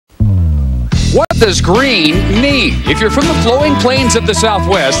does green mean? If you're from the flowing plains of the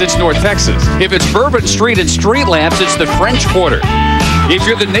Southwest, it's North Texas. If it's Bourbon Street and street lamps, it's the French Quarter. If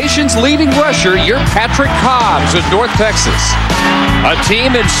you're the nation's leading rusher, you're Patrick Cobbs of North Texas. A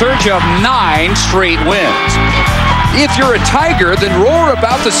team in search of 9 straight wins. If you're a Tiger, then roar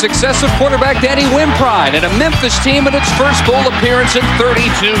about the success of quarterback Danny Wimprine and a Memphis team in its first bowl appearance in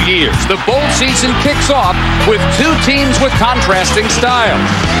 32 years. The bowl season kicks off with 2 teams with contrasting styles.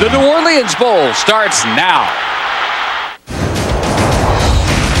 The New Orleans Bowl starts now.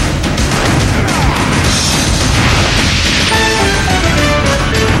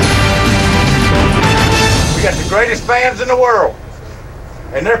 We got the greatest fans in the world,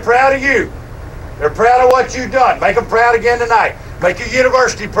 and they're proud of you. They're proud of what you've done. Make them proud again tonight. Make your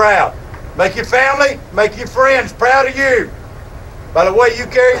university proud. Make your family, make your friends proud of you. By the way you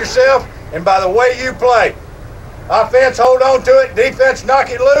carry yourself and by the way you play. Offense, hold on to it. Defense, knock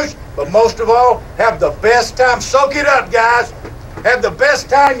it loose. But most of all, have the best time. Soak it up, guys. Have the best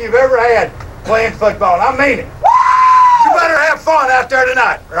time you've ever had playing football. I mean it. You better have fun out there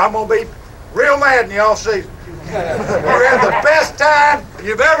tonight, or I'm going to be real mad in you all season. You have the best time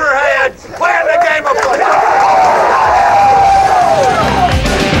you've ever had playing the game of football.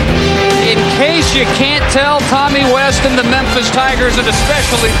 In case you can't tell, Tommy West and the Memphis Tigers, and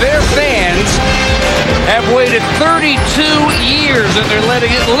especially their fans, have waited 32 years, and they're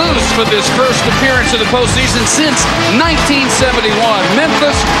letting it loose for this first appearance of the postseason since 1971.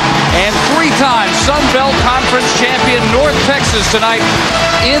 Memphis and 3-time Sun Belt Conference champion North Texas tonight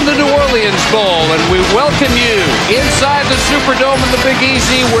in the New Orleans Bowl, and we welcome you inside the Superdome in the Big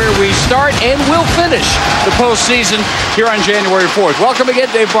Easy, where we start and will finish the postseason here on January 4th. Welcome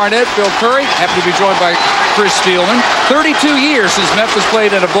again, Dave Barnett, Bill Curry. Happy to be joined by Chris Steelman. 32 years since Memphis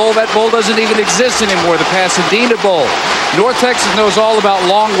played in a bowl. That bowl doesn't even exist anymore, the Pasadena Bowl. North Texas knows all about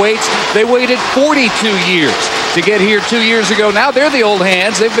long waits. They waited 42 years to get here 2 years ago. Now they're the old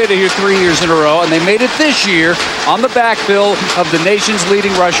hands. They've been here 3 years in a row, and they made it this year on the backfill of the nation's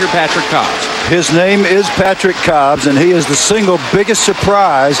leading rusher, Patrick Cobbs. His name is Patrick Cobbs, and he is the single biggest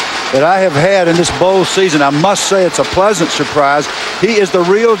surprise that I have had in this bowl season. I must say it's a pleasant surprise. He is the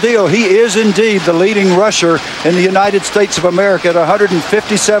real deal. He is indeed the leading rusher in the United States of America at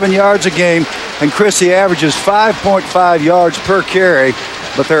 157 yards a game. And Chris, he averages 5.5 yards per carry.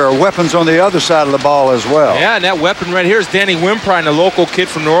 But there are weapons on the other side of the ball as well. Yeah, and that weapon right here is Danny Wimprine, a local kid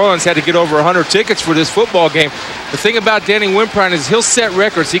from New Orleans, had to get over 100 tickets for this football game. The thing about Danny Wimprine is he'll set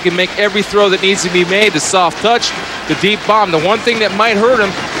records. He can make every throw that needs to be made, the soft touch, the deep bomb. The one thing that might hurt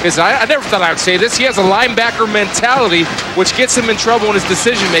him is, I never thought I would say this, he has a linebacker mentality, which gets him in trouble in his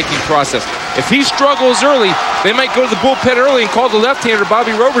decision-making process. If he struggles early, they might go to the bullpen early and call the left-hander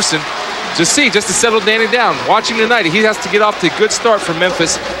Bobby Roberson just to settle Danny down. Watching tonight, he has to get off to a good start for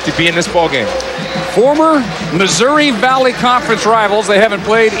Memphis to be in this ball game. Former Missouri Valley Conference rivals. They haven't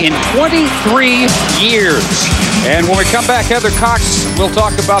played in 23 years. And when we come back, Heather Cox will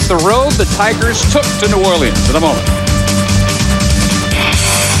talk about the road the Tigers took to New Orleans in a moment.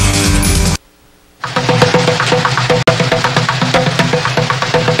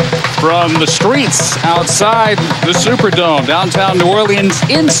 From the streets outside the Superdome, downtown New Orleans,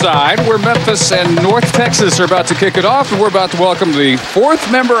 inside, where Memphis and North Texas are about to kick it off, and we're about to welcome the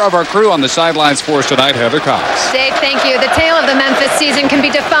 4th member of our crew on the sidelines for us tonight, Heather Cox. Dave, thank you. The tale of the Memphis season can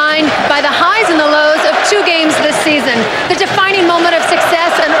be defined by the highs and the lows of 2 games this season. The defining moment of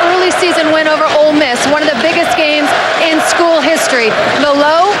success, an early season win over Ole Miss, one of the biggest games in school history. The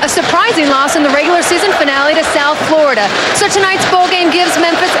low, a surprising loss in the regular season finale to South Florida. So tonight's bowl game gives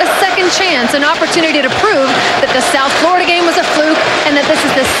Memphis a second chance, an opportunity to prove that the South Florida game was a fluke and that this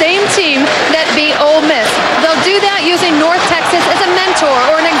is the same team that beat Ole Miss. They'll do that using North Texas as a mentor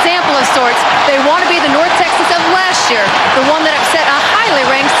or an example of sorts. They want to be the North Texas of last year, the one that upset a highly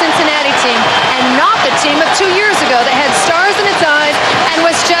ranked Cincinnati team, and not the team of 2 years ago that had stars in its eyes and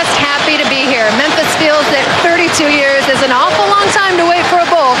was just happy to be here. Memphis feels that 32 years is an awful long time to wait for a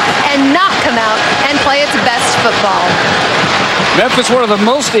bowl and not come out and play its best football. Memphis, one of the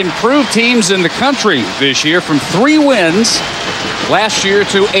most improved teams in the country this year, from 3 wins last year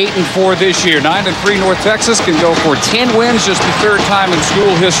to 8-4 this year. 9-3 North Texas can go for 10 wins, just the 3rd time in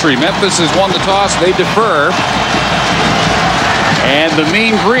school history. Memphis has won the toss. They defer. And the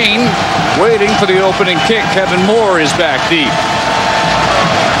Mean Green waiting for the opening kick. Kevin Moore is back deep.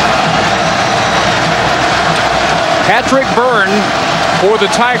 Patrick Byrne for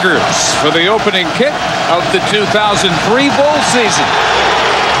the Tigers for the opening kick of the 2003 bowl season.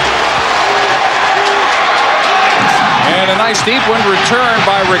 And a nice deep one returned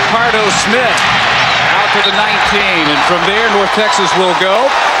by Ricardo Smith out to the 19. And from there, North Texas will go.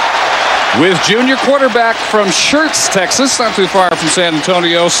 with junior quarterback from Schertz, Texas, not too far from San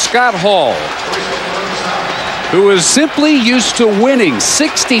Antonio, Scott Hall, who is simply used to winning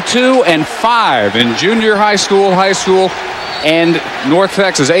 62-5 in junior high school, and North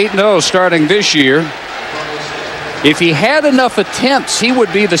Texas 8-0 starting this year. If he had enough attempts, he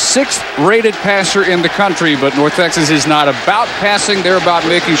would be the 6th-rated passer in the country, but North Texas is not about passing. They're about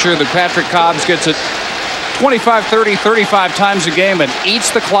making sure that Patrick Cobbs gets it 25, 30, 35 times a game and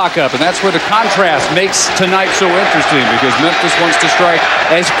eats the clock up. And that's where the contrast makes tonight so interesting, because Memphis wants to strike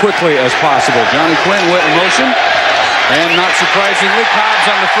as quickly as possible. Johnny Quinn went in motion, and not surprisingly, Cobbs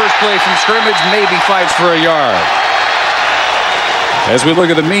on the first play from scrimmage maybe fights for a yard. As we look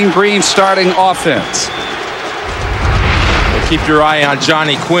at the Mean Green starting offense. Keep your eye on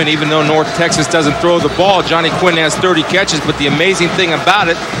Johnny Quinn. Even though North Texas doesn't throw the ball, Johnny Quinn has 30 catches, but the amazing thing about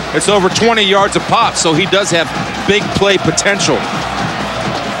it, it's over 20 yards a pop, so he does have big play potential.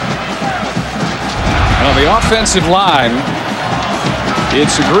 On the offensive line,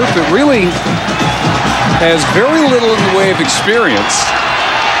 it's a group that really has very little in the way of experience,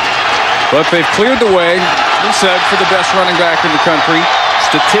 but they've cleared the way, we said, for the best running back in the country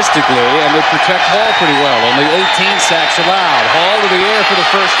statistically, and they protect Hall pretty well. Only 18 sacks allowed. Hall to the air for the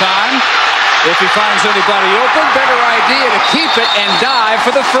first time. If he finds anybody open, better idea to keep it and dive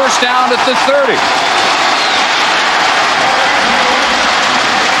for the first down at the 30.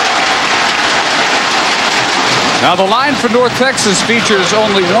 Now the line for North Texas features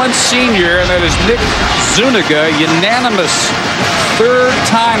only one senior, and that is Nick Zuniga, unanimous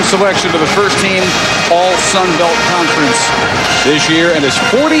third-time selection to the first team All-Sun Belt Conference this year, and his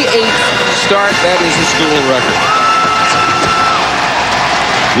 48th start. That is a school record.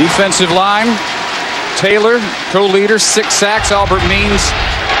 Defensive line, Taylor, co-leader, 6 sacks. Albert Means,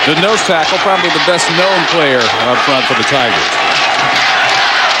 the nose tackle, probably the best-known player up front for the Tigers.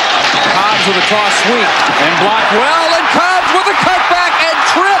 Cobbs with a toss sweep and blocked well, and Cobbs with a cutback and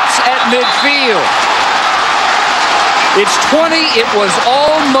trips at midfield. It's 20. It was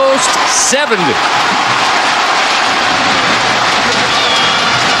almost 70.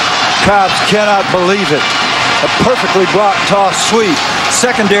 Cobbs cannot believe it. A perfectly blocked toss sweep.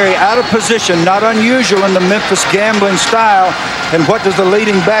 Secondary out of position, not unusual in the Memphis gambling style. And what does the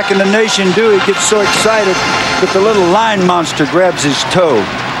leading back in the nation do? He gets so excited that the little line monster grabs his toe.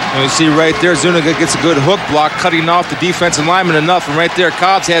 And you see right there, Zuniga gets a good hook block, cutting off the defensive lineman enough. And right there,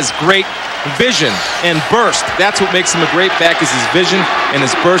 Cobbs has great vision and burst. That's what makes him a great back, is his vision and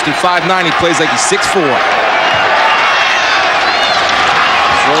his burst. At 5'9", he plays like he's 6'4".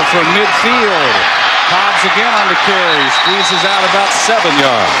 So from midfield, Cobbs again on the carry, squeezes out about 7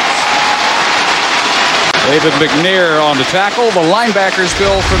 yards. David McNair on the tackle. The linebackers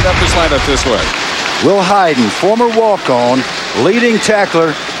still from Memphis line up this way. Will Hayden, former walk-on, leading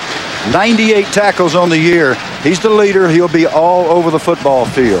tackler, 98 tackles on the year. He's the leader. He'll be all over the football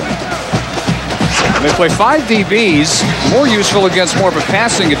field. They play 5 DBs, more useful against more of a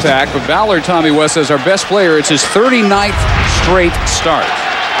passing attack, but Ballard, Tommy West, says our best player. It's his 39th straight start.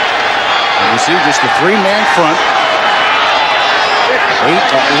 And you see just a 3-man front.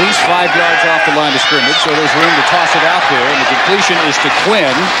 At least 5 yards off the line of scrimmage, so there's room to toss it out there. And the completion is to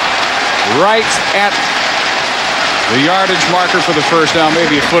Quinn, right at the yardage marker for the first down,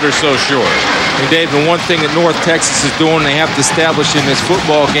 maybe a foot or so short. And Dave, the one thing that North Texas is doing, they have to establish in this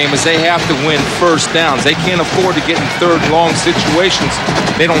football game, is they have to win first downs. They can't afford to get in third long situations.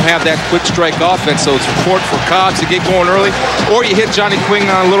 They don't have that quick strike offense, so it's important for Cobbs to get going early, or you hit Johnny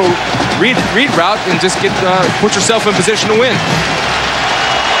Quinn on a little read route and just put yourself in position to win.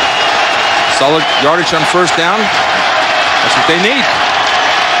 Solid yardage on first down. That's what they need.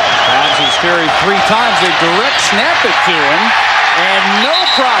 Cobbs has carried 3 times. They direct snap it to him, and no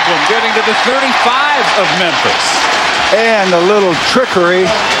problem getting to the 35 of Memphis. And a little trickery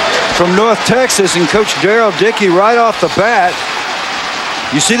from North Texas and Coach Darrell Dickey right off the bat.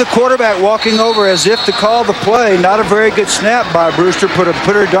 You see the quarterback walking over as if to call the play. Not a very good snap by Brewster. Put a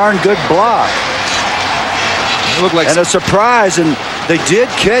darn good block. It looked like and a surprise, and they did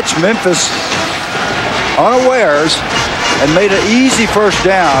catch Memphis unawares and made an easy first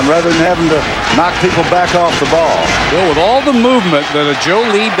down rather than having to knock people back off the ball. Well, with all the movement that a Joe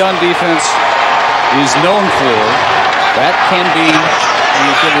Lee Dunn defense is known for, that can be an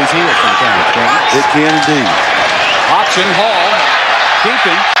Achilles heel sometimes, can't it? It can indeed. Option, Hall,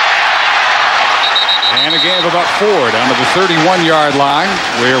 keeping. And a gain of about 4 down to the 31-yard line,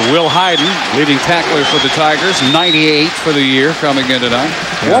 where Will Hayden, leading tackler for the Tigers, 98 for the year, coming in tonight.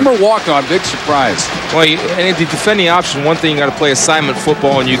 Former walk-on, big surprise. Well, and if you defend the option, one thing you got to play assignment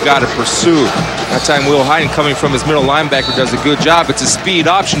football, and you got to pursue. That time, Will Hyden, coming from his middle linebacker, does a good job. It's a speed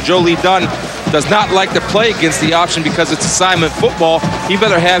option. Joe Lee Dunn does not like to play against the option because it's assignment football. He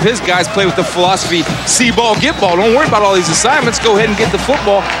better have his guys play with the philosophy: see ball, get ball. Don't worry about all these assignments. Go ahead and get the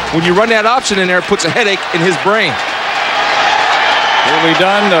football. When you run that option in there, it puts a headache in his brain. Joe Lee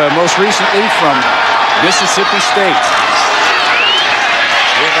Dunn, most recently from Mississippi State.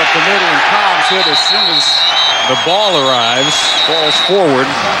 Give up the middle, and Cobbs hit as soon as the ball arrives, falls forward.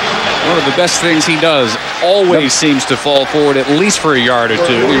 One of the best things he does, always seems to fall forward at least for a yard or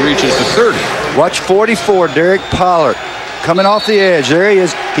two. He reaches the 30. Watch 44, Derek Pollard, coming off the edge. There he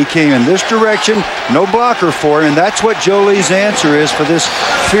is. He came in this direction, no blocker for him, and that's what Joe Lee's answer is for this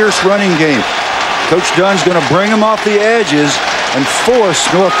fierce running game. Coach Dunn's going to bring him off the edges and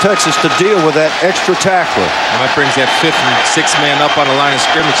force North Texas to deal with that extra tackler. And that brings that 5th and 6th man up on the line of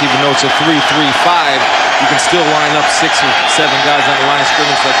scrimmage. Even though it's a 3-3-5, you can still line up 6 or 7 guys on the line of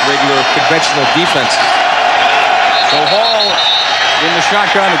scrimmage like regular conventional defense. So Hall in the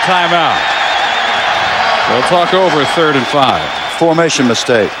shotgun, a timeout. They'll talk over 3rd and 5. Formation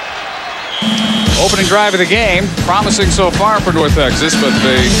mistake. Opening drive of the game, promising so far for North Texas, but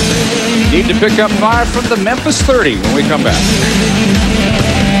they need to pick up 5 from the Memphis 30 when we come back.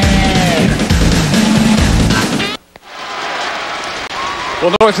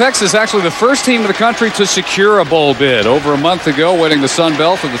 Well, North Texas actually the first team in the country to secure a bowl bid. Over a month ago, winning the Sun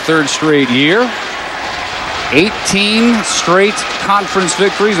Belt for the 3rd straight year. 18 straight conference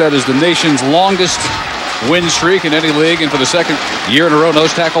victories. That is the nation's longest win streak in any league, and for the 2nd year in a row,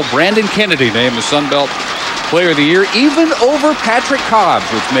 nose tackle Brandon Kennedy named the Sun Belt Player of the Year, even over Patrick Cobbs,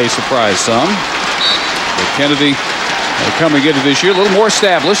 which may surprise some. But Kennedy coming into this year a little more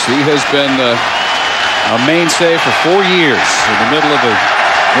established. He has been a mainstay for 4 years in the middle of the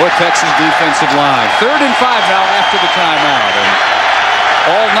North Texas defensive line. 3rd and 5 now after the timeout, and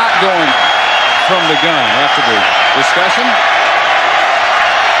all not going from the gun after the discussion.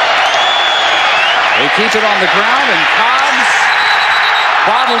 They keep it on the ground, and Cobbs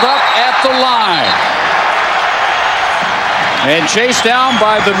bottled up at the line. And chased down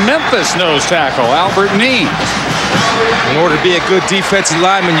by the Memphis nose tackle, Albert Means. In order to be a good defensive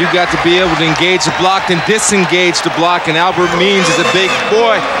lineman, you got to be able to engage the block and disengage the block, and Albert Means is a big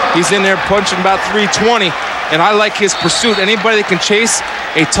boy. He's in there punching about 320, and I like his pursuit. Anybody that can chase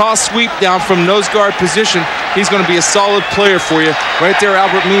a toss sweep down from nose guard position, he's going to be a solid player for you. Right there,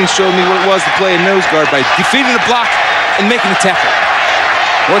 Albert Means showed me what it was to play a nose guard by defeating the block and making a tackle.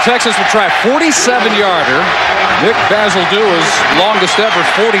 North Texas will try 47-yarder. Nick Basildua's longest ever,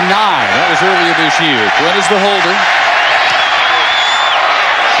 49. That was earlier this year. Quinn is the holder.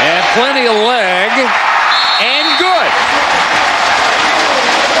 And plenty of leg. And good.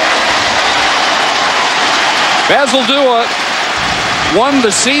 Basildua won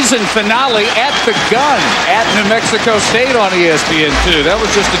the season finale at the gun at New Mexico State on ESPN2. That was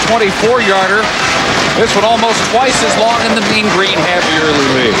just a 24-yarder. This one almost twice as long in the Mean Green Happy Early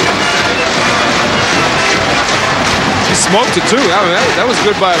League. He smoked it, too. That was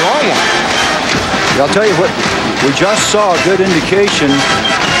good by a long one. I'll tell you what, we just saw a good indication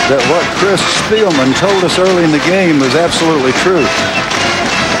that what Chris Spielman told us early in the game was absolutely true.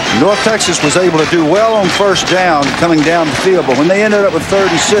 North Texas was able to do well on 1st down coming down the field, but when they ended up with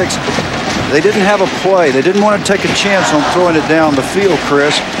 36, they didn't have a play. They didn't want to take a chance on throwing it down the field,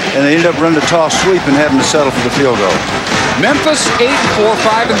 Chris, and they ended up running the toss sweep and having to settle for the field goal. Memphis 8-4,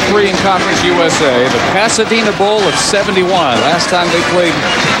 5-3 in Conference USA. The Pasadena Bowl of 71. Last time they played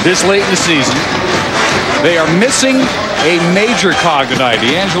this late in the season. They are missing a major cog tonight.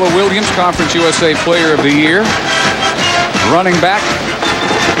 D'Angelo Williams, Conference USA Player of the Year. Running back,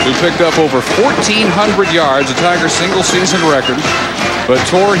 who picked up over 1,400 yards, a Tiger single-season record, but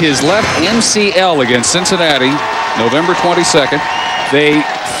tore his left MCL against Cincinnati November 22nd. They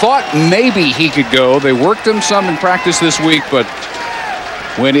thought maybe he could go. They worked him some in practice this week, but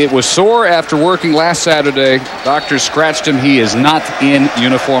when it was sore after working last Saturday, doctors scratched him. He is not in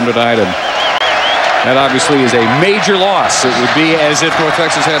uniform tonight, and that obviously is a major loss. It would be as if North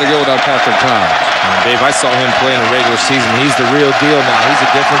Texas had to go without Patrick Cobbs. Dave, I saw him play in the regular season. He's the real deal now. He's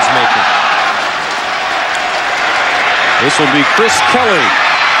a difference maker. This will be Chris Kelly.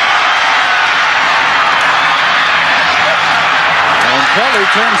 And Kelly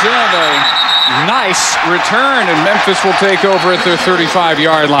turns in a nice return, and Memphis will take over at their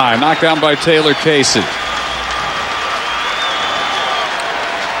 35-yard line. Knocked down by Taylor Casey.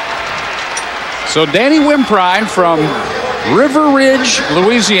 So Danny Wimprine from River Ridge,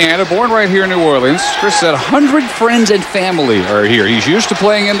 Louisiana, born right here in New Orleans. Chris said 100 friends and family are here. He's used to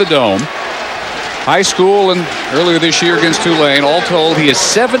playing in the Dome. High school and earlier this year against Tulane. All told, he is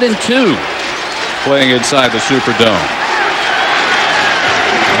 7-2 playing inside the Superdome.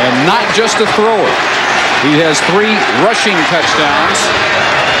 And not just a thrower. He has 3 rushing touchdowns.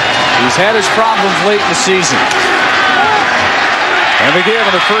 He's had his problems late in the season. And the give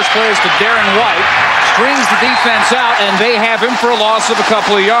on the first play is to Darren White. Strings the defense out, and they have him for a loss of a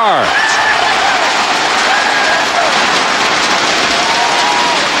couple of yards.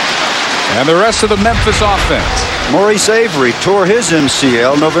 And the rest of the Memphis offense. Maurice Avery tore his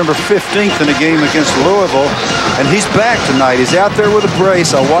MCL November 15th in a game against Louisville, and he's back tonight. He's out there with a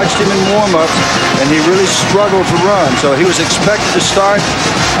brace. I watched him in warm-ups, and he really struggled to run, so he was expected to start.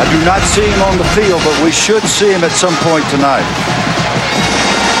 I do not see him on the field, but we should see him at some point tonight.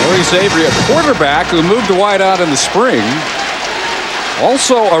 Maurice Avery, a quarterback who moved to wide out in the spring.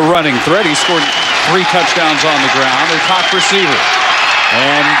 Also a running threat. He scored 3 touchdowns on the ground. A top receiver.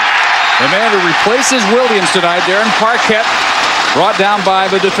 And the man who replaces Williams tonight, Darren Parquette, brought down by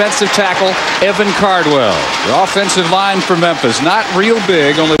the defensive tackle, Evan Cardwell. The offensive line for Memphis, not real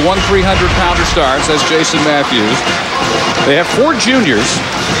big. Only 1 300-pounder starts. That's Jason Matthews. They have 4 juniors.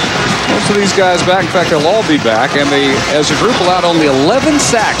 Most of these guys back. In fact, they'll all be back. And they, as a group, allowed only 11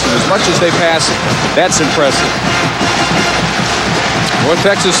 sacks. And as much as they pass, that's impressive. North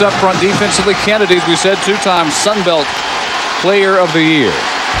Texas up front defensively. Kennedy, as we said, 2-time Sun Belt Player of the Year.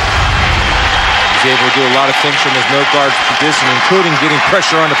 He's able to do a lot of things from his no guard position, including getting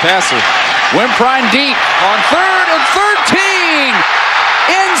pressure on the passer. Wimprine deep on 3rd and 13.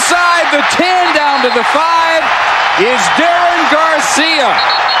 Inside the 10 down to the 5 is Darren Garcia,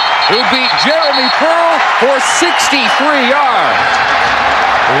 who beat Jeremy Pearl for 63 yards.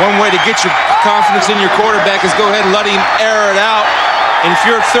 Well, one way to get your confidence in your quarterback is go ahead and let him air it out. And if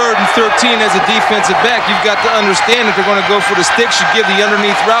you're 3rd and 13 as a defensive back, you've got to understand that they're going to go for the sticks. You give the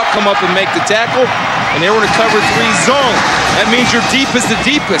underneath route, come up and make the tackle, and they were in a cover 3 zone. That means your deep is the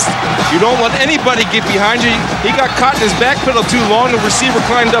deepest. You don't let anybody get behind you. He got caught in his back pedal too long. The receiver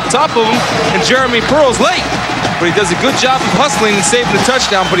climbed up top of him, and Jeremy Pearl's late. But he does a good job of hustling and saving the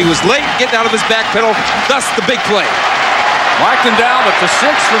touchdown, but he was late getting out of his back pedal. Thus the big play. Marked them down at the 6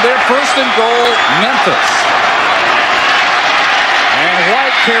 for their 1st and goal, Memphis. And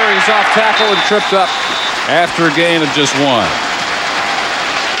White carries off tackle and tripped up after a gain of just 1. The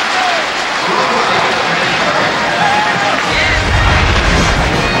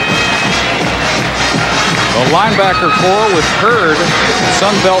linebacker core with Hurd,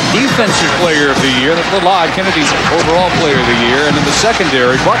 Sun Belt Defensive Player of the Year. That's Lillard, Kennedy's overall Player of the Year. And in the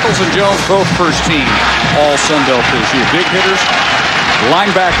secondary, Buckles and Jones, both first team all Sun Belt this year. Big hitters,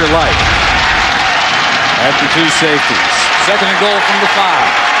 linebacker light. After 2 safeties. 2nd and goal from the 5.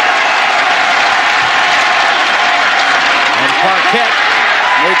 And Parquette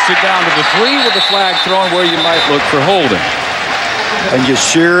makes it down to the 3 with the flag thrown where you might look for holding. And you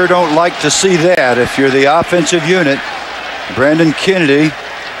sure don't like to see that if you're the offensive unit. Brandon Kennedy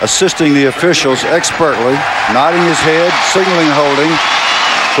assisting the officials expertly, nodding his head, signaling holding,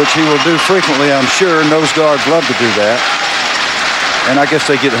 which he will do frequently, I'm sure. Nose guards love to do that. And I guess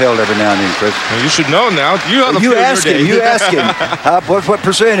they get held every now and then, Chris. Well, you should know now. You ask him. You ask him. What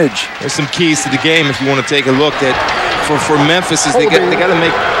percentage? There's some keys to the game if you want to take a look at for Memphis is they got to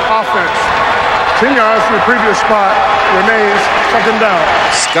make offense. 10 yards from the previous spot remains 2nd down.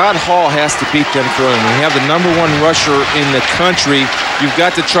 Scott Hall has to beat them throwing. When you have the #1 rusher in the country, you've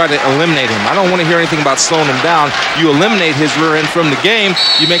got to try to eliminate him. I don't want to hear anything about slowing him down. You eliminate his rear end from the game,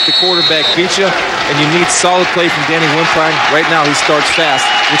 you make the quarterback beat you, and you need solid play from Danny Wimprine. Right now he starts fast,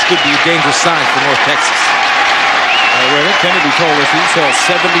 which could be a dangerous sign for North Texas. Kennedy told us he's held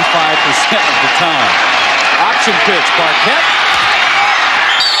 75% of the time. Option pitch, Parquette.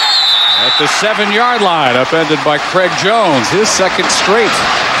 At the 7-yard line, upended by Craig Jones, his 2nd straight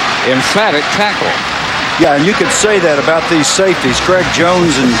emphatic tackle. Yeah, and you could say that about these safeties. Craig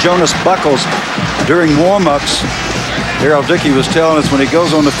Jones and Jonas Buckles during warm-ups. Daryl Dickey was telling us when he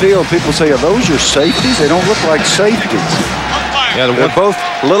goes on the field, people say, are those your safeties? They don't look like safeties. Yeah, they're both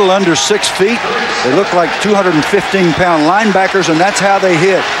a little under 6 feet. They look like 215-pound linebackers, and that's how they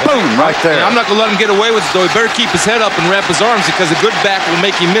hit. Boom, right there. I'm not going to let him get away with it, though. He better keep his head up and wrap his arms because a good back will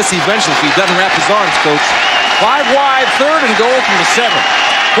make him miss eventually if he doesn't wrap his arms, Coach. 5 wide, 3rd and goal from the 7.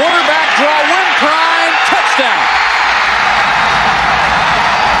 Quarterback draw, Wimprine, touchdown.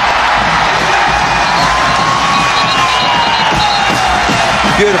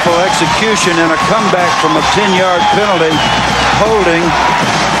 Beautiful execution and a comeback from a 10-yard penalty. Holding.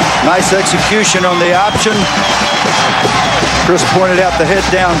 Nice execution on the option. Chris pointed out the head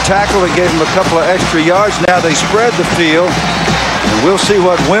down tackle that gave him a couple of extra yards. Now they spread the field. And we'll see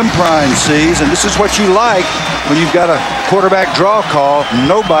what Wimprine sees. And this is what you like when you've got a quarterback draw call.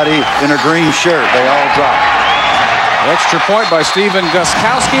 Nobody in a green shirt. They all drop. Extra point by Steven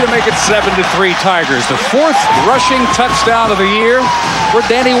Gostkowski to make it 7-3 Tigers. The 4th rushing touchdown of the year for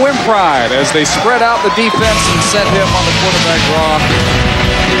Danny Wimprine as they spread out the defense and set him on the quarterback draw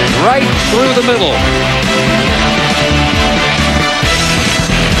right through the middle.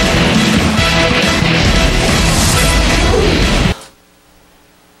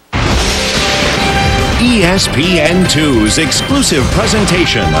 ESPN2's exclusive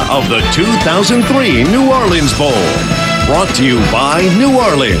presentation of the 2003 New Orleans Bowl. Brought to you by New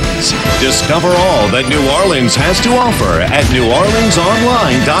Orleans. Discover all that New Orleans has to offer at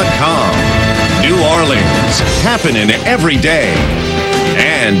NewOrleansOnline.com. New Orleans, happening every day.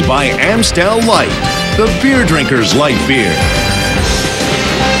 And by Amstel Light, the beer drinker's light beer.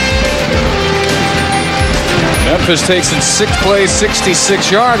 Memphis takes in 6 plays, 66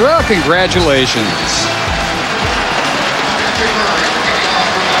 yards. Well, congratulations.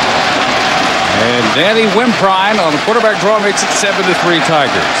 And Danny Wimprine on the quarterback draw makes it 7-3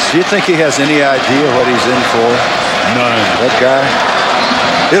 Tigers. Do you think he has any idea what he's in for? None. That guy?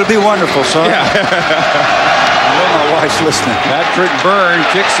 It'll be wonderful, son. Yeah. I know my wife's listening. Patrick Byrne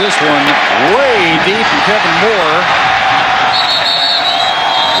kicks this one way deep, and Kevin Moore.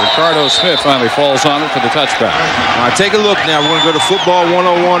 Ricardo Smith finally falls on it for the touchback. All right, take a look now. We're going to go to football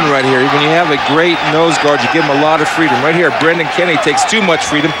 101 right here. When you have a great nose guard, you give him a lot of freedom. Right here, Brendan Kennedy takes too much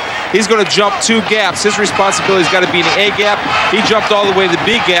freedom. He's going to jump 2 gaps. His responsibility's got to be in the A gap. He jumped all the way to the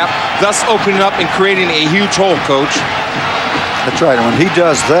B gap, thus opening up and creating a huge hole, Coach. That's right. And when he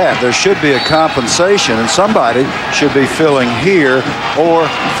does that, there should be a compensation, and somebody should be filling here or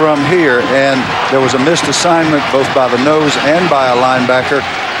from here. And there was a missed assignment both by the nose and by a linebacker,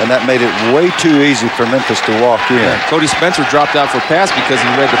 and that made it way too easy for Memphis to walk in. Yeah, Cody Spencer dropped out for pass because he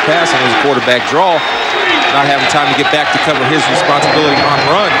read the pass on his quarterback draw, not having time to get back to cover his responsibility on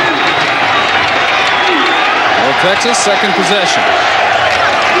run. North Texas, second possession.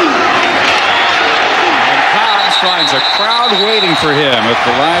 Finds a crowd waiting for him at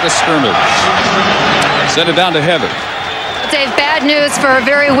the line of scrimmage. Send it down to Heather. Dave, bad news for a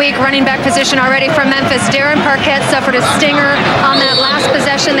very weak running back position already from Memphis. Darren Parkett suffered a stinger on that last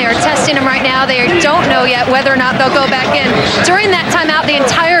possession. They are testing him right now. They don't know yet whether or not they'll go back in. During that timeout, the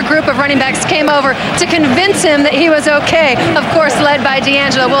entire group of running backs came over to convince him that he was okay. Of course, led by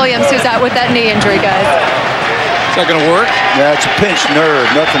D'Angelo Williams, who's out with that knee injury, guys. Is that going to work? Yeah, it's a pinched nerve.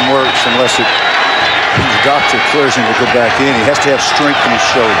 Nothing works unless the doctor clears him to go back in. He has to have strength in his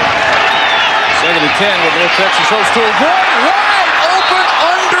shoulder. 7-10 with North Texas hosts to a wide open,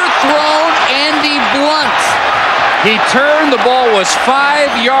 underthrown Andy Blunt. He turned, the ball was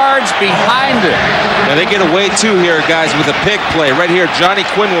 5 yards behind him. Now they get away too here, guys, with a pick play. Right here, Johnny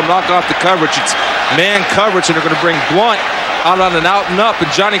Quinn will knock off the coverage. It's man coverage, and they're going to bring Blunt out on an out and up, and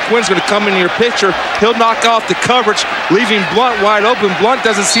Johnny Quinn's going to come into your picture. He'll knock off the coverage, leaving Blunt wide open. Blunt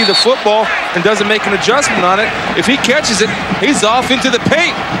doesn't see the football and doesn't make an adjustment on it. If he catches it, he's off into the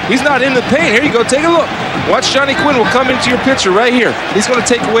paint. He's not in the paint. Here you go, take a look. Watch Johnny Quinn will come into your picture right here. He's going to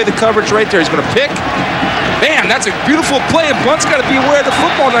take away the coverage right there. He's going to pick. Bam, that's a beautiful play, and Blunt's got to be aware of the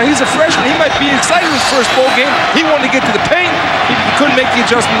football. Now, he's a freshman. He might be excited in his first bowl game. He wanted to get to the paint. He couldn't make the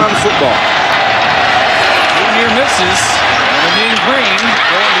adjustment on the football. Near misses. And the mean green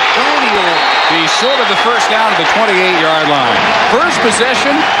going to Clooney will be short of the first down at the 28-yard line. First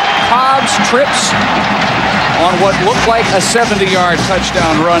possession, Cobbs trips on what looked like a 70-yard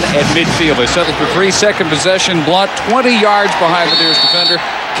touchdown run at midfield. They settled for 3. Second possession, Blunt 20 yards behind the nearest defender.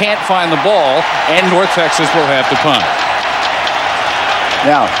 Can't find the ball, and North Texas will have to punt.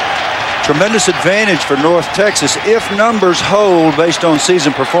 Now, tremendous advantage for North Texas if numbers hold based on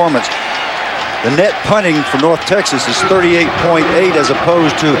season performance. The net punting for North Texas is 38.8 as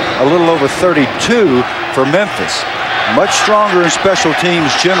opposed to a little over 32 for Memphis. Much stronger in special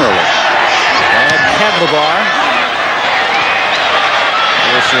teams generally. And Handlebar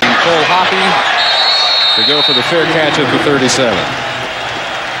forcing Cole Hoppy to go for the fair catch at the 37.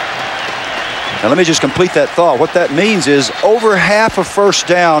 Now let me just complete that thought. What that means is over half a first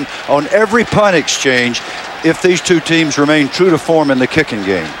down on every punt exchange if these two teams remain true to form in the kicking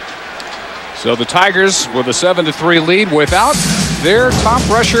game. So the Tigers with a 7-3 lead without their top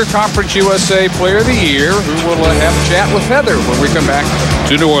rusher, Conference USA Player of the Year, who will have a chat with Heather when we come back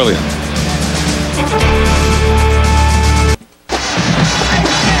to New Orleans.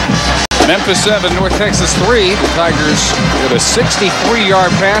 Memphis 7, North Texas 3. The Tigers with a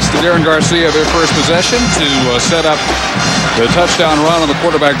 63-yard pass to Darren Garcia, their first possession, to set up the touchdown run on the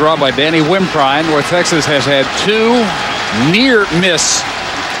quarterback draw by Danny Wimprine. North Texas has had 2 near-miss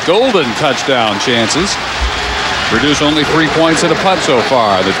golden touchdown chances. Produced only 3 points and a punt so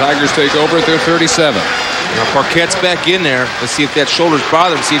far. The Tigers take over at their 37. Now Parquette's back in there. Let's see if that shoulder's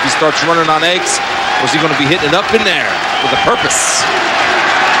bothering him. See if he starts running on eggs. Or is he going to be hitting it up in there with a purpose?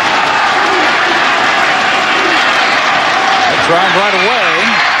 Trying right away.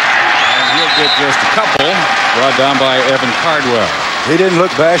 And he'll get just a couple. Brought down by Evan Cardwell. He didn't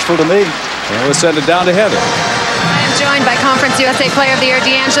look bashful to me. Well, let's send it down to Heather. I'm joined by Conference USA Player of the Year,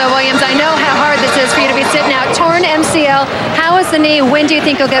 D'Angelo Williams. I know how hard this is for you to be sitting out. Torn MCL. How is the knee? When do you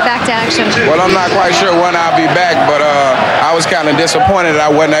think you'll get back to action? Well, I'm not quite sure when I'll be back, but I was kind of disappointed that I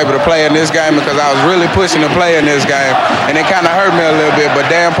wasn't able to play in this game because I was really pushing to play in this game, and it kind of hurt me a little bit.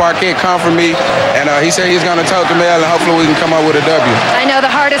 But Dan Parquette comforted me, and he said he's going to talk to Mel, and hopefully we can come up with a W. I know the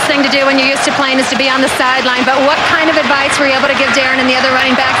hardest thing to do when you're used to playing is to be on the sideline, but what kind of advice were you able to give Darren and the other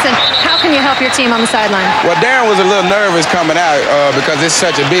running backs, and how can you help your team on the sideline? Well, Darren was a little nervous coming out because it's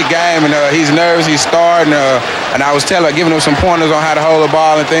such a big game, and he's nervous. He's starting, and I was giving him some pointers on how to hold the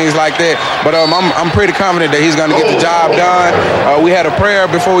ball and things like that. But I'm pretty confident that he's going to get the job done. We had a prayer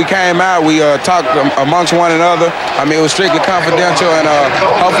before we came out. We talked amongst one another. I mean, it was strictly confidential, and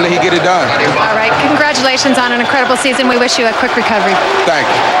hopefully he get it done. All right. Congratulations on an incredible season. We wish you a quick recovery. Thank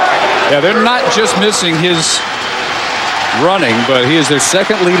you. Yeah, they're not just missing his running, but he is their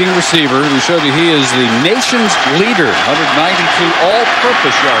second leading receiver. We showed you he is the nation's leader, 192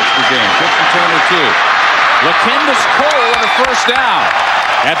 all-purpose yards per game. Christian Turner, 2. LaKendis Cole on a first down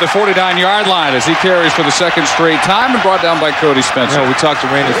at the 49-yard line as he carries for the second straight time and brought down by Cody Spencer. You know, we talked to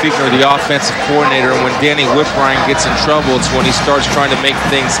Randy Fichtner, the offensive coordinator, and when Danny Wimprine gets in trouble, it's when he starts trying to make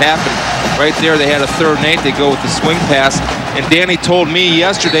things happen. Right there, they had a 3rd and 8. They go with the swing pass. And Danny told me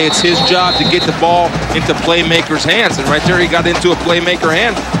yesterday it's his job to get the ball into playmakers' hands. And right there, he got into a playmaker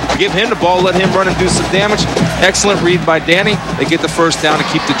hand. Give him the ball, let him run and do some damage. Excellent read by Danny. They get the first down to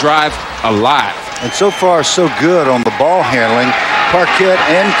keep the drive alive. And so far, so good on the ball handling. Parquette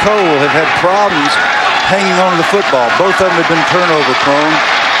and Cole have had problems hanging on to the football. Both of them have been turnover prone.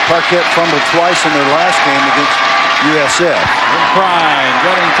 Parquette fumbled twice in their last game against USF. Wimprine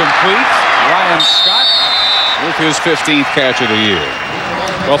running complete. Ryan Scott with his 15th catch of the year.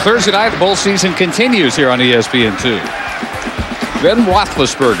 Well, Thursday night, the bowl season continues here on ESPN2. Ben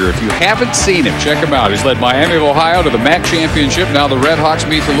Roethlisberger, if you haven't seen him, check him out. He's led Miami of Ohio to the MAC championship. Now the Red Hawks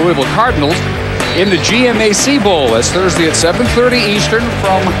meet the Louisville Cardinals in the GMAC Bowl. That's Thursday at 7:30 Eastern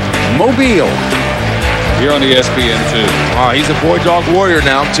from Mobile here on ESPN2. Oh, he's a boy dog warrior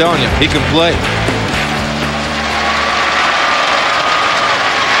now, I'm telling you. He can play.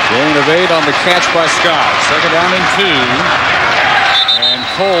 Gain of 8 on the catch by Scott. 2nd down and 2. And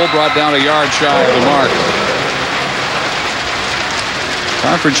Cole brought down a yard shy of the mark.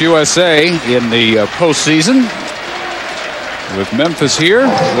 Conference USA in the postseason with Memphis here,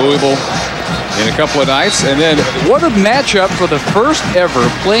 Louisville in a couple of nights. And then what a matchup for the first ever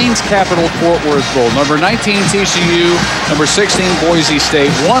Plains Capital Fort Worth Bowl. Number 19 TCU, number 16 Boise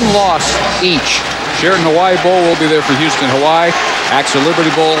State. 1 loss each. Sheraton Hawaii Bowl will be there for Houston, Hawaii. AXA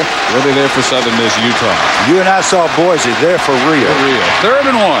Liberty Bowl will be there for Southern Miss, Utah. You and I saw Boise there for real. 3rd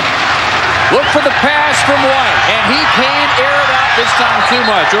and 1. Look for the pass from White, and he can't air it out this time too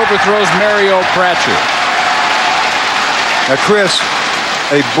much. Overthrows Mario Pratchett. Now, Chris,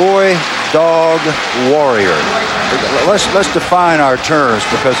 a boy dog warrior. Let's define our terms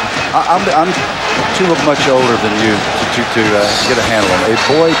because I'm too much older than you to get a handle on it. A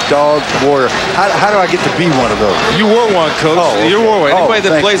boy dog warrior. How do I get to be one of those? You were one, Coach. Oh, okay. You were one. Anybody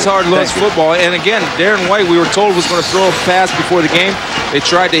that plays you. hard loves football. And again, Darren White, we were told was going to throw a pass before the game. They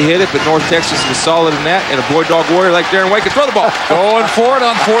tried to hit it, but North Texas was solid in that. And a boy dog warrior like Darren White can throw the ball. Going for it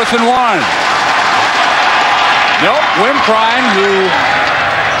on 4th and 1. Nope, Wimprine, who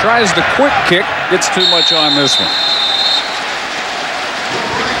tries the quick kick, gets too much on this one.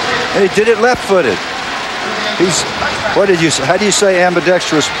 He did it left-footed. He's, what did you say? How do you say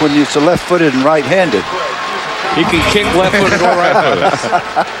ambidextrous when it's a left-footed and right-handed? He can kick left-footed or right-footed.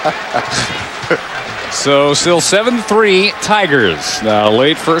 So still 7-3 Tigers. Now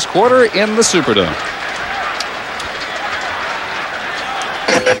late first quarter in the Superdome.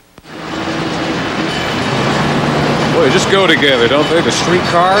 Boy, they just go together, don't they? The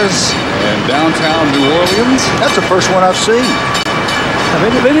streetcars and downtown New Orleans. That's the first one I've seen.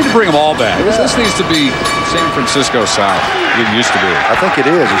 They need to bring them all back. Yeah. This needs to be San Francisco South. It used to be. I think it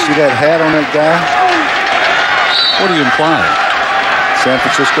is. You see that hat on that guy? What are you implying? San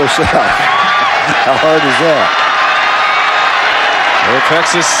Francisco South. How hard is that? North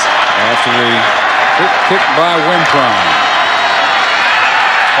Texas after the quick kick by Wimprine.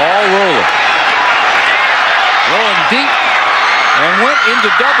 All rolling. Rolling deep and went into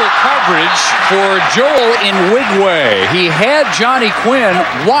double coverage for Joel in Wigway. He had Johnny Quinn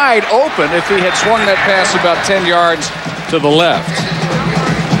wide open if he had swung that pass about 10 yards to the left.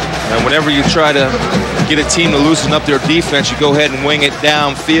 And whenever you try to get a team to loosen up their defense, you go ahead and wing it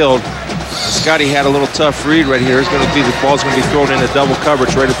downfield. Scotty had a little tough read right here. The ball's going to be thrown into double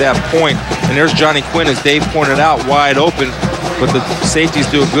coverage right at that point. And there's Johnny Quinn, as Dave pointed out, wide open. But the safeties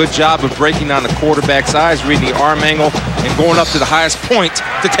do a good job of breaking on the quarterback's eyes, reading the arm angle, and going up to the highest point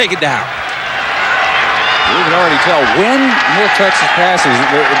to take it down. You can already tell when North Texas passes,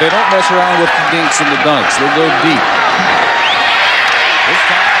 they don't mess around with the dinks and the dunks. They go deep. This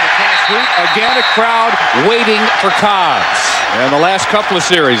time, again, a crowd waiting for Cobbs. And the last couple of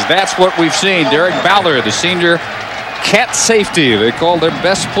series, that's what we've seen. Derek Ballard, the senior cat safety, they call their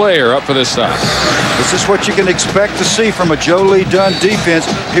best player up for this side. This is what you can expect to see from a Joe Lee Dunn defense.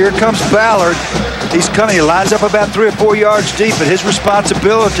 Here comes Ballard. He's coming. He lines up about 3 or 4 yards deep, but his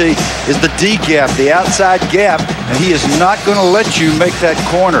responsibility is the D gap, the outside gap, and he is not going to let you make that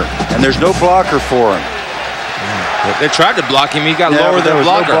corner. And there's no blocker for him. They tried to block him. He got lower than the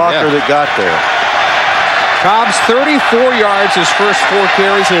blocker. No blocker that got there. Cobbs 34 yards his first 4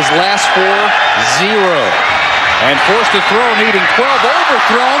 carries. His last 4, 0. And forced to throw, needing 12,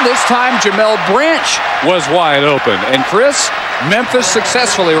 overthrown. This time Jamel Branch was wide open. And Chris, Memphis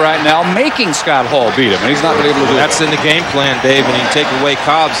successfully right now making Scott Hall beat him. And he's not been able to do it. That's in the game plan, Dave. And you take away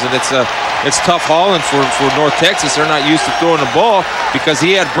Cobbs, and it's tough hauling for North Texas. They're not used to throwing the ball because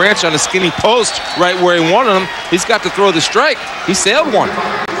he had Branch on a skinny post right where he wanted him. He's got to throw the strike. He sailed one.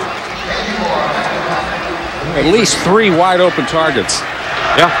 At least 3 wide open targets.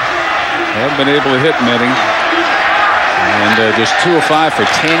 Yeah. Haven't been able to hit many. And just 2 of 5 for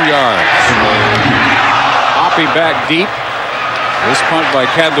 10 yards. Hoppy back deep. This punt by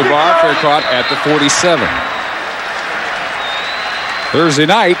Cadlubar, fair caught at the 47. Thursday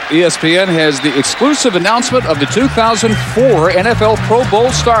night, ESPN has the exclusive announcement of the 2004 NFL Pro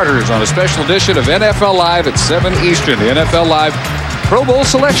Bowl starters on a special edition of NFL Live at 7 Eastern. The NFL Live Pro Bowl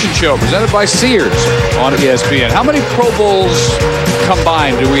Selection Show presented by Sears on ESPN. How many Pro Bowls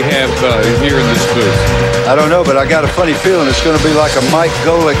combined do we have here in this booth? I don't know, but I got a funny feeling it's going to be like a Mike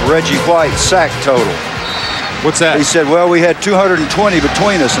Golick, Reggie White sack total. What's that? He said, well, we had 220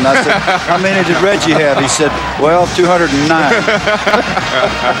 between us. And I said, how many did Reggie have? He said, well, 209.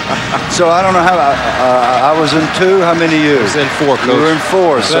 So I don't know how. I was in 2. How many you? I was in 4, Coach. You were in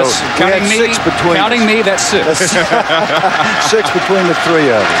 4. So we had 6 between us. Counting me, that's 6. That's 6 between the 3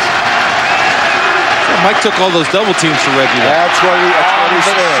 of us. Mike took all those double teams for Reggie. That's what he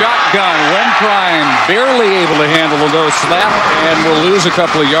said. Shotgun. Wimprine barely able to handle the nose slap and will lose a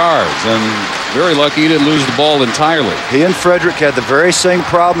couple of yards. And very lucky he didn't lose the ball entirely. He and Frederick had the very same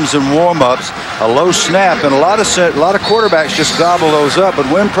problems in warm-ups. A low snap, and a lot of quarterbacks just gobble those up, but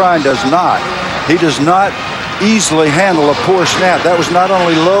Wimprine does not. He does not easily handle a poor snap. That was not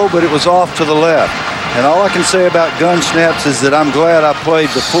only low, but it was off to the left. And all I can say about gun snaps is that I'm glad I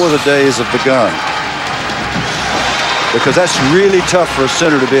played before the days of the gun. Because that's really tough for a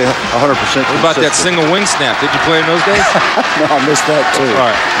center to be 100% consistent. What about that single wing snap? Did you play in those days? No, I missed that too. All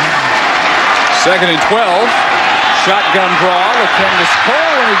right. 2nd and 12. Shotgun draw with Candace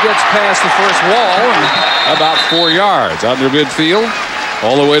Cole when he gets past the first wall and about 4 yards. Out near midfield.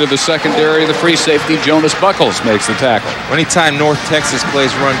 All the way to the secondary, the free safety, Jonas Buckles makes the tackle. Anytime North Texas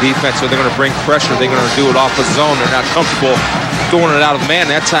plays run defense, so they're going to bring pressure, they're going to do it off the zone. They're not comfortable throwing it out of man.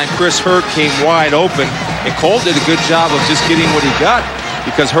 That time, Chris Hurd came wide open, and Cole did a good job of just getting what he got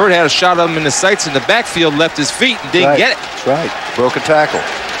because Hurd had a shot of him in the sights in the backfield, left his feet, and didn't get it. That's right. Broke a tackle.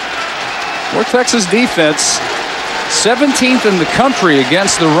 North Texas defense, 17th in the country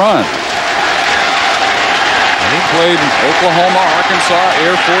against the run. He played in Oklahoma, Arkansas,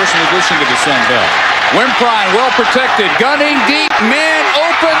 Air Force in addition to the Sun Belt. Wimprine well protected, gunning deep, man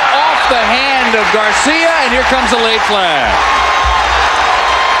open off the hand of Garcia, and here comes a late flag.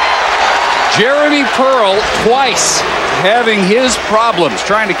 Jeremy Pearl twice having his problems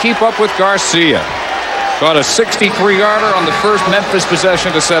trying to keep up with Garcia. Got a 63-yarder on the first Memphis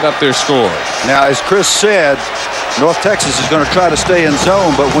possession to set up their score. Now, as Chris said, North Texas is going to try to stay in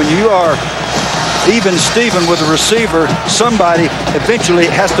zone, but when you are even Steven with the receiver, somebody eventually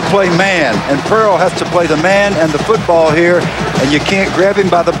has to play man, and Pearl has to play the man and the football here, and you can't grab him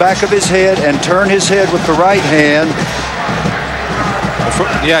by the back of his head and turn his head with the right hand.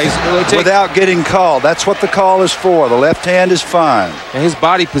 without getting called. That's what the call is for. The left hand is fine. And his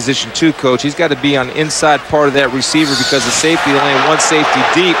body position too, Coach. He's got to be on the inside part of that receiver because the safety, only one safety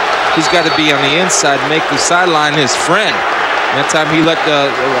deep. He's got to be on the inside and make the sideline his friend. That time he let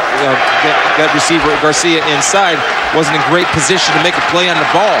that receiver Garcia inside, wasn't in great position to make a play on the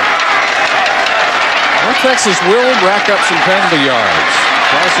ball. Well, Texas will rack up some penalty yards.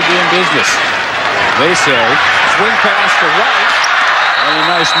 Tries to be in business. They say swing pass to right. And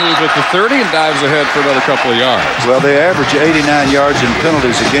a nice move at the 30 and dives ahead for another couple of yards. Well, they average 89 yards in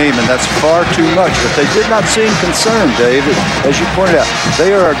penalties a game, and that's far too much. But they did not seem concerned, Dave. As you pointed out,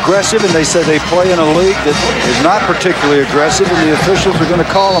 they are aggressive, and they say they play in a league that is not particularly aggressive, and the officials are going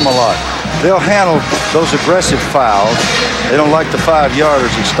to call them a lot. They'll handle those aggressive fouls. They don't like the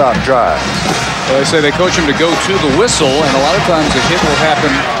 5-yarders and stop drives. Well, they say they coach them to go to the whistle, and a lot of times the hit will happen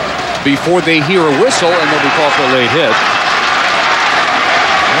before they hear a whistle, and they'll be called for a late hit.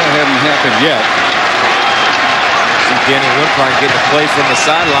 That hasn't happened yet. See Danny Wimprine getting a play from the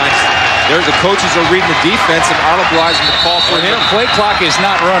sidelines. There's the coaches are reading the defense and audibilizing the call for him. The play clock is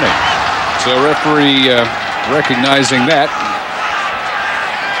not running. So referee recognizing that.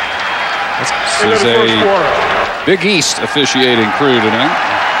 This is a Big East officiating crew tonight.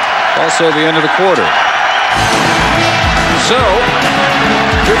 Also the end of the quarter. So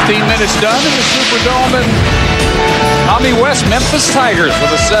 15 minutes done in the Superdome, and Tommy West Memphis Tigers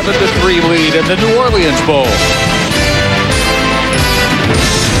with a 7-3 lead in the New Orleans Bowl.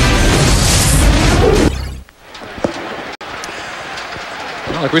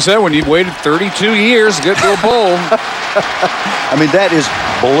 Well, like we said, when you've waited 32 years to get to a bowl. I mean, that is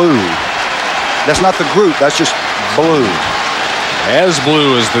blue. That's not the group. That's just blue. As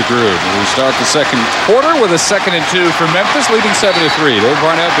blue as the group. We start the second quarter with a 2nd and 2 for Memphis, leading 7-3. Dave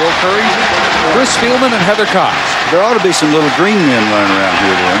Barnett, Bill Curry, Chris Spielman, and Heather Cox. There ought to be some little green men running around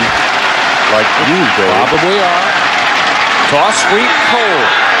here then, like you, Dave. Probably are. Toss sweep, Cole.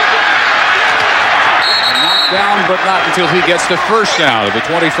 Knocked down, but not until he gets the first down at the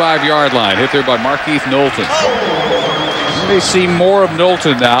 25-yard line. Hit there by Markeith Knowlton. We may see more of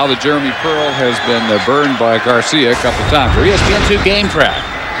Knowlton now that Jeremy Pearl has been burned by Garcia a couple times. For ESPN2 Game Track.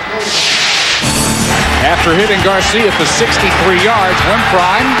 After hitting Garcia for 63 yards,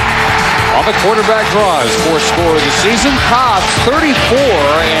 Wimprine on the quarterback draw, his 4th score of the season. Cobbs 34,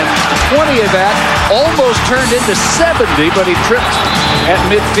 and 20 of that almost turned into 70, but he tripped at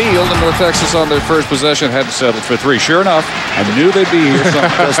midfield, and North Texas on their first possession had to settle for 3. Sure enough, I knew they'd be here.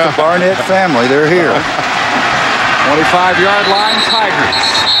 That's the Barnett family. They're here. 25-yard line, Tigers.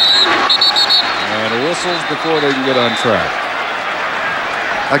 And whistles before they can get on track.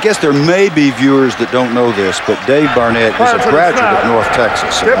 I guess there may be viewers that don't know this, but Dave Barnett is a graduate of North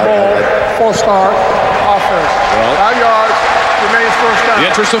Texas. Good ball, 4-star, offense. 5 yards, remains first down. In the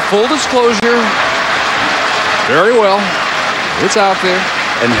interest of full disclosure, very well. It's out there.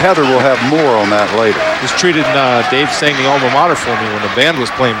 And Heather will have more on that later. Just treated Dave sang the alma mater for me when the band was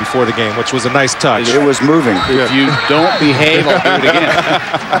playing before the game, which was a nice touch. It was moving. If you don't behave, I'll do it again.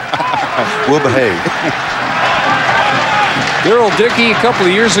 We'll behave. Daryl Dickey a couple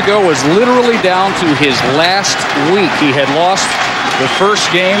of years ago was literally down to his last week. He had lost the first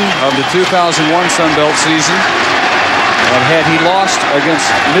game of the 2001 Sun Belt season. And had he lost against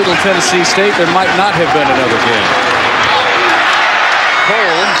Middle Tennessee State, there might not have been another game.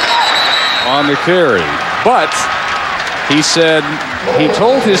 Cole on the carry. But he said, he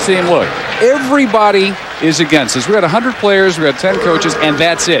told his team, look, everybody is against us. We got 100 players, we got 10 coaches, and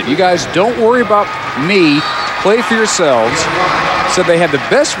that's it. You guys don't worry about me. Play for yourselves. Said they had the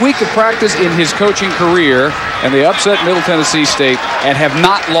best week of practice in his coaching career, and they upset Middle Tennessee State and have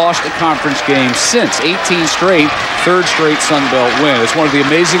not lost a conference game since. 18 straight, 3rd straight Sun Belt win. It's one of the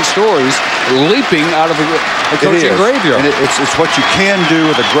amazing stories leaping out of the coaching graveyard. And it's what you can do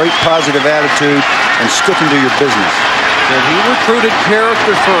with a great positive attitude and sticking to your business. So he recruited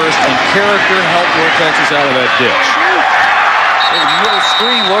character first, and character helped North Texas out of that ditch. There's a middle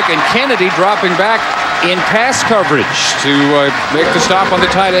screen look, and Kennedy dropping back in pass coverage to make the stop on the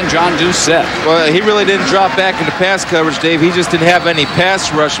tight end, John Doucette. Well, he really didn't drop back into pass coverage, Dave. He just didn't have any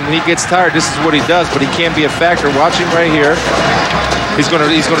pass rush, and when he gets tired, this is what he does, but he can be a factor. Watch him right here. He's going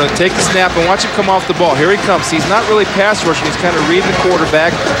to take the snap and watch him come off the ball. Here he comes. He's not really pass rushing. He's kind of reading the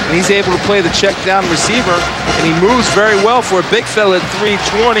quarterback, and he's able to play the check down receiver, and he moves very well for a big fella at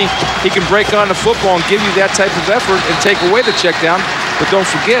 320. He can break on the football and give you that type of effort and take away the check down. But don't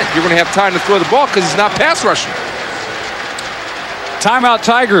forget, you're going to have time to throw the ball because he's not pass rushing. Timeout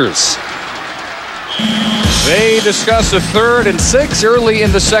Tigers. They discuss a 3rd and 6 early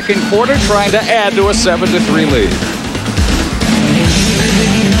in the second quarter, trying to add to a 7-3 lead.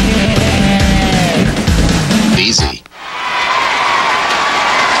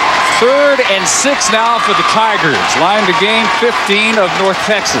 3rd and 6 now for the Tigers. Line to gain 15 of North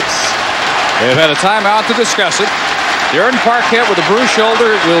Texas. They've had a timeout to discuss it. Darren Parkett with a bruised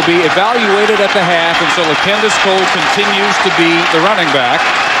shoulder will be evaluated at the half, and so LaKendis Cole continues to be the running back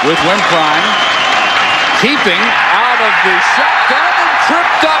with Wimprine keeping out of the shotgun and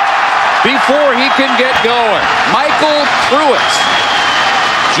tripped up before he can get going. Michael Pruitt,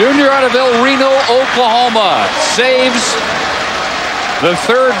 junior out of El Reno, Oklahoma, saves the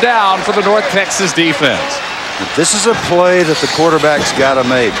 3rd down for the North Texas defense. This is a play that the quarterback's got to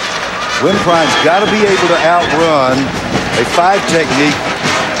make. Wimprine's got to be able to outrun a 5 technique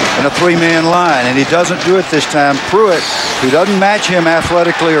and a 3-man line, and he doesn't do it this time. Pruitt, who doesn't match him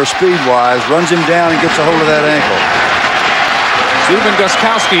athletically or speed-wise, runs him down and gets a hold of that ankle. Stephen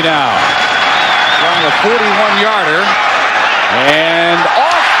Gostkowski now throwing a 41-yarder, and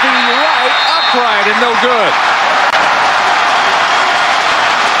off the right, upright, and no good.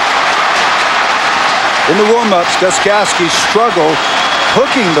 In the warm-ups, Gostkowski struggled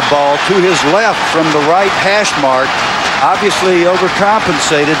hooking the ball to his left from the right hash mark. Obviously, he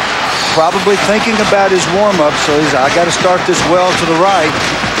overcompensated, probably thinking about his warm-up, so I got to start this well to the right.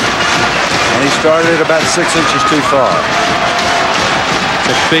 And he started about 6 inches too far.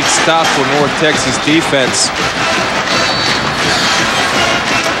 It's a big stop for North Texas defense.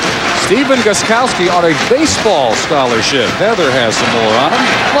 Stephen Gostkowski on a baseball scholarship. Heather has some more on him.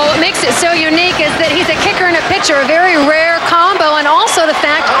 Well, what makes it so unique is that he's a kicker and a pitcher, a very rare combo, and also the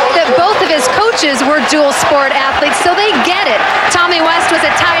fact that both of his coaches were dual sport athletes, so they get it. Tommy West was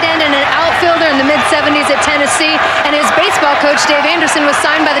a tight end and an outfielder in the mid-'70s at Tennessee, and his baseball coach, Dave Anderson, was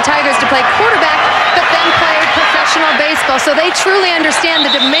signed by the Tigers to play quarterback, but then played professional baseball, so they truly understand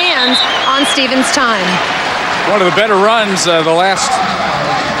the demands on Stephen's time. One of the better runs the last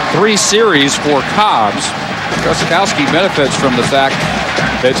 3 series for Cobbs. Gostkowski benefits from the fact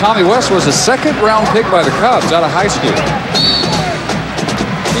that Tommy West was a 2nd-round pick by the Cubs out of high school.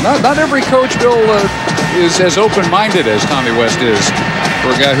 So not every coach, Bill, is as open-minded as Tommy West is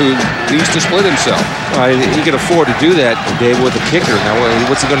for a guy who needs to split himself. He can afford to do that, Dave, with a kicker. Now,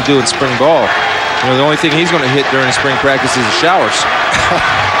 what's he going to do in spring ball? You know, the only thing he's going to hit during spring practice is the showers.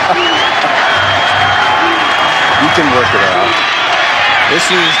 You can work it out. This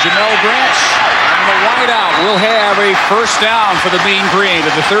is Jamel Branch, and the wideout will have a 1st down for the Mean Green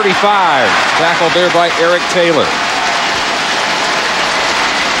at the 35. Tackled there by Eric Taylor.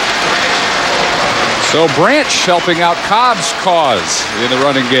 So Branch helping out Cobb's cause in the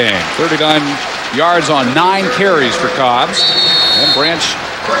running game. 39 yards on 9 carries for Cobbs. And Branch,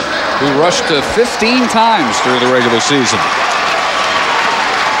 who rushed 15 times during the regular season,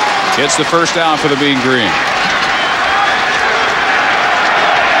 gets the 1st down for the Mean Green.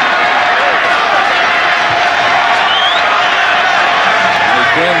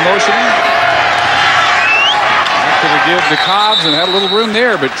 Motion. Not going to give to Cobbs, and had a little room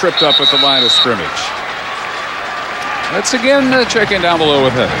there, but tripped up at the line of scrimmage. Let's again check in down below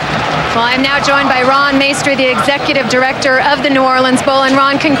with Heather. Well, I'm now joined by Ron Maestri, the executive director of the New Orleans Bowl. And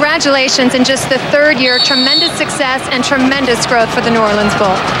Ron, congratulations in just the 3rd year. Tremendous success and tremendous growth for the New Orleans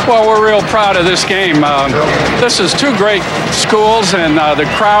Bowl. Well, we're real proud of this game. This is 2 great schools, and the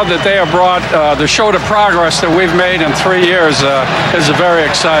crowd that they have brought, the show to progress that we've made in 3 years is very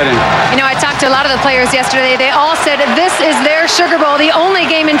exciting. You know, I talked to a lot of the players yesterday. They all said this is their Sugar Bowl, the only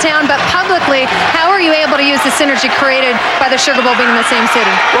game in town, but publicly, how are you able to use the synergy created by the Sugar Bowl being in the same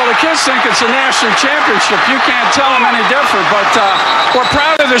city? Well, the kids think it's a national championship. You can't tell them any different, but we're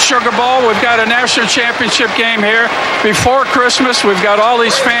proud of the Sugar Bowl. We've got a national championship game here before Christmas. We've got all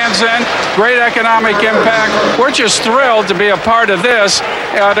these fans in, great economic impact. We're just thrilled to be a part of this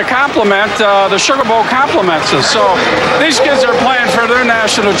to complement the Sugar Bowl complements us. So these kids are playing for their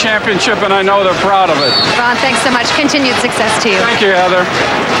national championship, and I know they're proud of it. Ron, thanks so much. Continued success to you. Thank you, Heather.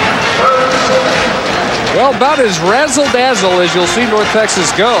 Well, about as razzle-dazzle as you'll see North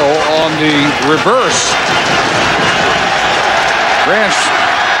Texas go on the reverse. Branch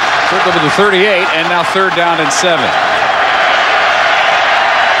took over the 38, and now 3rd down and 7. And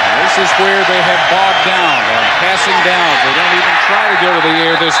this is where they have bogged down on passing down. They don't even try to go to the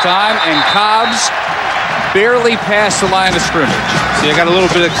air this time, and Cobbs barely past the line of scrimmage. See, I got a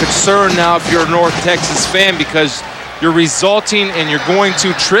little bit of concern now if you're a North Texas fan, because you're resulting and you're going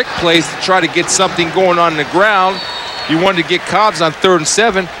to trick plays to try to get something going on the ground. You wanted to get Cobbs on 3rd and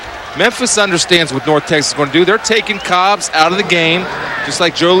 7. Memphis understands what North Texas is going to do. They're taking Cobbs out of the game. Just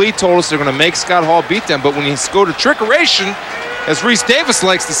like Joe Lee told us, they're going to make Scott Hall beat them. But when you go to trickeration, as Reese Davis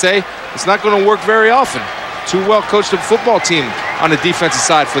likes to say, it's not going to work very often. Too well coached a football team on the defensive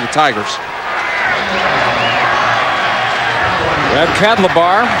side for the Tigers. Brad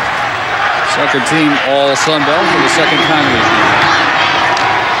Cadlebar Second team all Sun Belt for the second time this year.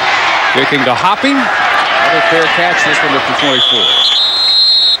 Kicking to Hopping. Another fair catch, this one at the 24.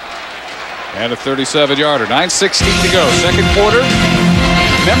 And a 37-yarder. 9:16 to go. Second quarter.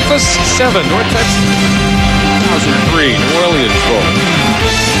 Memphis 7. North Texas 2003. New Orleans Bowl.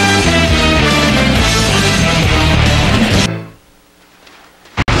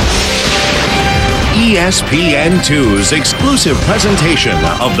 ESPN2's exclusive presentation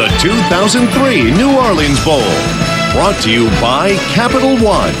of the 2003 New Orleans Bowl. Brought to you by Capital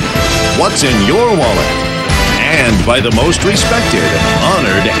One. What's in your wallet? And by the most respected,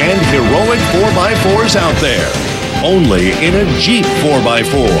 honored, and heroic 4x4s out there. Only in a Jeep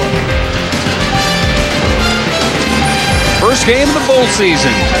 4x4. First game of the bowl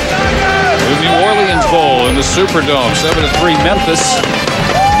season. The New Orleans Bowl in the Superdome. 7-3 Memphis.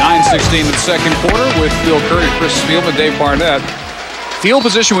 9:16 in the second quarter with Bill Curry, Chris Spielman, Dave Barnett. Field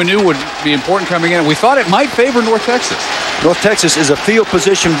position we knew would be important coming in. We thought it might favor North Texas. North Texas is a field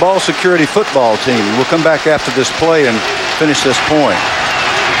position ball security football team. We'll come back after this play and finish this point.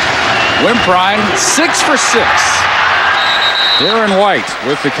 Wimprine 6 for 6. Darren White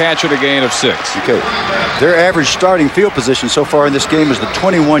with the catch at a gain of 6. Okay. Their average starting field position so far in this game is the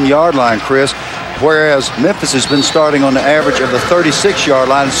 21-yard line, Chris, whereas Memphis has been starting on the average of the 36-yard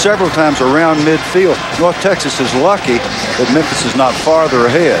line several times around midfield. North Texas is lucky that Memphis is not farther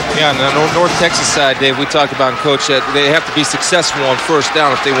ahead. Yeah, on the North Texas side, Dave, we talked about in Coach that they have to be successful on first down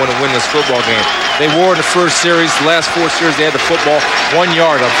if they want to win this football game. They were in the first series. The last 4 series, they had the football 1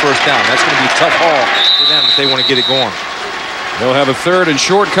 yard on first down. That's going to be a tough haul for them if they want to get it going. They'll have a 3rd and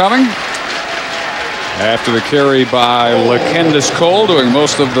short coming. After the carry by LaKendis Cole, doing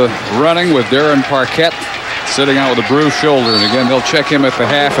most of the running with Darren Parquette sitting out with a bruised shoulder. And again, they'll check him at the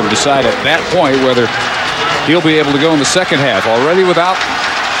half and decide at that point whether he'll be able to go in the second half. Already without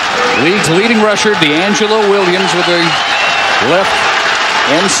league's leading rusher, D'Angelo Williams, with a left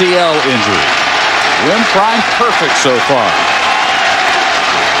MCL injury. Wimprine perfect so far.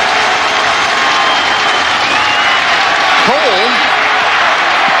 Cole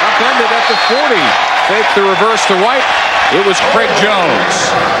upended at the 40. Fake the reverse to White. It was Craig Jones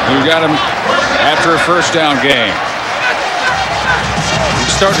who got him after a first down game.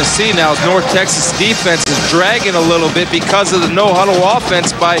 You're starting to see now as North Texas defense is dragging a little bit because of the no-huddle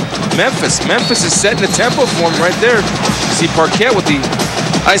offense by Memphis. Memphis is setting the tempo for him right there. You see Parquette with the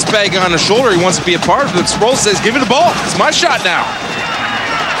ice bag on his shoulder. He wants to be a part of it. Sproul says, give me the ball. It's my shot now.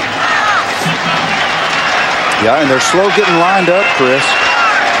 Yeah, and they're slow getting lined up, Chris.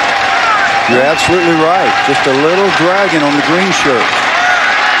 You're absolutely right. Just a little dragging on the green shirt.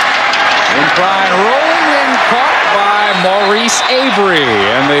 Wimprine rolling in, caught by Maurice Avery.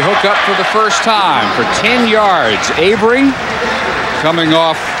 And they hook up for the first time for 10 yards. Avery coming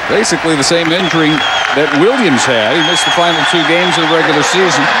off basically the same injury that Williams had. He missed the final 2 games of the regular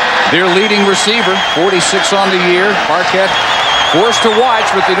season. Their leading receiver, 46 on the year. Parquette forced to watch,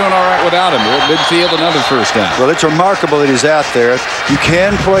 but they're doing all right without him. They're at midfield, another first down. Well, it's remarkable that he's out there. You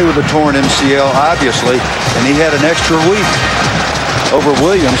can play with a torn MCL, obviously, and he had an extra week over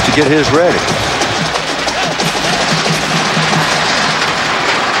Williams to get his ready.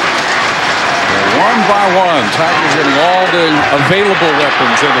 One by one, Tigers getting all the available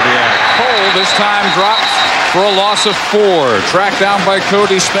weapons into the act. Cole this time dropped for a loss of 4. Tracked down by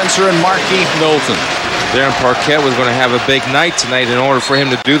Cody Spencer and Markeith Knowlton. Darren Parquette was going to have a big night tonight. In order for him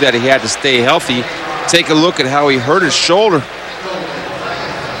to do that, he had to stay healthy. Take a look at how he hurt his shoulder.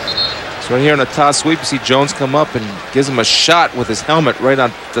 So right here on the toss sweep, you see Jones come up and gives him a shot with his helmet right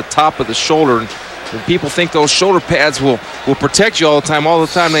on the top of the shoulder. And people think those shoulder pads will protect you all the time. All the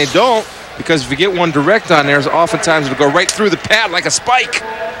time they don't, because if you get one direct on there, oftentimes it'll go right through the pad like a spike.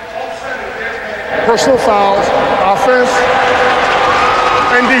 Personal fouls, offense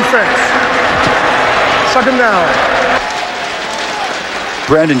and defense. Second down.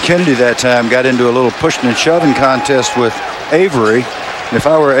 Brandon Kennedy that time got into a little pushing and shoving contest with Avery. And if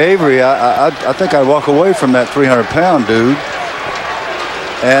I were Avery, I think I'd walk away from that 300-pound dude.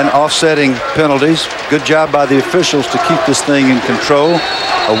 And offsetting penalties. Good job by the officials to keep this thing in control.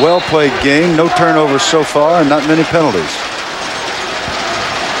 A well-played game. No turnovers so far and not many penalties.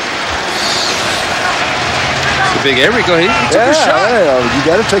 It's a big Avery. Go ahead. He took your shot. Yeah, you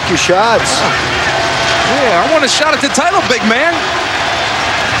got to take your shots. Yeah, I want a shot at the title, big man.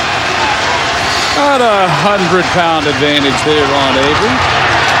 About a 100-pound advantage there on Avery.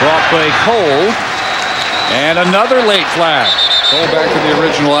 Brought by Cole. And another late flag. Cole back to the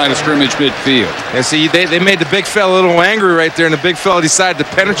original line of scrimmage midfield. Yeah, see, they made the big fella a little angry right there, and the big fella decided to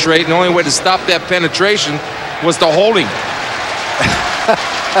penetrate, and the only way to stop that penetration was the holding.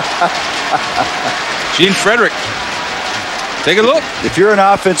 Gene Frederick. Take a look. If you're an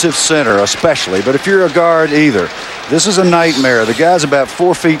offensive center, especially, but if you're a guard either, this is a nightmare. The guy's about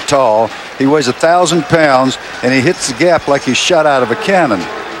 4 feet tall. He weighs 1,000 pounds, and he hits the gap like he's shot out of a cannon.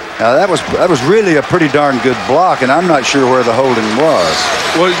 Now, that was really a pretty darn good block, and I'm not sure where the holding was.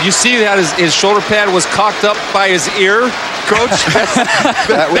 Well, you see that his shoulder pad was cocked up by his ear, Coach.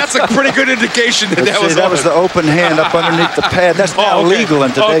 That's a pretty good indication that was the open hand up underneath the pad. That's not illegal in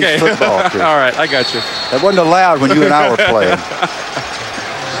today's football. All right, I got you. That wasn't allowed when you and I were playing.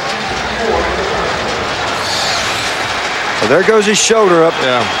 Well, there goes his shoulder up,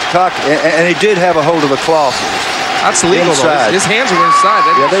 cock, and he did have a hold of the cloth. That's legal, though. His hands were inside.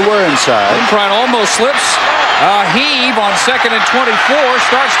 Yeah, they were inside. Wimprine almost slips. Heave on 2nd and 24.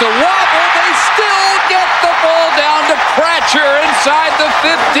 Starts to wobble. They still get the ball down to Pratcher inside the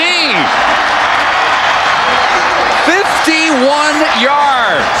 15. 51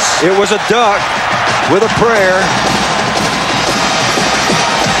 yards. It was a duck with a prayer.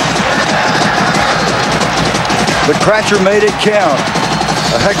 But Pratcher made it count.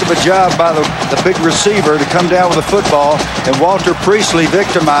 A heck of a job by the big receiver to come down with the football, and Walter Priestley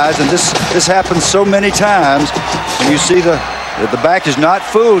victimized, and this happens so many times. And you see the back is not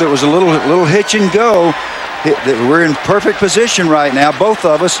fooled. It was a little hitch and go. We're in perfect position right now, both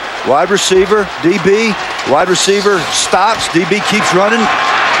of us. Wide receiver, DB, wide receiver stops, DB keeps running.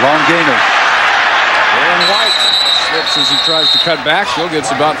 Long gainer. Aaron White slips as he tries to cut back. Still gets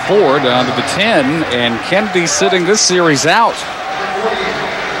about 4 down to the 10, and Kennedy sitting this series out.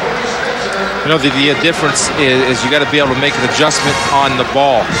 You know, the difference is you got to be able to make an adjustment on the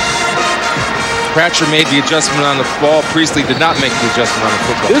ball. Pratcher made the adjustment on the ball. Priestley did not make the adjustment on the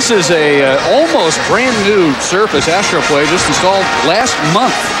football. This is a almost brand new surface AstroPlay just installed last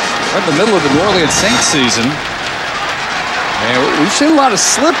month, right in the middle of the New Orleans Saints season. And we've seen a lot of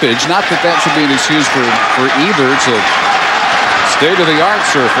slippage. Not that that should be an excuse for either. It's a state-of-the-art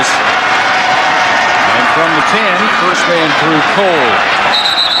surface. And from the 10, first man through Cole.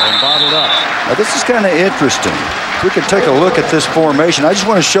 And bottled up. Now, this is kind of interesting. We can take a look at this formation. I just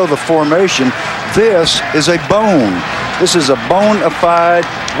want to show the formation. This is a bone. This is a bona fide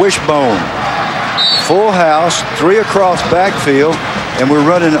wishbone. Full house, 3 across backfield, and we're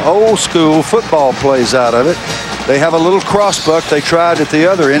running old school football plays out of it. They have a little crossbuck they tried at the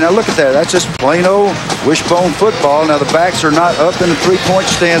other end. Now look at that. That's just plain old wishbone football. Now the backs are not up in the 3-point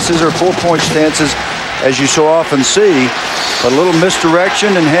stances or 4-point stances as you so often see, but a little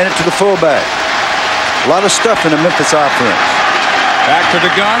misdirection and hand it to the fullback. A lot of stuff in the Memphis offense. Back to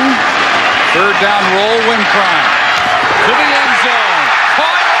the gun. 3rd down roll, Wimprine. To the end zone.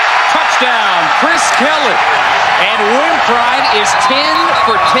 Caught. Touchdown, Chris Kelly. And Wimprine is 10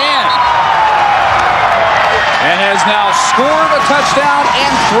 for 10. And has now scored a touchdown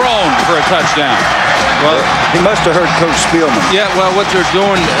and thrown for a touchdown. Well, he must have heard Coach Spielman. Yeah, well, what they're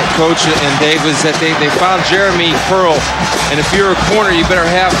doing, Coach and Dave, is that they found Jeremy Pearl. And if you're a corner, you better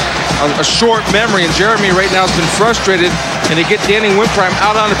have a short memory. And Jeremy right now has been frustrated. And they get Danny Wimprine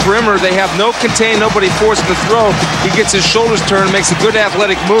out on the perimeter. They have no contain, nobody forcing the throw. He gets his shoulders turned, makes a good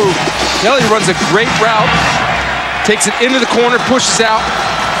athletic move. Kelly runs a great route, takes it into the corner, pushes out.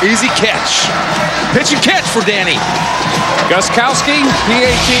 Easy catch. Pitch and catch for Danny. Guskowski,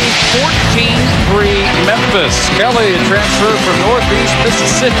 PAT 14-3 Memphis. Kelly, a transfer from Northeast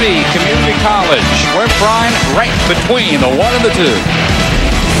Mississippi Community College. Wimprine right between the 1 and the 2.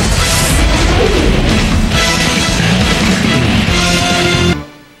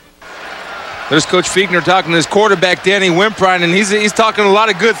 There's Coach Fiegner talking to his quarterback, Danny Wimprine, and he's talking a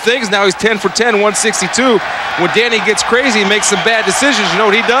lot of good things. Now he's 10 for 10, 162. When Danny gets crazy and makes some bad decisions, you know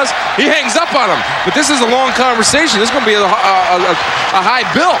what he does? He hangs up on him. But this is a long conversation. This is going to be a high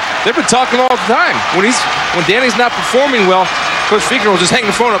bill. They've been talking all the time. When Danny's not performing well, Coach Fiegner will just hang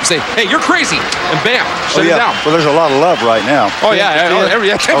the phone up and say, hey, you're crazy, and bam, shut it down. Well, there's a lot of love right now. Oh, yeah.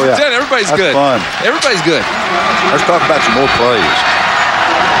 10 for 10. Everybody's good. Fun. Everybody's good. Let's talk about some more plays.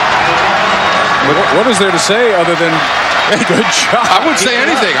 What is there to say other than good job? I wouldn't say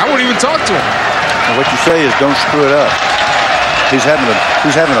anything. I wouldn't even talk to him. And what you say is don't screw it up. He's having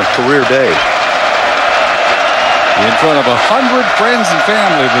a career day. In front of 100 friends and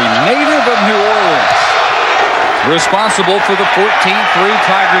family, the native of New Orleans, responsible for the 14-3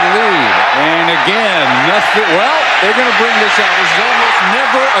 Tiger lead. And again, nothing. Well, they're going to bring this out. This is almost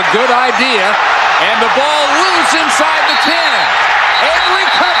never a good idea. And the ball loose inside the 10. And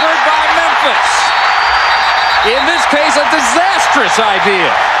recovered by Memphis. In this case, a disastrous idea.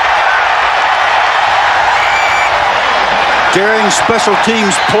 Daring special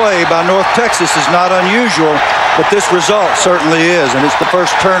teams play by North Texas is not unusual. but this result certainly is, and it's the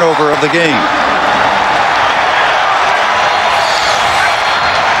first turnover of the game.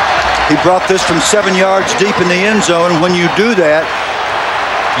 He brought this from 7 yards deep in the end zone. When you do that,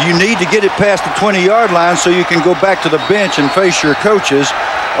 you need to get it past the 20-yard line so you can go back to the bench and face your coaches.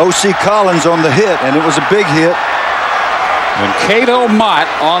 O.C. Collins on the hit, and it was a big hit. And Cato Mott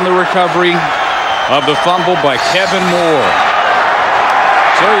on the recovery of the fumble by Kevin Moore.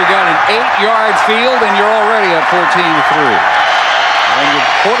 So you got an 8-yard field, and you're already at 14-3. And your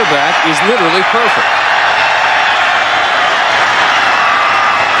quarterback is literally perfect.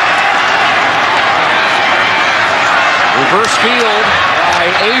 Reverse field by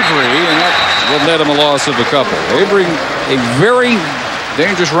Avery, and that will net him a loss of a couple. Avery, a very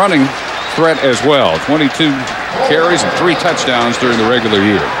dangerous running threat as well. 22 carries and 3 touchdowns during the regular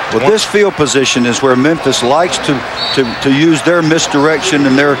year. Well, this field position is where Memphis likes to use their misdirection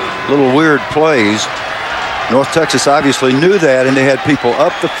and their little weird plays. North Texas obviously knew that, and they had people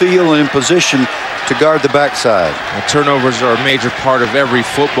up the field and in position to guard the backside. Well, turnovers are a major part of every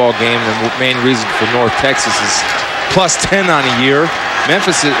football game, and the main reason for North Texas is plus 10 on a year.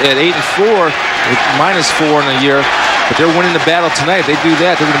 Memphis at 8-4 with -4 on a year, but they're winning the battle tonight. If they do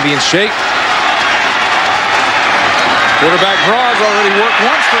that, they're going to be in shape. Quarterback draws, already worked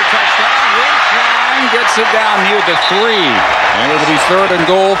once for a touchdown. Wilkline gets it down near the 3, and it'll be 3rd and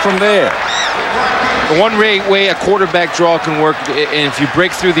goal from there. The one way a quarterback draw can work, and if you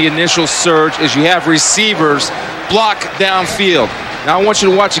break through the initial surge, is you have receivers block downfield. Now I want you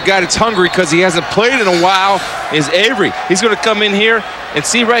to watch a guy that's hungry because he hasn't played in a while, is Avery. He's going to come in here and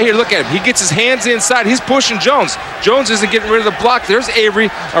see right here, look at him. He gets his hands inside. He's pushing Jones. Jones isn't getting rid of the block. There's Avery,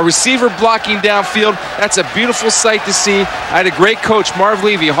 a receiver blocking downfield. That's a beautiful sight to see. I had a great coach, Marv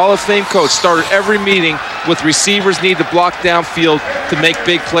Levy, a Hall of Fame coach, started every meeting with receivers need to block downfield to make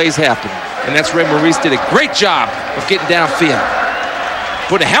big plays happen. And that's Ray Maurice did a great job of getting downfield.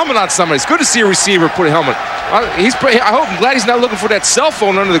 Put a helmet on somebody. It's good to see a receiver put a helmet. I'm glad he's not looking for that cell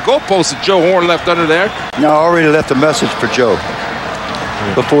phone under the goalpost that Joe Horn left under there. No, I already left a message for Joe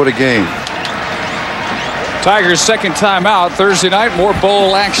before the game. Tigers' second time out Thursday night. More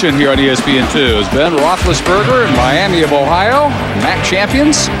bowl action here on ESPN2 as Ben Roethlisberger and Miami of Ohio, MAC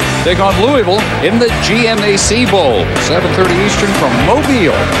champions, take on Louisville in the GMAC Bowl. 7:30 Eastern from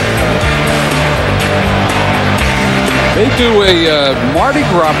Mobile. They do a Mardi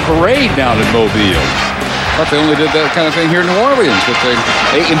Gras parade down in Mobile. Thought they only did that kind of thing here in New Orleans, but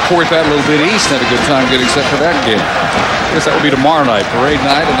they import that a little bit east and had a good time getting set for that game. I guess that would be tomorrow night, parade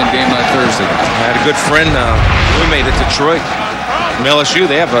night, and then game night Thursday night. I had a good friend, roommate at Detroit from LSU.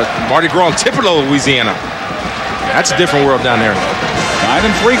 They have a Mardi Gras in Tupelo, Louisiana. That's a different world down there.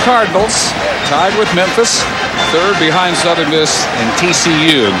 9-3 Cardinals, tied with Memphis, 3rd behind Southern Miss and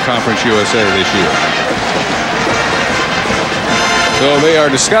TCU in Conference USA this year. So they are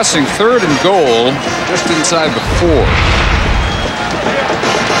discussing 3rd and goal just inside the 4.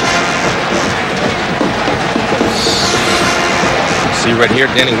 See right here,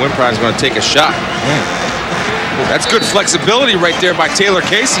 Danny Wimprine is going to take a shot. That's good flexibility right there by Taylor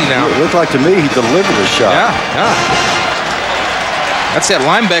Casey now. It looked like to me he delivered a shot. Yeah. That's that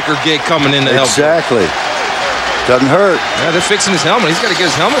linebacker gig coming in to help. Exactly. Doesn't hurt. Yeah, they're fixing his helmet. He's got to get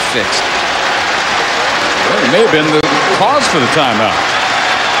his helmet fixed. Well, it may have been the cause for the timeout.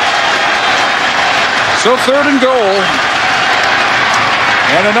 So 3rd and goal.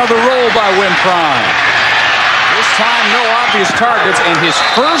 And another roll by Wimprine. This time no obvious targets and his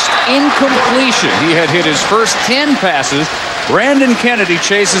first incompletion. He had hit his first 10 passes. Brandon Kennedy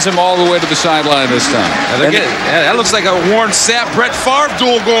chases him all the way to the sideline this time. That looks like a Warren Sapp, Brett Favre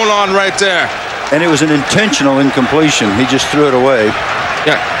duel going on right there. And it was an intentional incompletion. He just threw it away.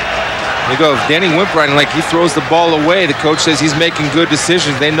 Yeah. You go, Danny Wimprine, like he throws the ball away. The coach says he's making good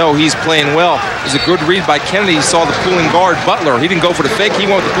decisions. They know he's playing well. It was a good read by Kennedy. He saw the pulling guard, Butler. He didn't go for the fake. He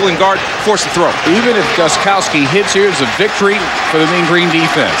went with the pulling guard, forced the throw. Even if Gostkowski hits here, it's a victory for the Mean Green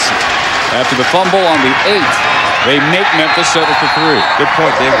defense. After the fumble on the 8th, they make Memphis settle for 3. Good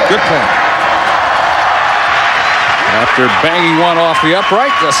point, David. Good point. After banging one off the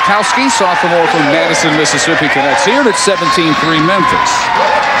upright, Gostkowski, sophomore from Madison, Mississippi, connects here. It's 17-3 Memphis.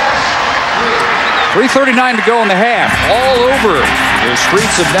 3:39 to go in the half. All over the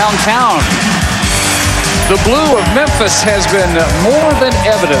streets of downtown. The blue of Memphis has been more than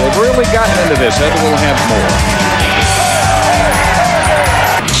evident. They've really gotten into this. Evan will have more.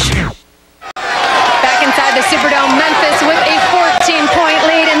 Back inside the Superdome, Memphis with a 14-point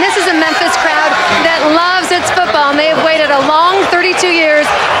lead. And this is a Memphis crowd that loves its football. And they have waited a long 32 years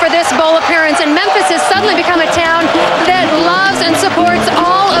for this bowl appearance. And Memphis has suddenly become a town that loves and supports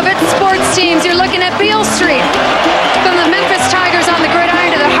all of its sports teams. You're looking at Beale Street,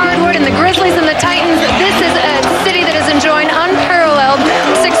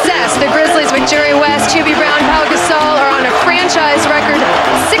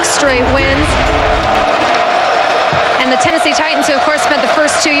 straight wins. And the Tennessee Titans, who of course spent the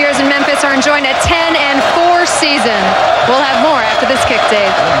first 2 years in Memphis, are enjoying a 10-4 season. We'll have more after this kick,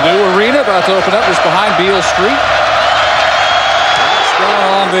 Dave. New arena about to open up just behind Beale Street. What's going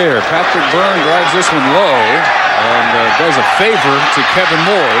on there? Patrick Byrne drives this one low and does a favor to Kevin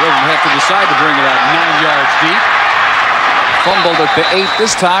Moore. He doesn't have to decide to bring it out 9 yards deep. Fumbled at the 8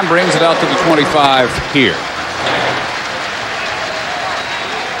 this time, brings it out to the 25 here.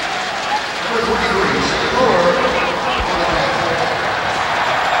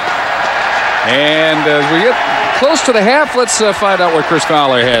 And as we get close to the half, let's find out what Chris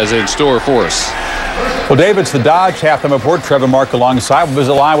Fowler has in store for us. Well, Dave, it's the Dodge halftime report. Trevor Mark alongside. We'll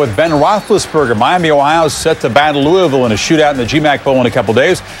visit live with Ben Roethlisberger. Miami, Ohio is set to battle Louisville in a shootout in the GMAC Bowl in a couple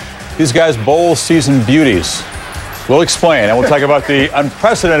days. These guys bowl season beauties. We'll explain, and we'll talk about the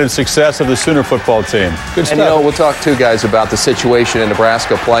unprecedented success of the Sooner football team. Good stuff. And, you know, we'll talk, too, guys, about the situation in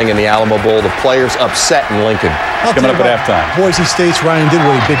Nebraska playing in the Alamo Bowl. The players upset in Lincoln. Coming up at halftime. Boise State's Ryan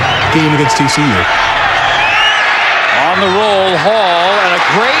Didwell, big game against TCU. On the roll, Hall, and a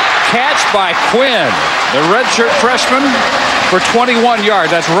great catch by Quinn, the redshirt freshman, for 21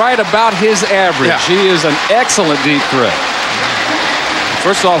 yards. That's right about his average. Yeah. He is an excellent deep threat.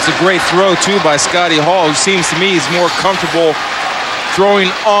 First of all, it's a great throw, too, by Scotty Hall, who seems to me is more comfortable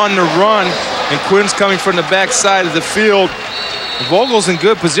throwing on the run. And Quinn's coming from the backside of the field. Vogel's in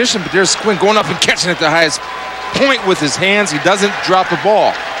good position, but there's Quinn going up and catching at the highest point with his hands. He doesn't drop the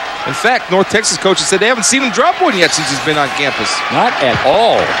ball. In fact, North Texas coaches said they haven't seen him drop one yet since he's been on campus. Not at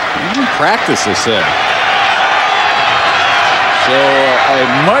all. Even practice, they said. So a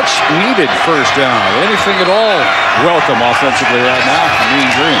much-needed first down. Anything at all welcome offensively right now from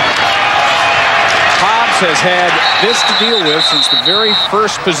Mean Green. Hobbs has had this to deal with since the very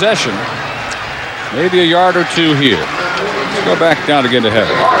first possession. Maybe a yard or two here. Let's go back down again to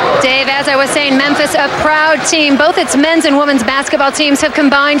Heather. Dave, as I was saying, Memphis, a proud team. Both its men's and women's basketball teams have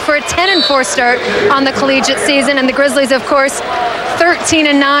combined for a 10-4 start on the collegiate season. And the Grizzlies, of course,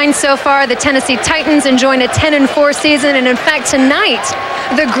 13-9 so far. The Tennessee Titans enjoying a 10-4 season. And in fact, tonight,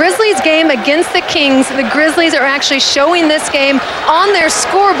 the Grizzlies game against the Kings, the Grizzlies are actually showing this game on their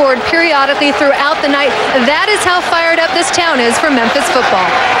scoreboard periodically throughout the night. That is how fired up this town is for Memphis football.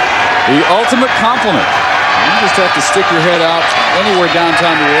 The ultimate compliment. You just have to stick your head out anywhere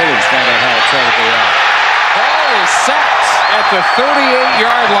downtown New Orleans, find out how excited they are. Ball is sacked at the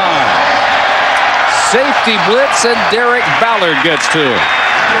 38-yard line. Safety blitz, and Derek Ballard gets to it.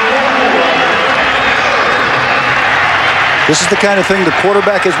 This is the kind of thing the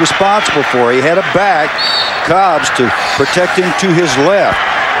quarterback is responsible for. He had a back, Cobbs, to protect him to his left.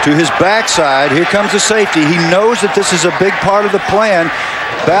 To his backside, here comes the safety. He knows that this is a big part of the plan.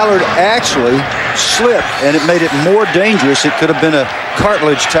 Ballard actually slipped, and it made it more dangerous. It could have been a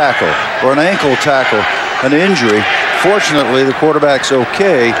cartilage tackle or an ankle tackle, an injury. Fortunately, the quarterback's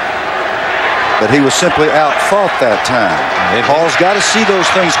okay, but he was simply out-fought that time. Hall's got to see those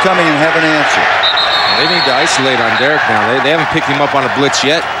things coming and have an answer. They need to isolate on Derek now. They haven't picked him up on a blitz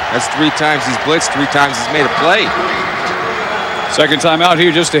yet. That's 3 times he's blitzed, 3 times he's made a play. Second time out here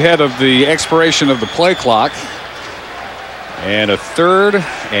just ahead of the expiration of the play clock. And a 3rd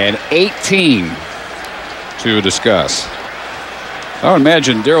and 18 to discuss. I would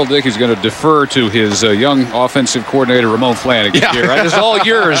imagine Daryl Dickey's going to defer to his young offensive coordinator, Ramon Flanagan here. Right? It's all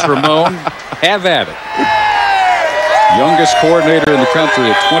yours, Ramon. Have at it. Youngest coordinator in the country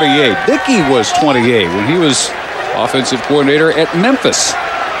at 28. Dickey was 28 when he was offensive coordinator at Memphis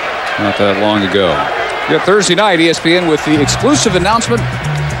not that long ago. Yet Thursday night, ESPN with the exclusive announcement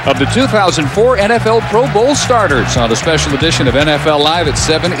of the 2004 NFL Pro Bowl starters on a special edition of NFL Live at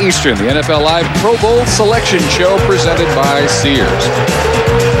 7 Eastern. The NFL Live Pro Bowl Selection Show presented by Sears.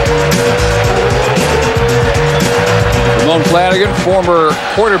 Ramon Flanagan, former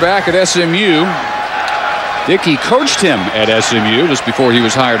quarterback at SMU. Dickey coached him at SMU just before he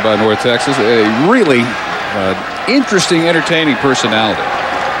was hired by North Texas. A really interesting, entertaining personality.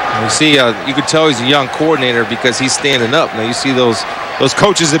 You see, you could tell he's a young coordinator because he's standing up. Now you see those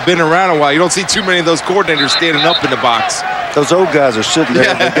coaches have been around a while. You don't see too many of those coordinators standing up in the box. Those old guys are sitting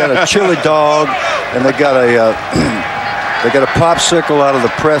there. They got a chili dog, and they got a popsicle out of the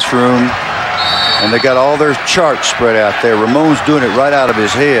press room, and they got all their charts spread out there. Ramon's doing it right out of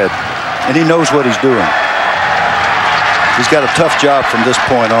his head, and he knows what he's doing. He's got a tough job from this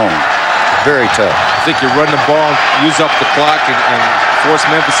point on. Very tough. I think you run the ball, use up the clock, and force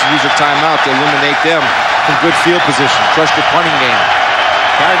Memphis to use a timeout to eliminate them from good field position. Trust your punting game.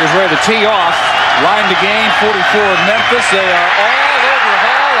 Tigers ready to tee off. Line to gain, 44 of Memphis. They are all over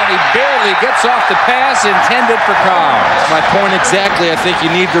Hall, and he barely gets off the pass intended for Cobb. My point exactly. I think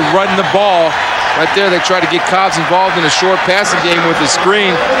you need to run the ball. Right there, they try to get Cobbs involved in a short passing game with the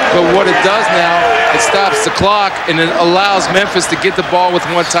screen, but what it does now, it stops the clock, and it allows Memphis to get the ball with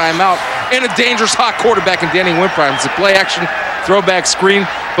one timeout and a dangerous hot quarterback in Danny Wimprine. It's a play-action throwback screen,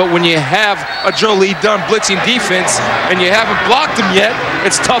 but when you have a Joe Lee Dunn blitzing defense and you haven't blocked him yet,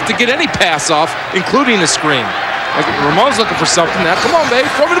 it's tough to get any pass off, including the screen. Ramon's looking for something now. Come on, babe,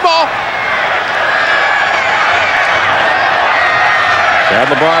 throw me the ball.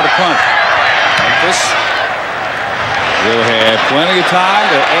 Cadlebar to punt. Memphis will have plenty of time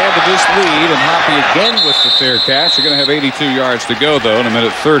to add to this lead, and Hoppy again with the fair catch. They're going to have 82 yards to go, though, in a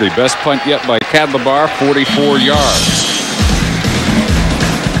minute 30. Best punt yet by Cadlebar, 44 yards.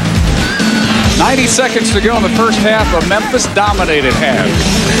 90 seconds to go in the first half. A Memphis dominated half.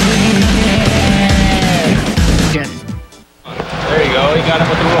 There you go. He got him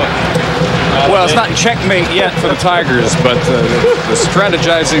with the rook. Well, it's not checkmate yet for the Tigers, but the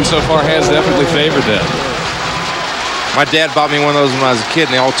strategizing so far has definitely favored them. My dad bought me one of those when I was a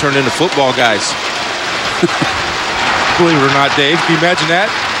kid, and they all turned into football guys. Believe it or not, Dave. Can you imagine that?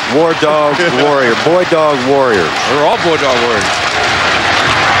 War Dog Warrior. Boy Dog Warriors. We're all Boy Dog Warriors.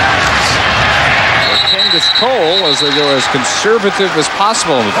 Candace Cole, as they go as conservative as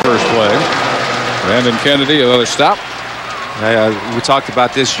possible in the first play. Brandon Kennedy, another stop. We talked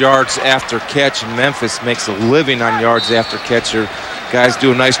about this yards after catch, and Memphis makes a living on yards after catch. Your guys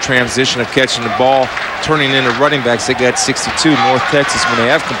do a nice transition of catching the ball, turning into running backs. They got 62. North Texas, when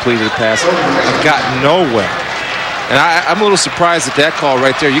they have completed a pass, have gotten nowhere. And I'm a little surprised at that call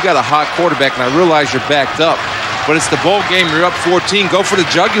right there. You got a hot quarterback, and I realize you're backed up, but it's the bowl game. You're up 14. Go for the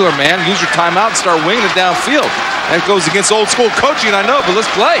jugular, man. Use your timeout and start winging it downfield. That goes against old school coaching, I know, but let's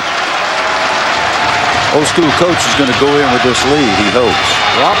play. Old school coach is going to go in with this lead, he hopes.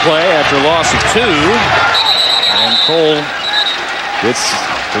 Drop play after a loss of 2. And Cole gets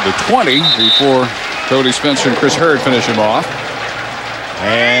to the 20 before Cody Spencer and Chris Hurd finish him off.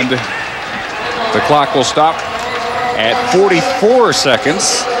 And the clock will stop at 44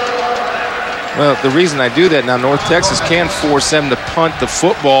 seconds. Well, the reason I do that now, North Texas can force them to punt the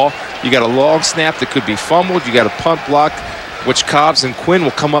football. You got a long snap that could be fumbled. You got a punt block, which Cobbs and Quinn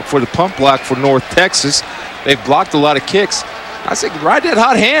will come up for the punt block for North Texas. They've blocked a lot of kicks. I say ride that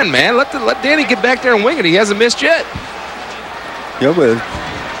hot hand, man. Let Danny get back there and wing it. He hasn't missed yet. Yeah, well,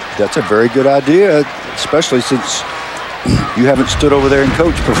 that's a very good idea, especially since you haven't stood over there and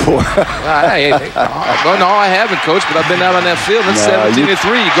coached before. No, I haven't, Coach, but I've been out on that field. It's 17-3.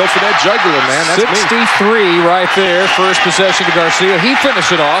 You go for that jugular, man. That's 63 right there. First possession to Garcia. He finished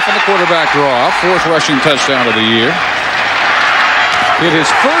it off on the quarterback draw. 4th rushing touchdown of the year. Hit his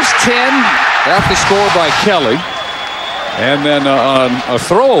first 10 after score by Kelly. And then a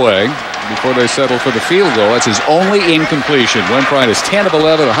throwaway before they settle for the field goal. That's his only incompletion. Wimprine is 10 of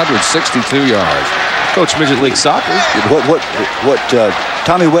 11, 162 yards. Coach Midget League Soccer. What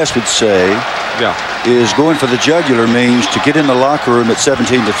Tommy West would say is going for the jugular means to get in the locker room at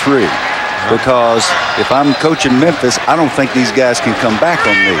 17-3. Because if I'm coaching Memphis, I don't think these guys can come back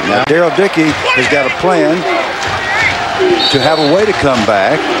on me. Now, Daryl Dickey has got a plan to have a way to come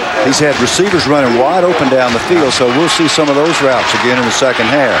back. He's had receivers running wide open down the field, so we'll see some of those routes again in the second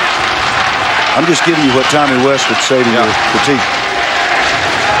half. I'm just giving you what Tommy West would say to your critique.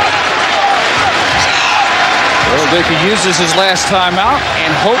 Well, Dickey uses his last timeout and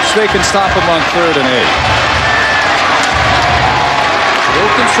hopes they can stop him on 3rd and 8.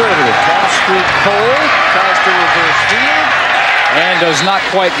 Real conservative. Pass through Cole, tries to reverse field, and does not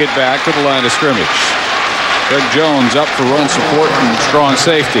quite get back to the line of scrimmage. Greg Jones up for run support and strong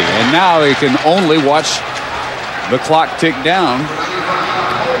safety. And now he can only watch the clock tick down.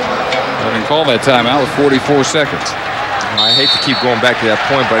 Having called that timeout with 44 seconds. I hate to keep going back to that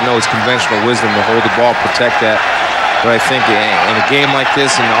point, but I know it's conventional wisdom to hold the ball, protect that. But I think in a game like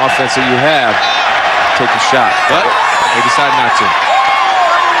this and the offense that you have, take a shot. But they decide not to.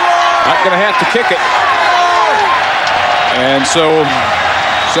 Not going to have to kick it. And so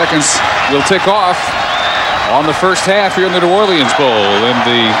seconds will tick off on the first half here in the New Orleans Bowl in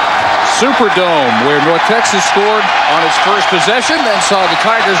the Superdome, where North Texas scored on its first possession, then saw the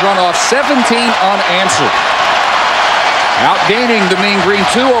Tigers run off 17 unanswered. Outgaining the Mean Green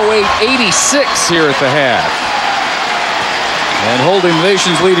 208-86 here at the half. And holding the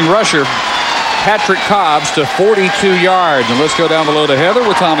nation's leading rusher, Patrick Cobbs, to 42 yards. And let's go down below to Heather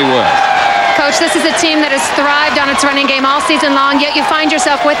with Tommy West. Coach, this is a team that has thrived on its running game all season long, yet you find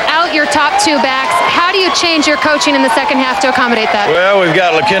yourself without your top 2 backs. How do you change your coaching in the second half to accommodate that? Well, we've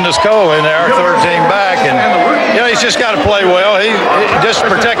got LaKendis Cole in there, our 13 back, and he's just got to play well. He just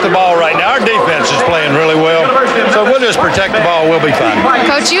protect the ball right now. Our defense is playing really well, so we'll just protect the ball. We'll be fine.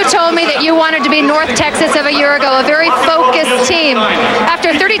 Coach, you told me that you wanted to be North Texas of a year ago, a very focused team.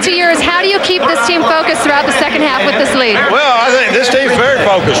 After 32 years, how do you keep this team focused throughout the second half with this lead? Well, I think this team's very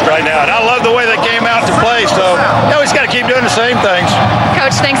focused right now, and I love the way they came out to play. So, he's got to keep doing the same things.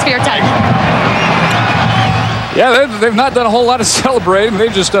 Coach, thanks for your time. Yeah, they've not done a whole lot of celebrating.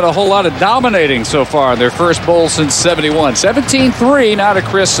 They've just done a whole lot of dominating so far in their first bowl since '71. 17-3 now to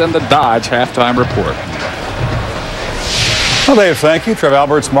Chris and the Dodge halftime report. Well, Dave, thank you. Trev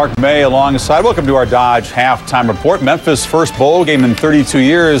Alberts, Mark May alongside. Welcome to our Dodge halftime report. Memphis' first bowl game in 32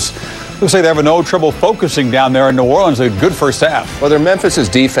 years. Looks like they're having no trouble focusing down there in New Orleans. A good first half. Well, their Memphis'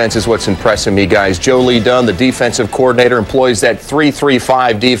 defense is what's impressing me, guys. Joe Lee Dunn, the defensive coordinator, employs that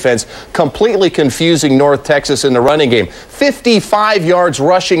 3-3-5 defense, completely confusing North Texas in the running game. 55 yards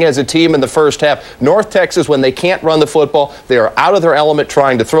rushing as a team in the first half. North Texas, when they can't run the football, they are out of their element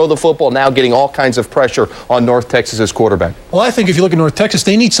trying to throw the football, now getting all kinds of pressure on North Texas's quarterback. Well, I think if you look at North Texas,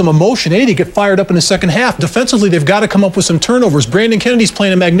 they need some emotion. They need to get fired up in the second half. Defensively, they've got to come up with some turnovers. Brandon Kennedy's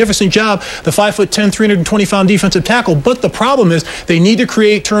playing a magnificent job, the 5'10", 320-pound defensive tackle. But the problem is they need to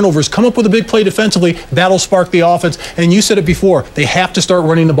create turnovers, come up with a big play defensively. That'll spark the offense. And you said it before, they have to start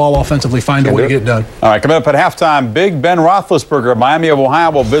running the ball offensively, find a way to get it done. All right, coming up at halftime, Big Ben Roethlisberger of Miami of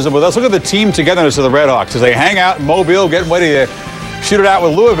Ohio will visit with us. Look at the team togetherness of the Redhawks as they hang out in Mobile, getting ready to shoot it out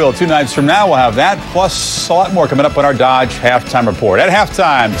with Louisville 2 nights from now. We'll have that plus a lot more coming up on our Dodge halftime report. At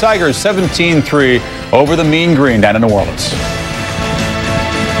halftime, Tigers 17-3 over the Mean Green down in New Orleans.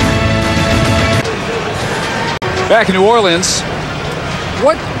 Back in New Orleans,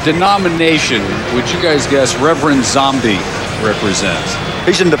 what denomination would you guys guess Reverend Zombie represents?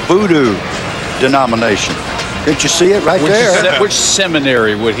 He's in the voodoo denomination. Didn't you see it right there? Which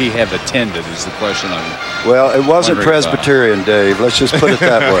seminary would he have attended is the question I'm Well, it wasn't Presbyterian, Dave. Let's just put it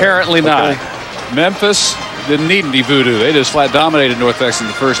that way. Apparently not. Memphis didn't need any voodoo. They just flat dominated North Texas in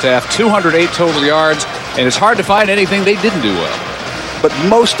the first half. 208 total yards, and it's hard to find anything they didn't do well. But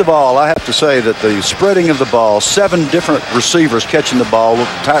most of all, I have to say that the spreading of the ball, 7 different receivers catching the ball,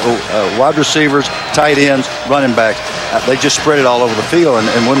 wide receivers, tight ends, running backs, they just spread it all over the field, and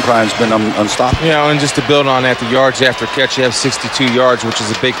Wimprine's been unstoppable. You know, and just to build on that, the yards after catch, you have 62 yards, which is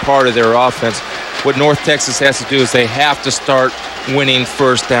a big part of their offense. What North Texas has to do is they have to start winning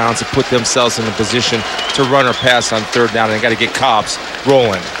first downs to put themselves in a position to run or pass on third down, and they got to get Cobbs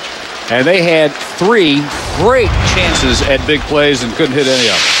rolling. And they had 3 great chances at big plays and couldn't hit any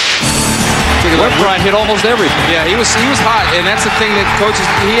of them. Wimprine hit almost everything. Yeah, he was hot, and that's the thing that coaches.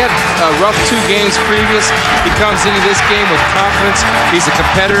 He had a rough 2 games previous. He comes into this game with confidence. He's a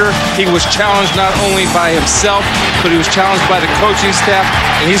competitor. He was challenged not only by himself, but he was challenged by the coaching staff,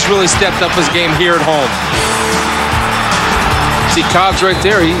 and he's really stepped up his game here at home. See Cobbs right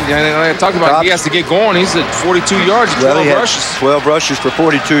there. I talked about Cobbs, he has to get going. He's at 42 yards, 12 rushes. 12 rushes for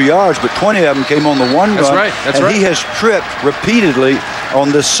 42 yards, but 20 of them came on the one run. That's right. He has tripped repeatedly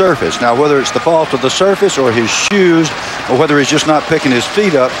on this surface. Now, whether it's the fault of the surface or his shoes or whether he's just not picking his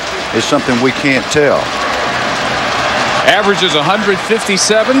feet up is something we can't tell. Average is 157,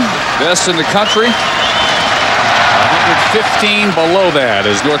 best in the country. 115 below that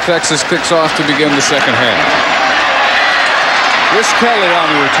as North Texas kicks off to begin the second half. Chris Kelly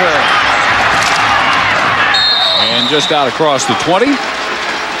on the return. And just out across the 20.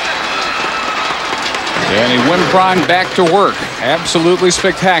 Danny Wimprine back to work. Absolutely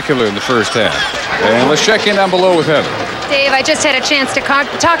spectacular in the first half. And let's check in down below with Heather. Dave, I just had a chance to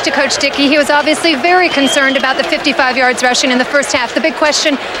talk to Coach Dickey. He was obviously very concerned about the 55 yards rushing in the first half. The big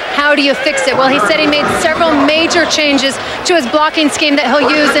question, how do you fix it? Well, he said he made several major changes to his blocking scheme that he'll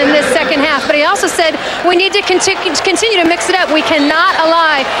use in this second half. But he also said we need to continue to mix it up. We cannot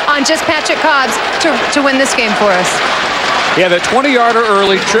rely on just Patrick Cobbs to win this game for us. Yeah, the 20-yarder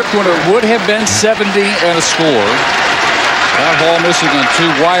early tripped when it would have been 70 and a score. That ball missing on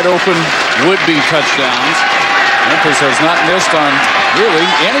 2 wide open would-be touchdowns. Memphis has not missed on really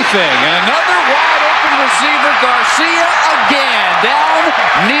anything. And another wide open receiver, Garcia again, down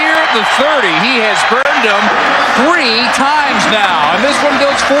near the 30. He has burned them 3 times now. And this one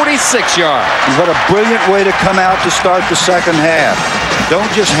goes 46 yards. What a brilliant way to come out to start the second half. Don't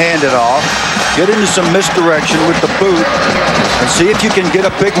just hand it off. Get into some misdirection with the boot and see if you can get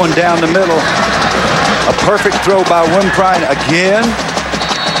a big one down the middle. A perfect throw by Wimprine again.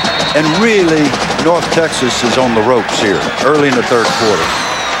 And really, North Texas is on the ropes here early in the third quarter.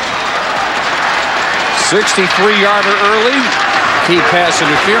 63-yarder early. Key pass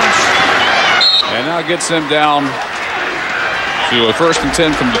interference. And now gets them down to a 1st and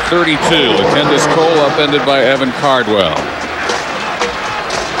 10 from the 32. Candace Cole upended by Evan Cardwell.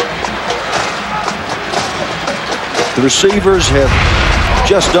 The receivers have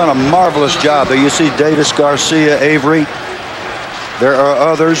just done a marvelous job. There you see Davis, Garcia, Avery. There are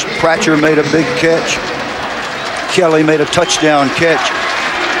others. Pratcher made a big catch. Kelly made a touchdown catch.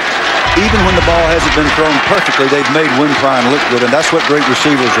 Even when the ball hasn't been thrown perfectly, they've made Wimprine look good, and that's what great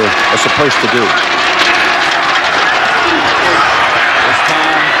receivers are supposed to do. This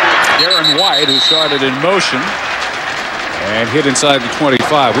time, Darren White, who started in motion and hit inside the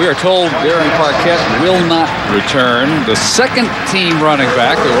 25. We are told Darren Parkett will not return. The second-team running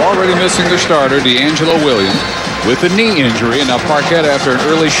back, they were already missing their starter, D'Angelo Williams, with a knee injury, and now Parkett after an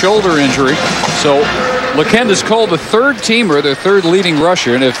early shoulder injury. So LaKendis Cole, the third-teamer, their third leading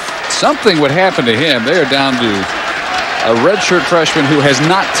rusher, and if something would happen to him, they are down to a redshirt freshman who has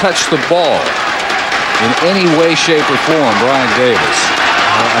not touched the ball in any way, shape, or form, Brian Davis.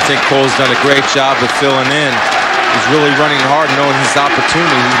 I think Cole's done a great job of filling in. He's really running hard, knowing his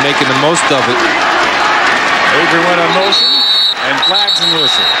opportunity. He's making the most of it. Avery went on motion, and flags and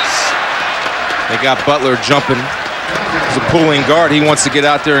whistles. They got Butler jumping. He's a pulling guard. He wants to get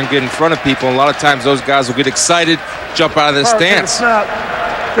out there and get in front of people. And a lot of times those guys will get excited, jump out of their stance.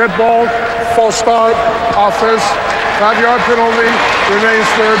 Dead ball, false start, offense, 5-yard penalty, remains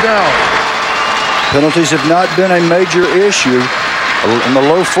third down. Penalties have not been a major issue. In the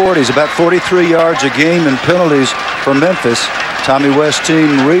low 40s, about 43 yards a game in penalties for Memphis. Tommy West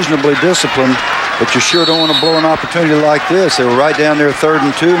team reasonably disciplined, but you sure don't want to blow an opportunity like this. They were right down there 3rd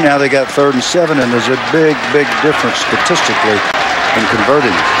and 2. Now they got 3rd and 7, and there's a big, big difference statistically in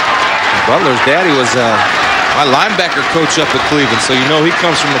converting. Butler's daddy was my linebacker coach up at Cleveland, so you know he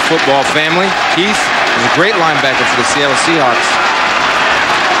comes from a football family. Keith is a great linebacker for the Seattle Seahawks.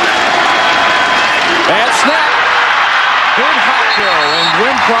 Bad snap. Good hot throw, and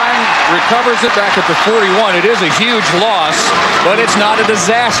Wimprine recovers it back at the 41. It is a huge loss, but it's not a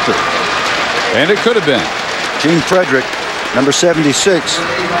disaster. And it could have been. Gene Frederick, number 76,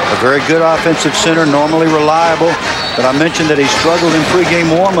 a very good offensive center, normally reliable. But I mentioned that he struggled in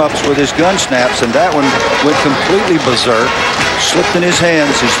pregame warm-ups with his gun snaps, and that one went completely berserk. Slipped in his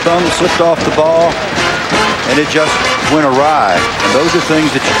hands. His thumb slipped off the ball, and it just went awry. And those are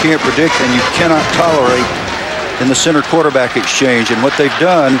things that you can't predict and you cannot tolerate in the center quarterback exchange. And what they've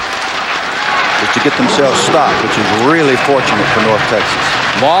done is to get themselves stopped, which is really fortunate for North Texas.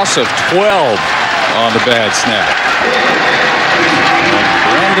 Loss of 12 on the bad snap. And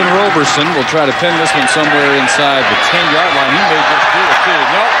Brandon Roberson will try to pin this one somewhere inside the 10-yard line. He may just do it too.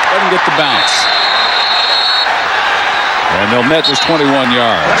 Nope, doesn't get the bounce. And they'll net just 21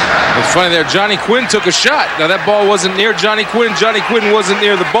 yards. It's funny there, Johnny Quinn took a shot. Now that ball wasn't near Johnny Quinn. Johnny Quinn wasn't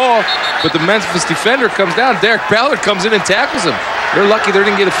near the ball, but the Memphis defender comes down. Derek Ballard comes in and tackles him. They're lucky they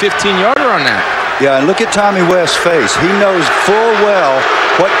didn't get a 15-yarder on that. Yeah, and look at Tommy West's face. He knows full well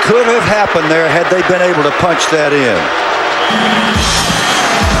what could have happened there had they been able to punch that in.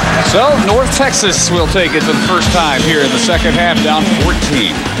 So North Texas will take it for the first time here in the second half, down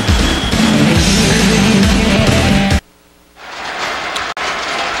 14.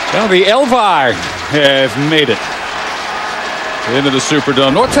 Well, the Elvi have made it into the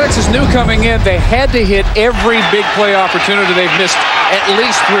Superdome. North Texas knew coming in they had to hit every big play opportunity. They've missed at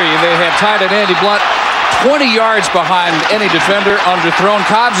least 3. They have tied at Andy Blunt 20 yards behind any defender, underthrown.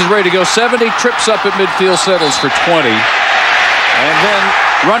 Cobbs is ready to go 70, trips up at midfield, settles for 20. And then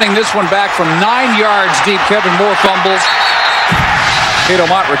running this one back from 9 yards deep, Kevin Moore fumbles. Cato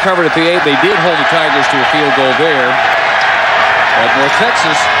Mott recovered at the 8. They did hold the Tigers to a field goal there. But North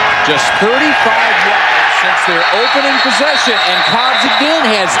Texas just 35 yards since their opening possession, and Cobbs again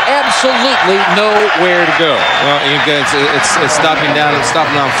has absolutely nowhere to go. Well, it's stopping down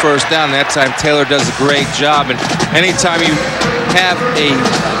first down. That time Taylor does a great job, and anytime you have a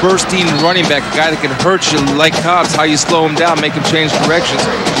bursting running back, a guy that can hurt you like Cobbs, how you slow him down, make him change directions,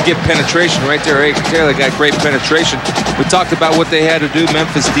 you get penetration right there. Eric Taylor got great penetration. We talked about what they had to do.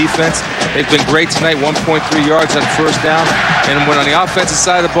 Memphis defense, they've been great tonight, 1.3 yards on first down, and when on the offensive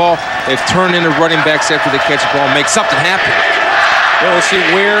side of the ball, they've turned into running backs after they catch the ball and make something happen. Well, we'll see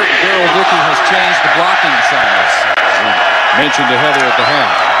where Daryl Dickey has changed the blocking assignments. We mentioned to Heather at the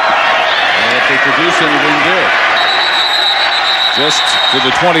half. And if they produce anything good. Just to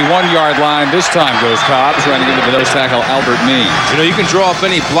the 21-yard line this time goes Cobbs, running into the nose tackle Albert Means. You know, you can draw up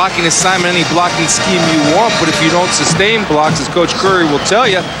any blocking assignment, any blocking scheme you want, but if you don't sustain blocks, as Coach Curry will tell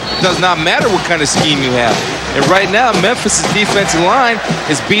you, it does not matter what kind of scheme you have. And right now, Memphis' defensive line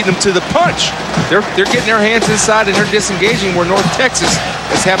is beating them to the punch. They're getting their hands inside and they're disengaging, where North Texas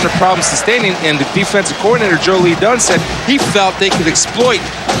is having a problem sustaining, and the defensive coordinator, Joe Lee Dunn, said he felt they could exploit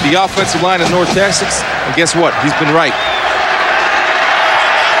the offensive line of North Texas, and guess what? He's been right.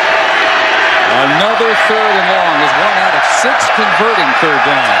 Another 3rd and long is 1 out of 6 converting 3rd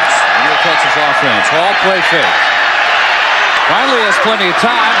downs. North Texas offense. Hall play fake. Finally has plenty of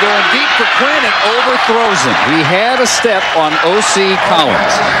time, going deep for Quinn and overthrows him. He had a step on O.C.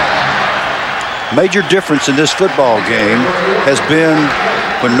 Collins. Major difference in this football game has been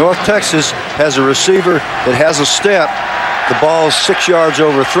when North Texas has a receiver that has a step, the ball's 6 yards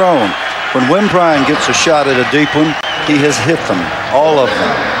overthrown. When Wimprine gets a shot at a deep one, he has hit them, all of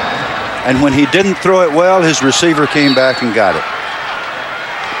them. And when he didn't throw it well, his receiver came back and got it.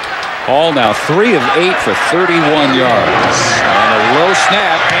 Hall now 3 of 8 for 31 yards. And a low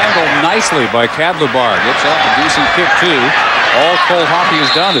snap handled nicely by Cadlebar. Gets off a decent kick, too. All Cole Hoppy has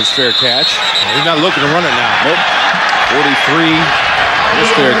done is fair catch. He's not looking to run it now. Nope. 43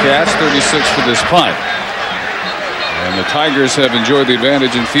 this fair catch, 36 for this punt. And the Tigers have enjoyed the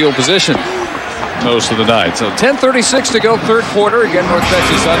advantage in field position most of the night. So 10:36 to go, 3rd quarter. Again, North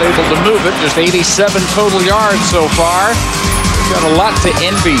Texas unable to move it. Just 87 total yards so far. We've got a lot to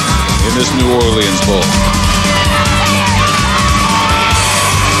envy in this New Orleans Bowl.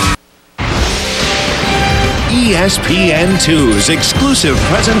 ESPN2's exclusive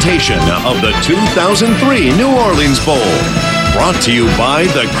presentation of the 2003 New Orleans Bowl. Brought to you by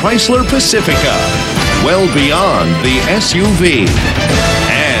the Chrysler Pacifica. Well beyond the SUV.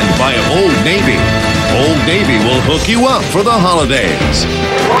 And by Old Navy. Old Navy will hook you up for the holidays.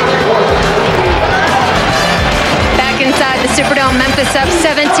 Inside the Superdome, Memphis up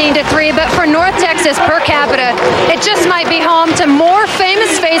 17-3, but for North Texas per capita, it just might be home to more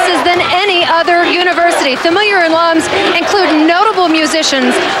famous faces than any other university. Familiar alums include notable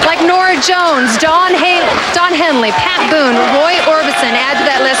musicians like Nora Jones, Don Henley, Pat Boone, Roy Orbison. Add to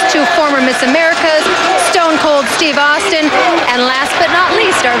that list 2 former Miss Americas, Stone Cold Steve Austin, and last but not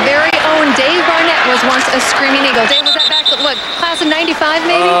least, our very own Dave Barnett was once a Screaming Eagle. Dave, was that back, what, class of 95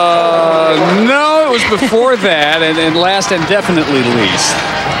 maybe? No, it was before that, and last and definitely least.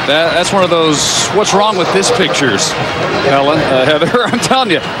 That's one of those, what's wrong with this pictures, Helen, Heather? I'm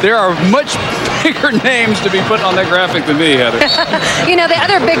telling you, there are much bigger names to be put on that graphic than me, Heather. You know, the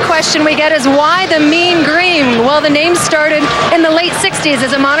other big question we get is why the Mean Green? Well, the name started in the late 60s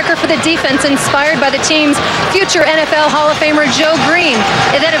as a moniker for the defense inspired by the team's future NFL Hall of Famer Joe Green.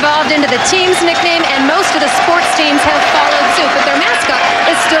 It then evolved into the team's nickname, and most of the sports teams have followed suit, but their mascot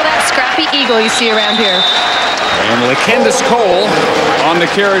is still that scrappy eagle you see around here. And LaKendis Cole on the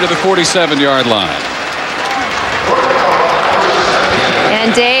carry to the 47-yard line.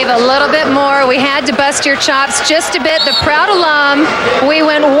 And Dave, a little bit more. We had to bust your chops just a bit. The proud alum, we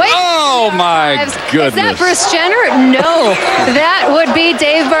went way. Oh, my goodness. Is that Bruce Jenner? No. That would be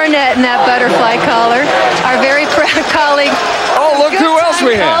Dave Barnett in that butterfly collar. Our very proud colleague. Oh, look who else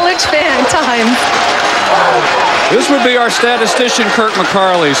we have. College fan time. This would be our statistician, Kirk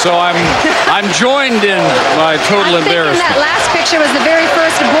McCarley, so I'm joined in my total embarrassment. That last picture was the very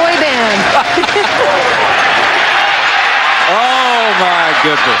first boy band. Oh, my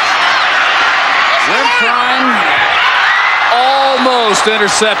goodness. Wimprine almost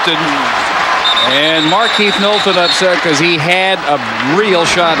intercepted. And Markeith Knowlton upset because he had a real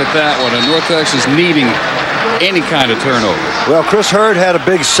shot at that one. And North Texas needing any kind of turnover. Well, Chris Hurd had a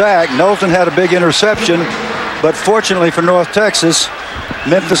big sack. Knowlton had a big interception. But fortunately for North Texas,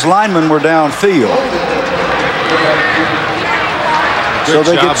 Memphis linemen were downfield. So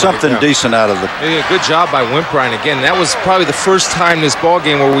they get something decent out of it. Yeah, good job by Wimprine. Again, that was probably the first time this ball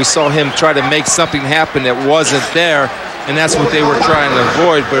game where we saw him try to make something happen that wasn't there. And that's what they were trying to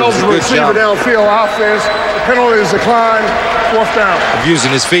avoid, but it was a good job. Downfield offense, the penalty is declined, 4th down. Of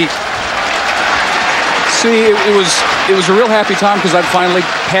using his feet. See, it was a real happy time because I'd finally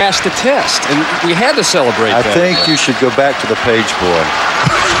passed the test, and we had to celebrate that. I think you should go back to the page boy.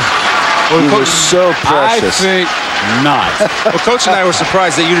 He was so precious. I think not. Well, Coach and I were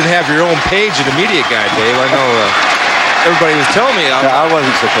surprised that you didn't have your own page in the media guide, Dave. I know everybody was telling me. I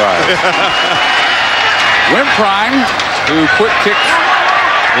wasn't surprised. Wimprine, who quick kicked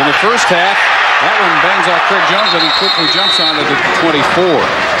in the first half. That one bangs off Craig Jones, and he quickly jumps on to the 24.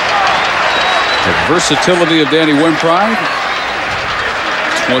 The versatility of Danny Wimprine,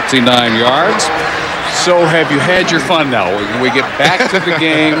 29 yards. So have you had your fun now? When we get back to the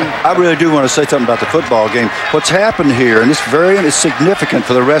game. I really do want to say something about the football game. What's happened here, and this is significant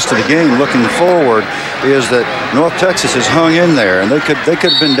for the rest of the game looking forward, is that North Texas has hung in there, and they could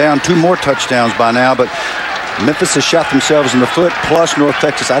have been down 2 more touchdowns by now, but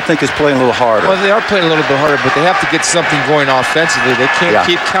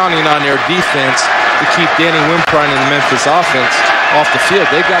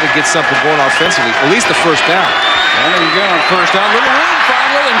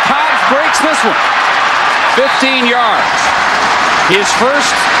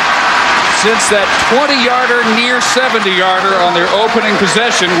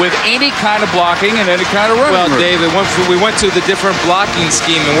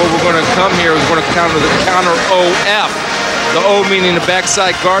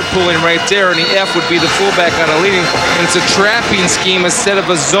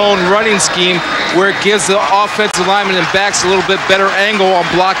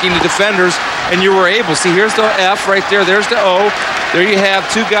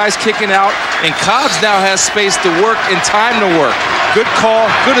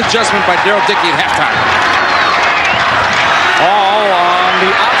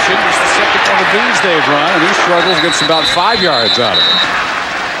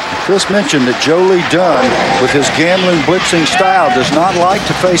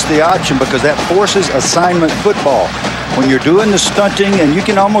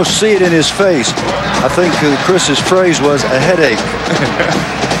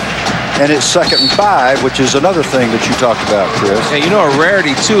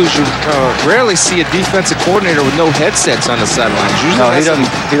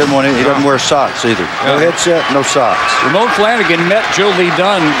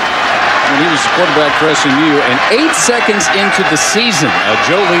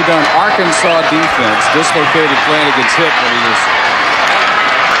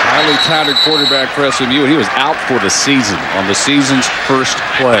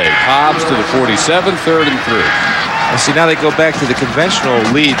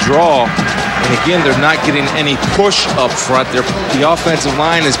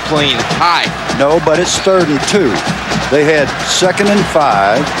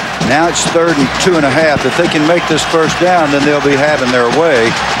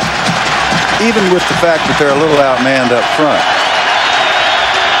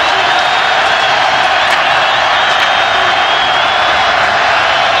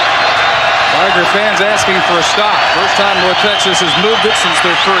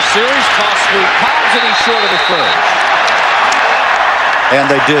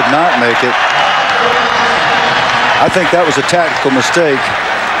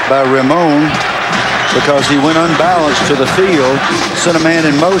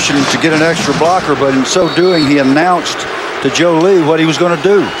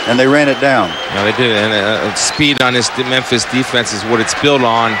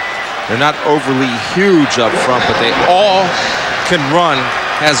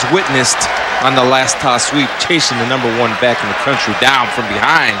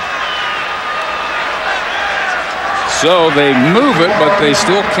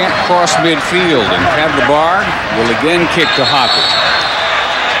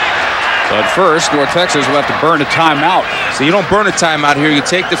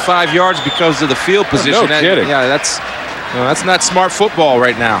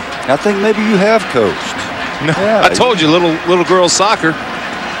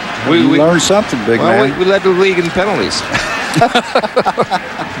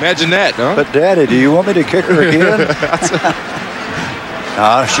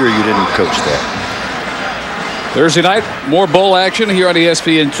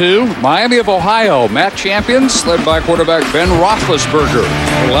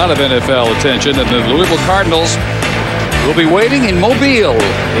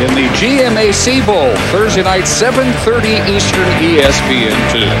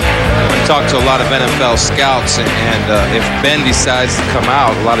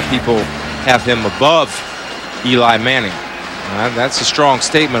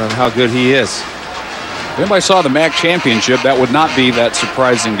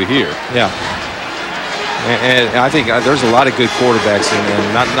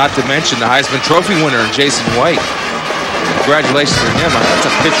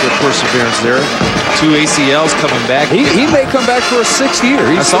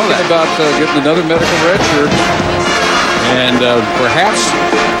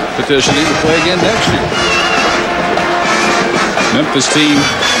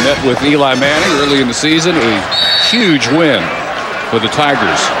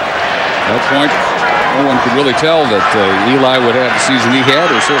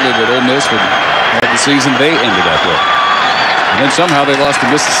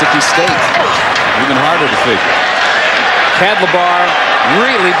Cadlebar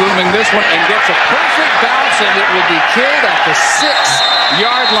really booming this one and gets a perfect bounce, and it will be killed at the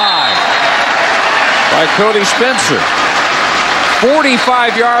 6-yard line by Cody Spencer.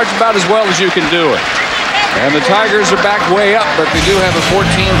 45 yards, about as well as you can do it. And the Tigers are back way up, but they do have a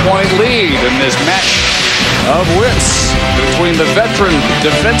 14-point lead in this match of wits between the veteran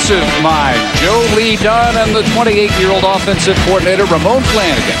defensive mind, Joe Lee Dunn, and the 28-year-old offensive coordinator, Ramon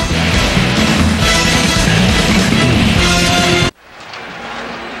Flanagan.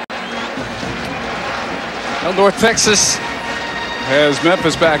 Well, North Texas has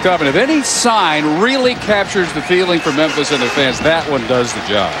Memphis back up, and if any sign really captures the feeling for Memphis and their fans, that one does the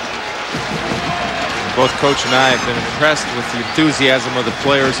job. Both Coach and I have been impressed with the enthusiasm of the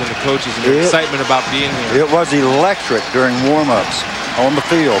players and the coaches and the excitement about being here. It was electric during warm-ups on the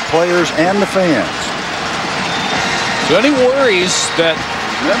field, players and the fans. So any worries that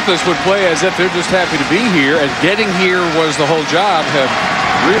Memphis would play as if they're just happy to be here and getting here was the whole job have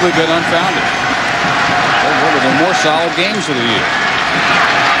really been unfounded. One of the more solid games of the year.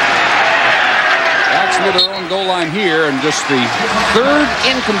 Backs near their own goal line here, and just the third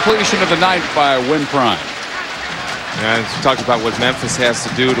incompletion of the night by Win Prime. And we talked about what Memphis has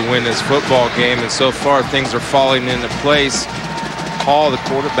to do to win this football game, and so far things are falling into place. Hall, the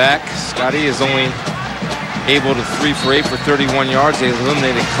quarterback, Scotty, is only able to 3 for 8 for 31 yards. They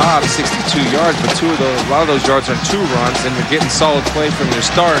eliminated Cobb, 62 yards, but a lot of those yards are 2 runs, and you're getting solid play from your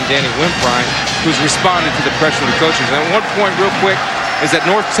star, Danny Wimprine, who's responded to the pressure of the coaches. And one point real quick is that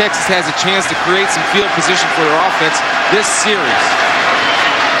North Texas has a chance to create some field position for their offense this series.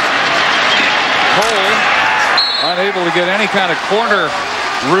 Cole unable to get any kind of corner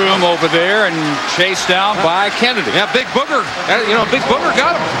room over there and chased down by Kennedy. Yeah, Big Booger. Big Booger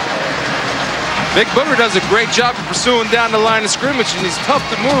got him. Big Booger does a great job of pursuing down the line of scrimmage, and he's tough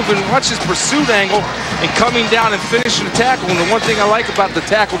to move, and watch his pursuit angle and coming down and finishing the tackle. And the one thing I like about the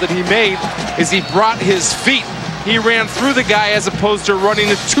tackle that he made is he brought his feet. He ran through the guy as opposed to running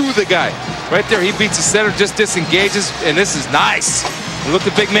to the guy. Right there, he beats the center, just disengages, and this is nice. And look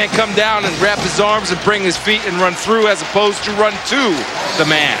the big man come down and wrap his arms and bring his feet and run through as opposed to run to the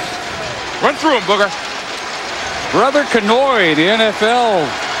man. Run through him, Booger. Brother Kanoy, the NFL,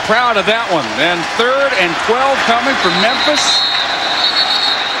 proud of that one. And 3rd and 12 coming from Memphis.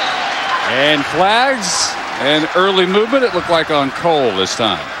 And flags and early movement, it looked like on Cole this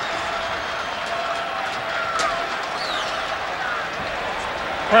time.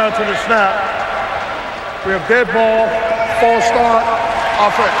 Prior to the snap, we have dead ball, false start,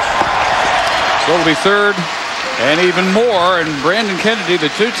 offense. So it'll be 3rd and even more. And Brandon Kennedy, the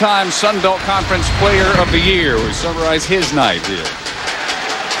 2-time Sun Belt Conference Player of the Year, will summarize his night here.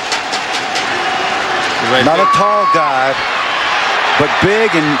 Not a tall guy, but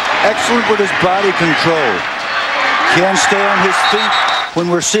big and excellent with his body control. Can stay on his feet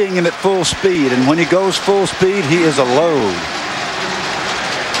when we're seeing him at full speed, and when he goes full speed, he is a load.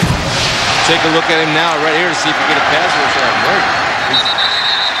 Take a look at him now right here to see if you get a pass rush out.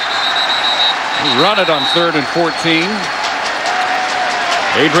 Run it on 3rd and 14.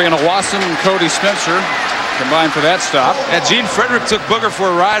 Adrian Owasson and Cody Spencer combined for that stop. And Gene Frederick took Booger for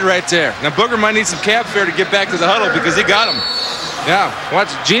a ride right there. Now Booger might need some cab fare to get back to the huddle because he got him. Yeah,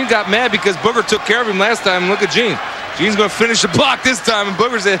 watch. Gene got mad because Booger took care of him last time. Look at Gene. Gene's going to finish the block this time, and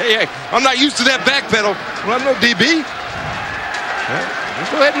Booger said, hey, I'm not used to that back pedal. Well, I'm no DB.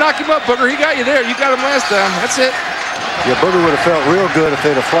 Go ahead and knock him up, Booger. He got you there. You got him last time. That's it. Yeah, Booger would have felt real good if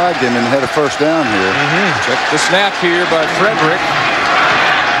they'd have flagged him and had a first down here. Check the snap here by Frederick.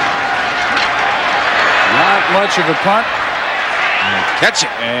 Not much of a punt. Catch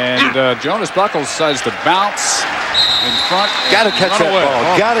it. And Jonas Buckles decides to bounce in front. Got to catch that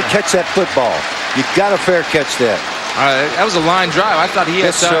ball. Got to catch that football. You got to fair catch that. That was a line drive. I thought he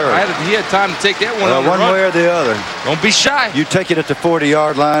had he had time to take that one on the one run. way or the other. Don't be shy. You take it at the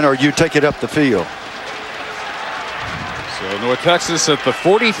 40-yard line or you take it up the field. So North Texas at the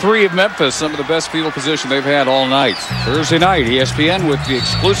 43 of Memphis, some of the best field position they've had all night. Thursday night, ESPN with the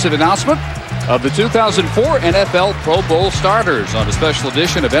exclusive announcement of the 2004 NFL Pro Bowl starters on a special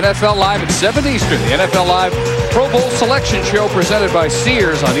edition of NFL Live at 7 Eastern. The NFL Live Pro Bowl Selection Show presented by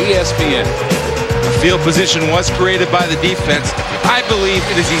Sears on ESPN. The field position was created by the defense. I believe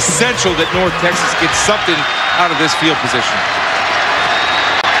it is essential that North Texas gets something out of this field position.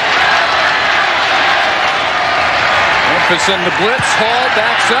 Memphis in the blitz. Hall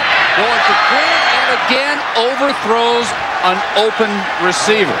backs up, going for Quinn, and again overthrows an open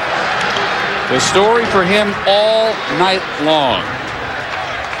receiver. The story for him all night long.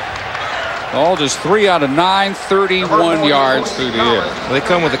 All just 3 out of 9, 31 yards through the air. Well, they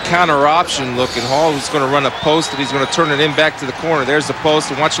come with a counter option look, and Hall is going to run a post, and he's going to turn it in back to the corner. There's the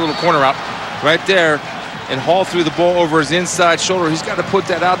post, and watch a little corner out right there. And Hall threw the ball over his inside shoulder. He's got to put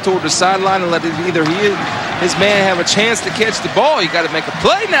that out toward the sideline and let either his man have a chance to catch the ball. You got to make a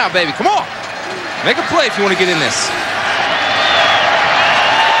play now, baby. Come on. Make a play if you want to get in this.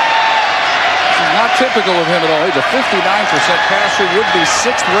 Not typical of him at all. He's a 59% passer, would be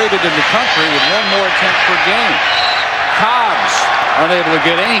 6th rated in the country with 1 more attempt per game. Cobbs unable to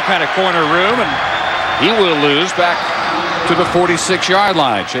get any kind of corner room, and he will lose back to the 46-yard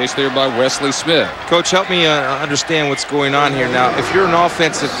line. Chased there by Wesley Smith. Coach, help me understand what's going on here now. If you're an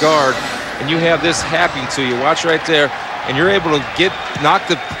offensive guard and you have this happening to you, watch right there, and you're able to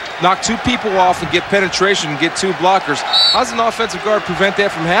knock 2 people off and get penetration and get 2 blockers. How does an offensive guard prevent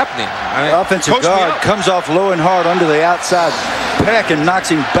that from happening? The offensive guard comes off low and hard under the outside peck and knocks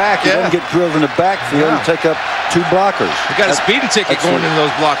him back. He doesn't get drilled in the backfield and take up 2 blockers. You got a speeding ticket going into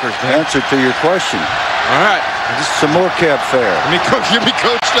those blockers, man. Answer to your question. All right. Just some more cab fare. Get me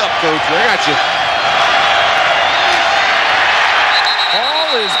coached up, Coach. I got you.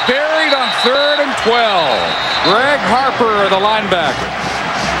 Hall is buried on 3rd and 12. Greg Harper, the linebacker.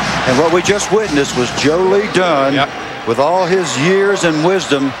 And what we just witnessed was Joe Lee Dunn, with all his years and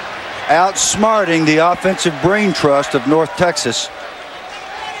wisdom, outsmarting the offensive brain trust of North Texas.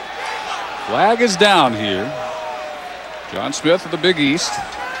 Flag is down here. John Smith of the Big East.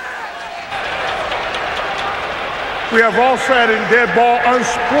 We have offside and dead ball,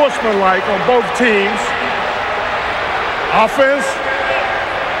 unsportsmanlike on both teams. Offense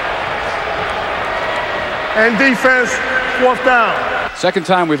and defense, 4th down. Second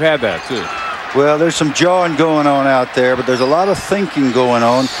time we've had that, too. Well, there's some jawing going on out there, but there's a lot of thinking going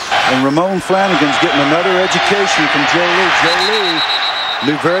on. And Ramon Flanagan's getting another education from Joe Lee. Joe Lee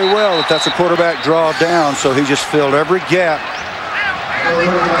knew very well that that's a quarterback draw down, so he just filled every gap.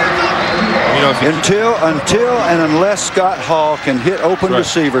 Until and unless Scott Hall can hit open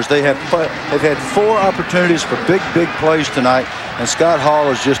receivers, they've had 4 opportunities for big plays tonight, and Scott Hall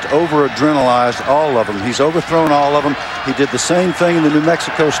has just over-adrenalized all of them. He's overthrown all of them. He did the same thing in the New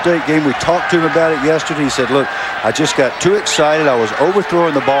Mexico State game. We talked to him about it yesterday. He said, look, I just got too excited. I was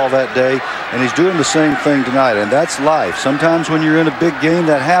overthrowing the ball that day, and he's doing the same thing tonight, and that's life. Sometimes when you're in a big game,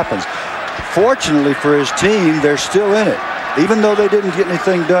 that happens. Fortunately for his team, they're still in it. Even though they didn't get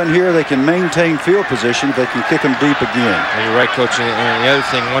anything done here, they can maintain field position if they can kick them deep again. You're right, Coach. And the other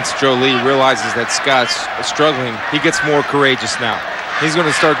thing, once Joe Lee realizes that Scott's struggling, he gets more courageous now. He's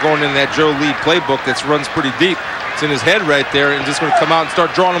going to start going in that Joe Lee playbook that runs pretty deep. It's in his head right there, and just going to come out and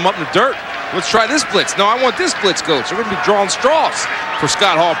start drawing him up in the dirt. Let's try this blitz. No, I want this blitz, Coach. We're going to be drawing straws for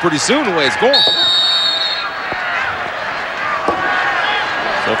Scott Hall pretty soon the way it's going.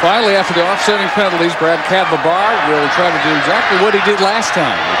 So finally, after the offsetting penalties, Brad Cadlebar will try to do exactly what he did last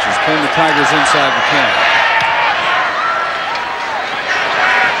time, which is pin the Tigers inside the 10.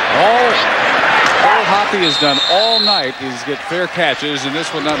 All Hoppy has done all night is get fair catches, and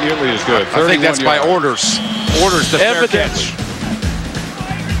this one not nearly as good. I think that's by orders. Orders to fair catch.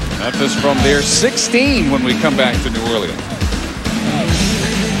 Memphis from their 16 when we come back to New Orleans.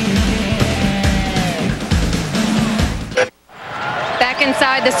 Back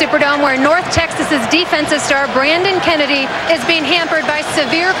inside the Superdome, where North Texas's defensive star Brandon Kennedy is being hampered by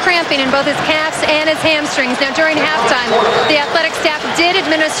severe cramping in both his calves and his hamstrings. Now, during halftime, the athletic staff did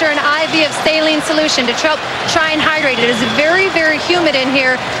administer an IV of saline solution to try and hydrate it. It is very, very humid in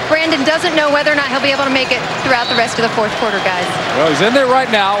here. Brandon doesn't know whether or not he'll be able to make it throughout the rest of the 4th quarter, guys. Well, he's in there right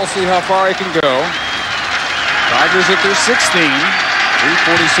now. We'll see how far he can go. Tigers at their 16.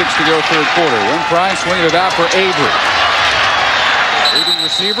 3:46 to go 3rd quarter. Wimprine swinging it out for Avery. Leading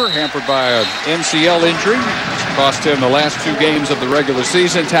receiver hampered by an MCL injury. Cost him the last 2 games of the regular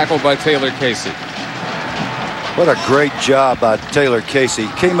season. Tackled by Taylor Casey. What a great job by Taylor Casey.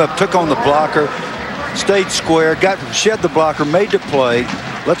 Came up, took on the blocker, stayed square, shed the blocker, made the play,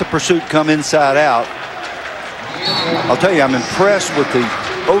 let the pursuit come inside out. I'll tell you, I'm impressed with the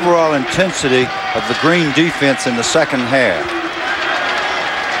overall intensity of the Green defense in the second half.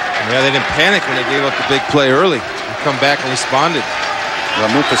 Yeah, they didn't panic when they gave up the big play early. They come back and responded. Well,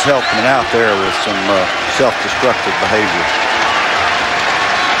 Memphis helped them out there with some self-destructive behavior.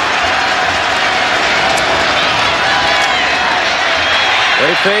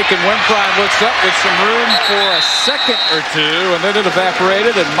 They fake, and Wimprine looks up with some room for a second or two, and then it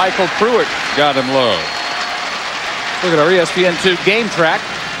evaporated, and Michael Pruitt got him low. Look at our ESPN2 game track.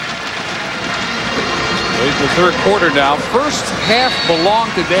 Late in the third quarter now. First half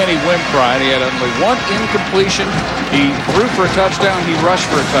belonged to Danny Wimprine. He had only one incompletion. He threw for a touchdown. He rushed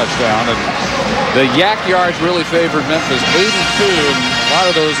for a touchdown. And the yak yards really favored Memphis. 82, and a lot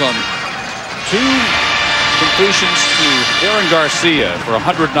of those on two completions to Aaron Garcia for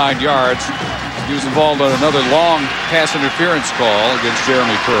 109 yards. He was involved on another long pass interference call against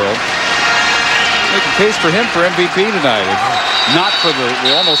Jeremy Pearl. Make a case for him for MVP tonight. Not for the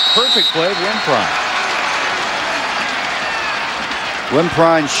almost perfect play of Wimprine.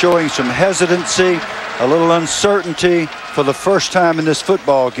 Wimprine showing some hesitancy, a little uncertainty for the first time in this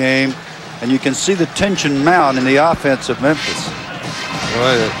football game. And you can see the tension mount in the offense of Memphis.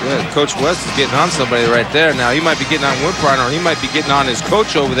 Well, yeah, Coach West is getting on somebody right there. Now, he might be getting on Wimprine, or he might be getting on his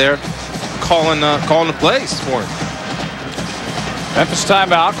coach over there, calling the plays for him. Memphis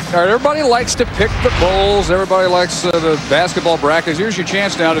timeout. All right, everybody likes to pick the bowls. Everybody likes the basketball brackets. Here's your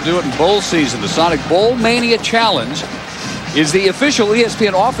chance now to do it in bowl season. The Sonic Bowl Mania Challenge is the official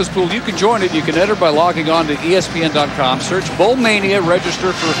ESPN office pool. You can join it. You can enter by logging on to ESPN.com. Search Bowl Mania,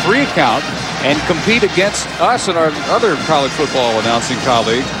 register for a free account, and compete against us and our other college football announcing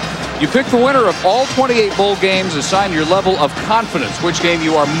colleagues. You pick the winner of all 28 bowl games, assign your level of confidence, which game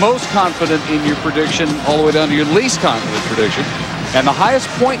you are most confident in your prediction, all the way down to your least confident prediction. And the highest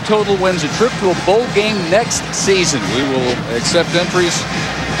point total wins a trip to a bowl game next season. We will accept entries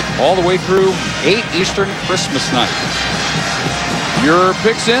all the way through 8 Eastern Christmas night. Your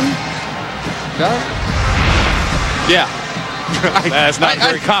picks in? Yeah. That's not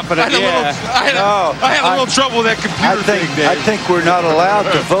very confident. I had a little trouble with that computer thing, Dave. I think we're not allowed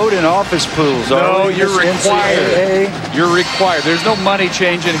to vote in office pools. No, you're required. You're required. There's no money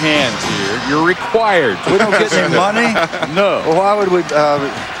changing hands here. You're required. We don't get any money? No. Well, why would we?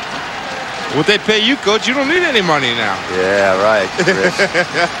 What they pay you, Coach, you don't need any money now. Yeah, right, Chris.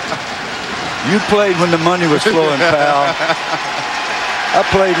 You played when the money was flowing, pal. I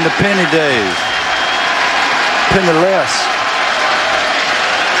played in the penny days. Penniless.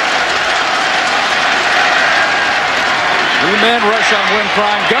 Three-man rush on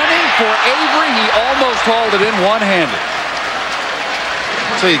Wimprine. Gunning for Avery. He almost hauled it in one-handed.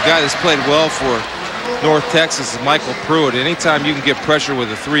 I'll tell you, a guy that's played well for North Texas is Michael Pruitt. Anytime you can get pressure with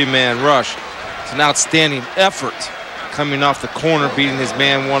a three-man rush, it's an outstanding effort. Coming off the corner, beating his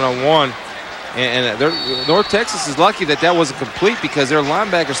man one-on-one. And North Texas is lucky that wasn't complete, because their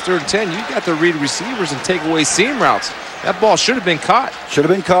linebackers 3rd and 10. You got to read receivers and take away seam routes. That ball should have been caught. Should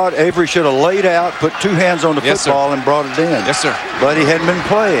have been caught. Avery should have laid out, put 2 hands on the football, and brought it in. Yes, sir. But he hadn't been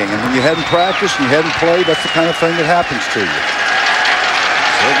playing. And when you hadn't practiced and you hadn't played, that's the kind of thing that happens to you.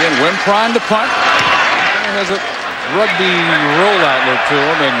 So again, Wimprine to punt. Has a rugby rollout look to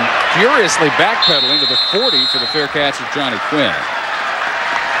him, and furiously backpedaling to the 40 for the fair catch of Johnny Quinn.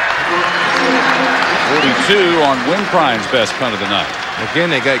 42 on Wimprine's best punt of the night. Again,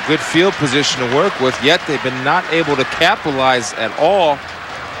 they got good field position to work with, yet they've been not able to capitalize at all,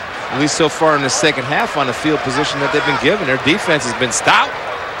 at least so far in the second half, on the field position that they've been given. Their defense has been stout.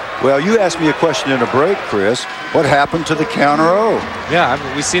 Well, you asked me a question in a break, Chris. What happened to the counter O? Yeah,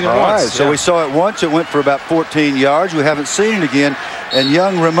 we've seen it once. Right, so we saw it once. It went for about 14 yards. We haven't seen it again. And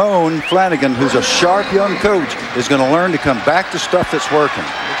young Ramon Flanagan, who's a sharp young coach, is going to learn to come back to stuff that's working.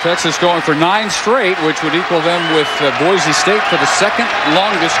 Texas going for 9 straight, which would equal them with Boise State for the second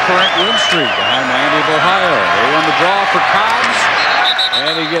longest current win streak behind Miami of Ohio. They run the draw for Cobbs,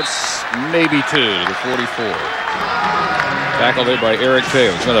 and he gets maybe 2 to the 44. Tackled there by Eric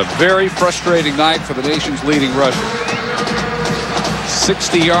Taylor. It's been a very frustrating night for the nation's leading rusher.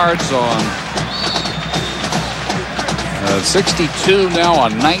 60 yards on 62 now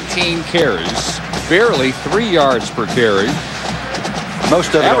on 19 carries. Barely 3 yards per carry.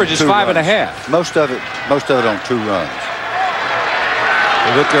 Most of it average is 5.5. Most of it on 2 runs.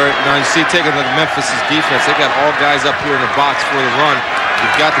 Look there now. You see, taking a look at Memphis' defense. They got all guys up here in the box for the run.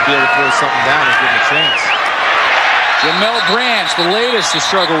 You've got to be able to throw something down and give them a chance. Jamel Branch, the latest to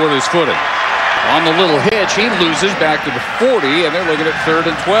struggle with his footing. On the little hitch, he loses back to the 40, and they're looking at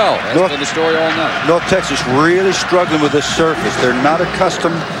 3rd and 12. That's been the story all night. North Texas really struggling with this surface. They're not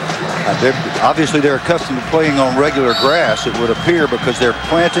accustomed. Obviously, they're accustomed to playing on regular grass, it would appear, because they're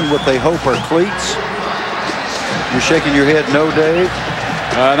planting what they hope are cleats. You're shaking your head no, Dave?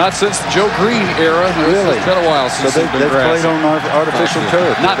 Not since the Joe Green era. Really? It's been a while since they've played on artificial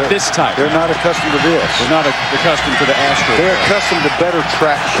turf. Not this type. They're not accustomed to this. They're not accustomed to the Astro. They're accustomed to better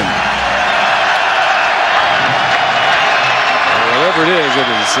traction. Whatever it is,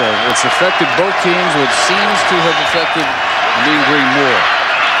 it's affected both teams, which seems to have affected Mean Green more.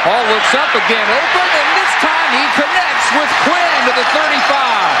 Hall looks up again, open, and this time he connects with Quinn to the 35.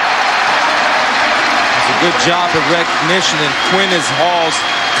 It's a Good job of recognition, and Quinn is Hall's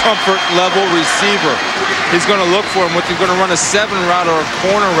comfort level receiver. He's going to look for him. Whether he's going to run a 7 route or a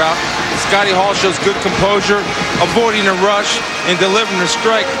corner route. Scotty Hall shows good composure, avoiding a rush and delivering a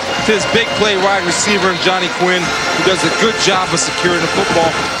strike to his big play wide receiver, Johnny Quinn, who does a good job of securing the football.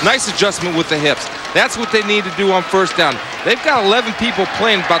 Nice adjustment with the hips. That's what they need to do on first down. They've got 11 people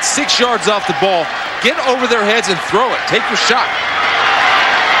playing about 6 yards off the ball. Get over their heads and throw it. Take your shot.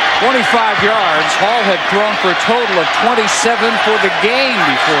 25 yards. Hall had thrown for a total of 27 for the game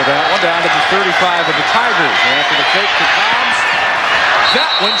before that one, down to the 35 of the Tigers. And after the fake to Cobbs,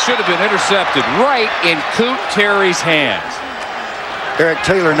 that one should have been intercepted right in Coot Terry's hands. Eric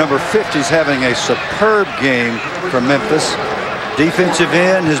Taylor, number 50, is having a superb game for Memphis. Defensive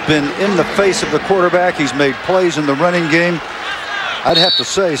end has been in the face of the quarterback. He's made plays in the running game. I'd have to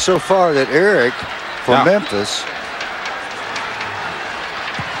say so far that Eric for Memphis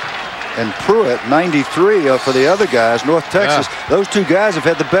and Pruitt, 93 for the other guys, North Texas. Those two guys have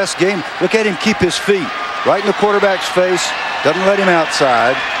had the best game. Look at him keep his feet right in the quarterback's face. Doesn't let him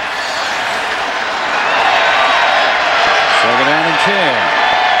outside. 2nd down and 10.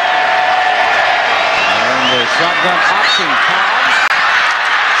 And the shotgun option. Cobbs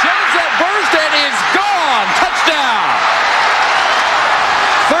shows that burst and is gone. Touchdown.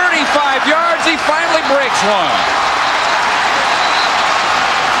 35 yards. He finally breaks one.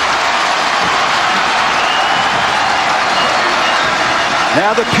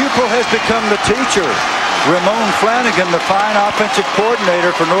 Now the pupil has become the teacher. Ramon Flanagan, the fine offensive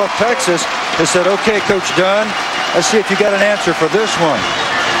coordinator for North Texas, has said, okay, Coach Dunn, let's see if you got an answer for this one.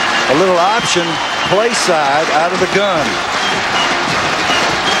 A little option, play side out of the gun.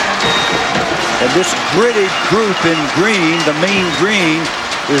 And this gritty group in green, the mean green,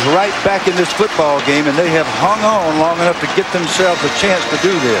 is right back in this football game, and they have hung on long enough to get themselves a chance to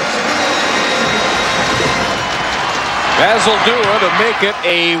do this. Basil Dua to make it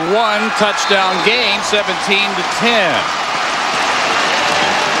a 1-touchdown game, 17-10.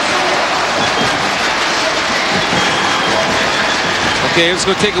 Okay, it's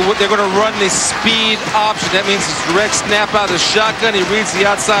going to take they're going to run the speed option. That means it's direct snap out of the shotgun. He reads the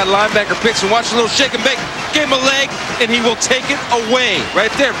outside linebacker picks and watch a little shake and bake. Give him a leg, and he will take it away.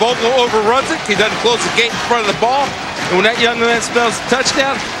 Right there, Vogel overruns it. He doesn't close the gate in front of the ball. And when that young man smells a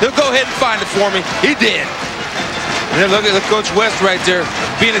touchdown, he'll go ahead and find it for me. He did. And then look at Coach West right there.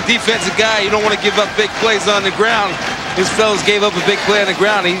 Being a defensive guy, you don't want to give up big plays on the ground. His fellows gave up a big play on the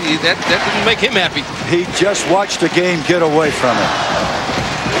ground. That didn't make him happy. He just watched the game get away from him.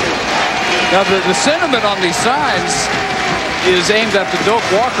 Now, the sentiment on these signs is aimed at the Doak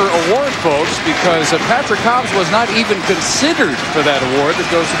Walker Award folks because Patrick Cobbs was not even considered for that award that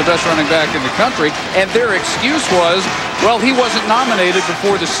goes to the best running back in the country. And their excuse was, well, he wasn't nominated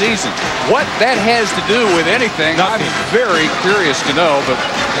before the season. What that has to do with anything, I'm very curious to know. But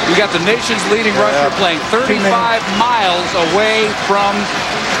we got the nation's leading rusher playing 35 miles away from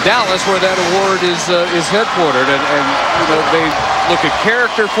Dallas, where that award is headquartered. And you know, they look at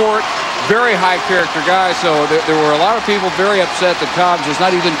character for it. Very high character guy, so there were a lot of people very upset that Cobbs was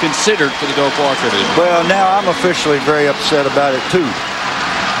not even considered for the Doak Walker. Well, now I'm officially very upset about it too.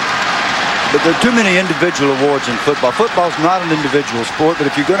 But there are too many individual awards in football. Football's not an individual sport, but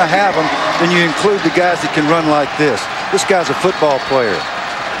if you're going to have them, then you include the guys that can run like this. This guy's a football player.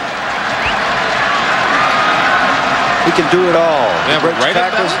 He can do it all. He breaks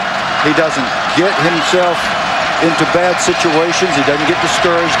tackles. He doesn't get himself into bad situations. He doesn't get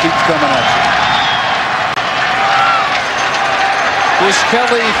discouraged, keeps coming at you. Chris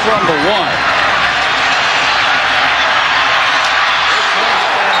Kelly from the 1.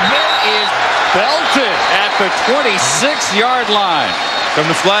 It is belted at the 26-yard line. From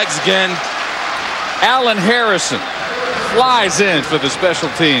the flags again. Allen Harrison flies in for the special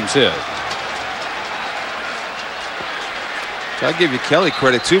teams hit. I'll give you Kelly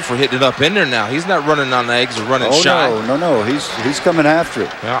credit, too, for hitting it up in there now. He's not running on the eggs or running shy. No. He's coming after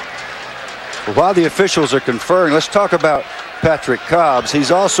it. Yeah. Well, while the officials are conferring, let's talk about Patrick Cobbs. He's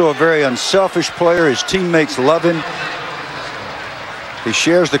also a very unselfish player. His teammates love him. He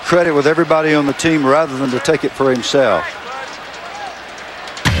shares the credit with everybody on the team rather than to take it for himself.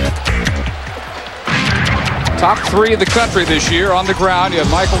 Top 3 of the country this year on the ground. You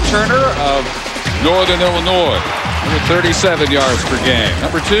have Michael Turner of Northern Illinois. Number 37 yards per game.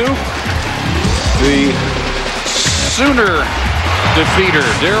 Number 2, the Sooner defeater,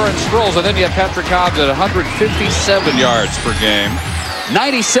 Darren Sproles. And then you have Patrick Cobbs at 157 yards per game.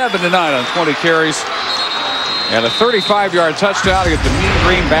 97 tonight on 20 carries. And a 35-yard touchdown to get the mean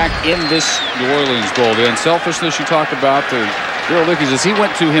green back in this New Orleans Bowl. The unselfishness you talked about, the Bill Lickey says he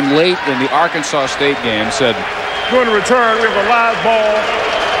went to him late in the Arkansas State game, said, During the return, we have a live ball,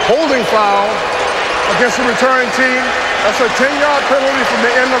 holding foul against the returning team. That's a 10-yard penalty from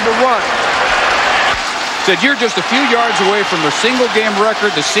the end of the run. Said you're just a few yards away from the single game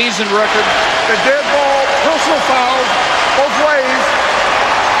record, the season record. The dead ball, personal fouls, both ways.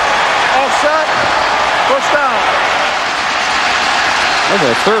 Offset, first down. That's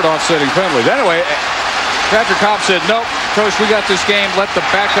a third offsetting penalty. Anyway, Patrick Cobb said, nope, Coach, we got this game. Let the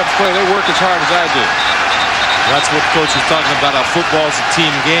backups play. They work as hard as I do. That's what Coach is talking about, how football is a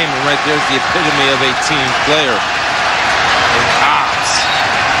team game, and right there's the epitome of a team player.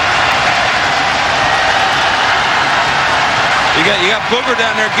 You got Booger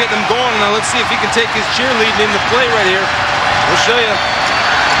down there getting him going. Now let's see if he can take his cheerleading into play right here. We'll show you.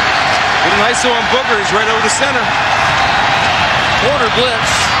 Get an ISO on Booger. He's right over the center. Corner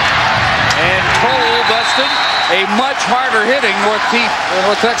blitz. And Cole busted. A much harder hitting North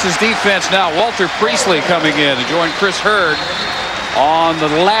Texas defense now. Walter Priestley coming in to join Chris Hurd on the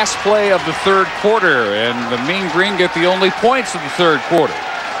last play of the third quarter. And the Mean Green get the only points of the third quarter.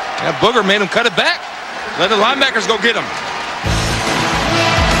 Yeah, Booger made him cut it back. Let the linebackers go get him.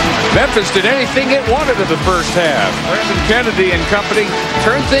 Memphis did anything it wanted in the first half. Brandon Kennedy and company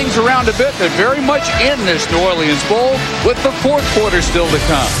turned things around a bit. They're very much in this New Orleans Bowl with the fourth quarter still to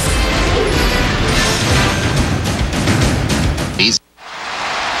come.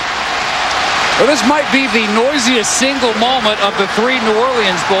 Well, this might be the noisiest single moment of the three New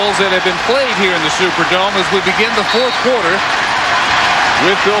Orleans Bowls that have been played here in the Superdome as we begin the fourth quarter.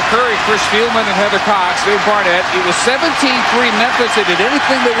 With Bill Curry, Chris Spielman, and Heather Cox, Dave Barnett. It was 17-3 Memphis. They did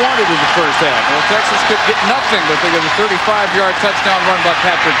anything they wanted in the first half. North Texas could get nothing, but they got a 35-yard touchdown run by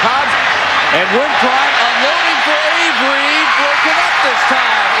Patrick Cobb. And Wimprine unloading for Avery, broken up this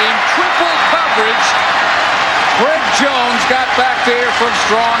time in triple coverage. Greg Jones got back there from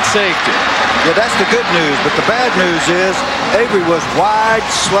strong safety. Yeah, that's the good news, but the bad news is Avery was wide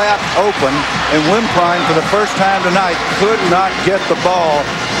slap open, and Wimprine, for the first time tonight, could not get the ball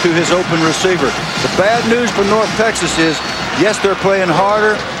to his open receiver. The bad news for North Texas is, yes, they're playing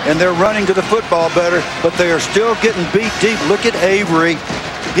harder, and they're running to the football better, but they are still getting beat deep. Look at Avery.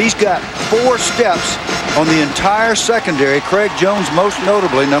 He's got 4 steps on the entire secondary. Craig Jones, most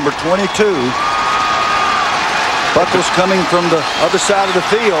notably, number 22. Buckles coming from the other side of the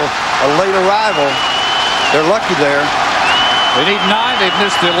field, a late arrival. They're lucky there. They need 9. They've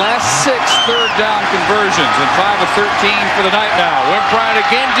missed their last 6 third down conversions, and 5 of 13 for the night now. Wimprine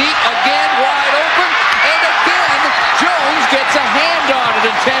again deep, again wide open, and again Jones gets a hand on it,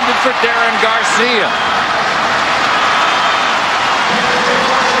 intended for Darren Garcia.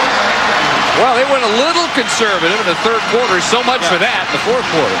 Well, they went a little conservative in the third quarter. So much for that in the fourth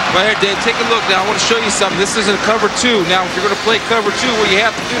quarter. Right here, Dave, take a look now. I want to show you something. This isn't a cover 2. Now, if you're going to play cover 2, what you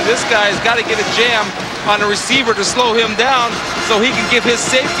have to do, this guy has got to get a jam on the receiver to slow him down so he can give his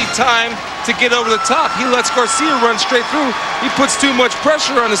safety time to get over the top. He lets Garcia run straight through. He puts too much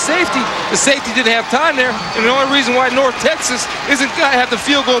pressure on the safety. The safety didn't have time there. And the only reason why North Texas isn't going to have the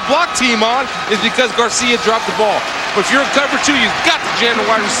field goal block team on is because Garcia dropped the ball. But if you're in cover 2, you've got to jam the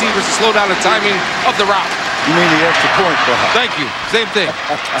wide receivers to slow down the timing of the route. You mean the extra point, Bob? Thank you. Same thing.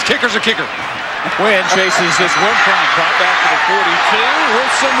 Kicker's a kicker. Quinn chases this Wimprine caught back to the 42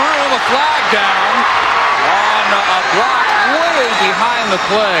 with some room, a flag down on a block way behind the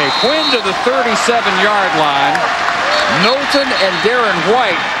play. Quinn to the 37-yard line. Knowlton and Darren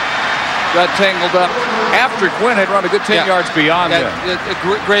White got tangled up after Quinn had run a good 10 yards beyond them.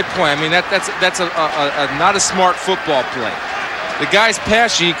 Great point. I mean, that's not a smart football play. The guy's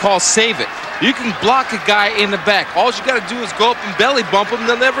pass you call save it. You can block a guy in the back. All you got to do is go up and belly bump him.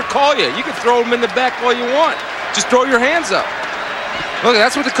 They'll never call you. You can throw him in the back all you want. Just throw your hands up. Look,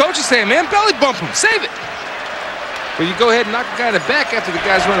 that's what the coach is saying, man. Belly bump him. Save it. But you go ahead and knock the guy in the back after the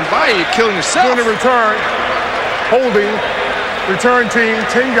guy's running by you. You're killing yourself. During the return, holding, return team,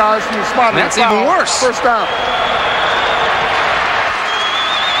 10 yards from the spot. And that's even worse. First down.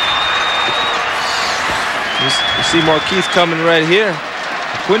 You see Markeith coming right here.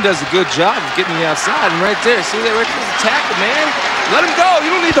 Quinn does a good job of getting you outside, and right there, see that right there's a tackle, man. Let him go. You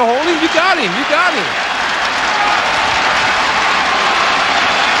don't need to hold him. You got him. You got him.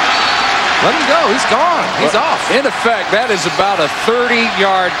 Let him go. He's gone. He's off. In effect, that is about a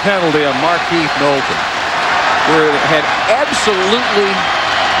 30-yard penalty on Markeith Knowlton, where it had absolutely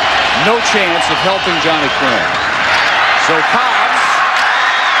no chance of helping Johnny Quinn. So Cobbs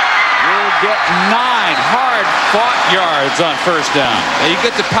will get 9 hard-fought yards on first down. Now you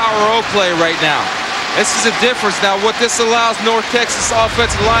get the power O play right now. This is a difference. Now what this allows North Texas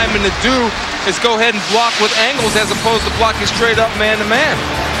offensive linemen to do is go ahead and block with angles as opposed to blocking straight up man-to-man.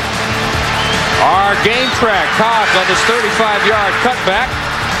 Our game track, Cobbs on this 35-yard cutback.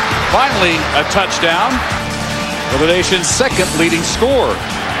 Finally, a touchdown for the nation's second leading scorer.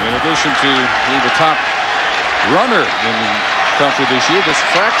 In addition to being the top runner in the country this year, this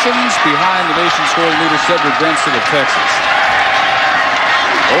fractions behind the nation's scoring leader, Cedric Benson of Texas.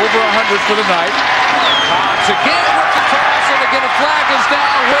 Over 100 for the night. Cobbs again with the toss, and again a flag is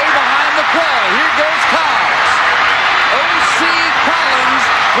down way behind the play. Here goes Cobbs. O.C. Collins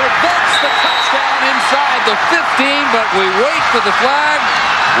prevents the touchdown inside the 15, but we wait for the flag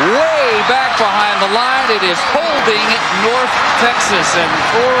way back behind the line. It is holding North Texas, and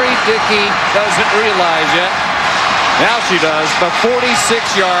Tori Dickey doesn't realize yet. Now she does. The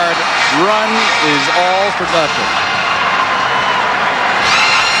 46-yard run is all for nothing.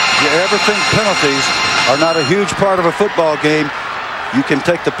 You ever think penalties are not a huge part of a football game? You can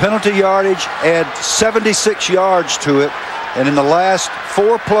take the penalty yardage, add 76 yards to it, and in the last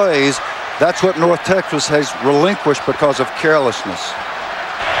 4 plays, that's what North Texas has relinquished because of carelessness.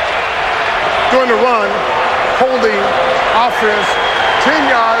 During the run, holding offense, 10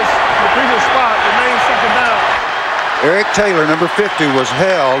 yards, the previous spot remains second down. Eric Taylor, number 50, was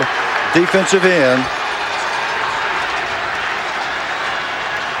held, defensive end.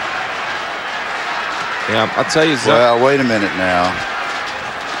 Yeah, I'll tell you, well, wait a minute now.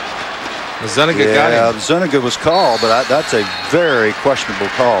 Zuniga got him. Zuniga was called, but that's a very questionable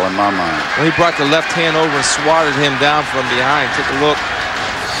call in my mind. Well, he brought the left hand over and swatted him down from behind. Take a look.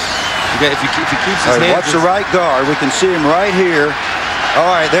 If he keeps his hands... Watch the right guard. We can see him right here. All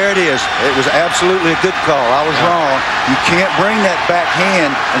right, there it is. It was absolutely a good call. I was wrong. You can't bring that back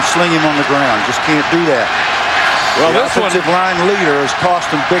hand and sling him on the ground. Just can't do that. Well, the this offensive line leader has cost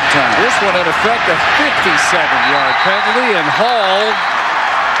him big time. This one, in effect, a 57-yard penalty, and Hall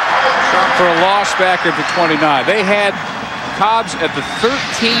shot for a loss back at the 29. They had Cobbs at the 13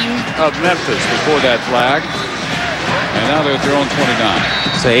 of Memphis before that flag, and now they're at their own 29.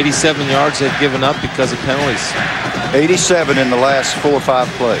 So 87 yards they've given up because of penalties. 87 in the last 4 or 5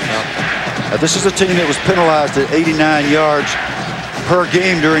 plays. Now, this is a team that was penalized at 89 yards per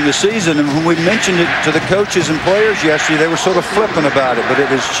game during the season, and when we mentioned it to the coaches and players yesterday, they were sort of flippant about it, but it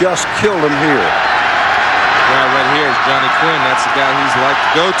has just killed them here. Guy right here is Johnny Quinn. That's the guy he's like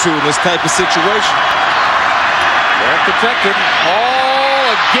to go to in this type of situation. Well protected. All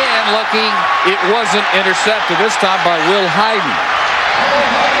again lucky it wasn't intercepted, this time by Will Hayden.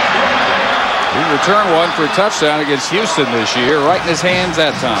 He returned one for a touchdown against Houston this year, right in his hands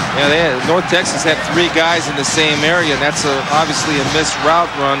that time. Yeah, North Texas had 3 guys in the same area, and that's obviously a missed route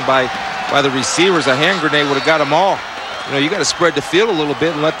run by the receivers. A hand grenade would have got them all. You know, you got to spread the field a little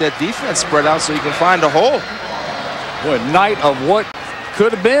bit and let that defense spread out so you can find a hole. Boy, night of what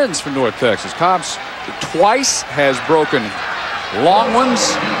could have been for North Texas. Cobbs twice has broken long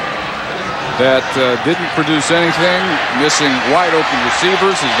ones that didn't produce anything, missing wide open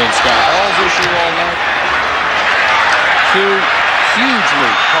receivers has been Scott Hall's issue all night. 2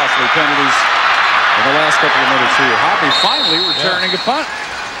 hugely costly penalties in the last couple of minutes here. Hobby finally returning a punt.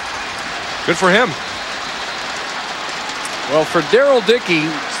 Good for him. Well, for Daryl Dickey,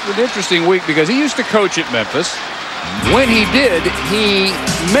 it's an interesting week because he used to coach at Memphis. When he did, he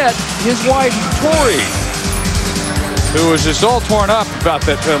met his wife, Tori, who was just all torn up about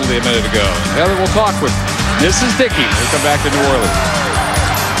that penalty a minute ago. Heather will talk with Mrs. Dickey. We'll come back to New Orleans.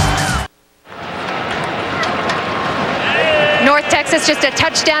 North Texas just a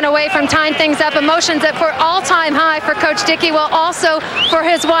touchdown away from tying things up. Emotions up for all-time high for Coach Dickey, well, also for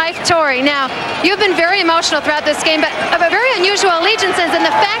his wife, Tori. Now, you've been very emotional throughout this game, but of a very unusual allegiances in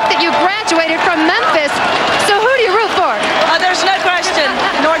the fact that you graduated from Memphis. So who do you root for? There's no question.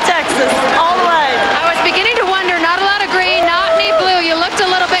 North Texas, all the way. I was beginning to wonder, not a lot of green, not any blue. You looked a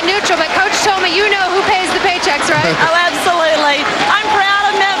little bit neutral, but Coach told me you know who pays the paychecks, right? Oh, absolutely. I'm proud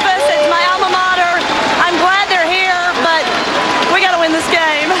of Memphis. It's my alma mater. I'm glad they're here, but we got to win this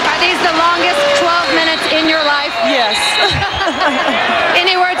game. Are these the longest 12 minutes in your life? Yes.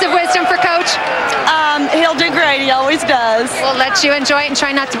 Any words of wisdom for Coach? He'll do great. He always does. We'll let you enjoy it and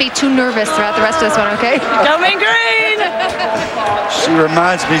try not to be too nervous throughout the rest of this one, okay? Go Mean Green! She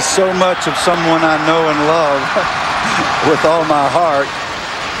reminds me so much of someone I know and love with all my heart.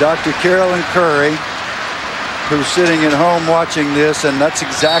 Dr. Carolyn Curry, who's sitting at home watching this, and that's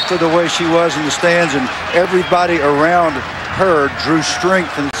exactly the way she was in the stands, and everybody around her drew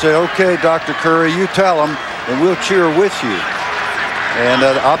strength and said, okay, Dr. Curry, you tell them, and we'll cheer with you. And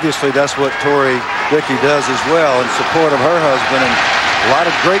obviously that's what Tori Dickey does as well in support of her husband and a lot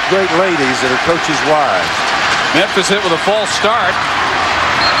of great, great ladies that are coaches' wives. Memphis hit with a false start.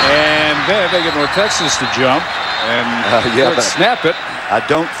 And then they get North Texas to jump and snap it.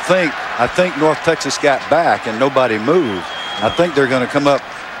 I think North Texas got back and nobody moved. I think they're going to come up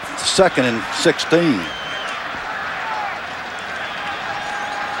 2nd and 16.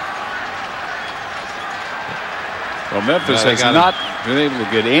 Well, Memphis has not been able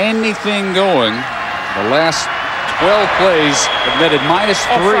to get anything going. The last 12 plays admitted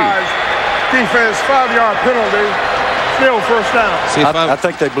 -3. Defense, 5-yard penalty. Still first down. See, I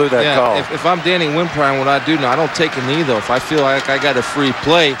think they blew that call. If I'm Danny Wimprine, what I do now, I don't take a knee, though. If I feel like I got a free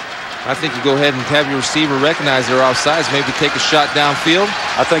play, I think you go ahead and have your receiver recognize they're offsides, maybe take a shot downfield.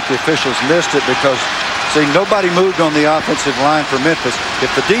 I think the officials missed it because, see, nobody moved on the offensive line for Memphis. If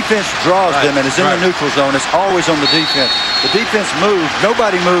the defense draws them and is in the neutral zone, it's always on the defense. The defense moved.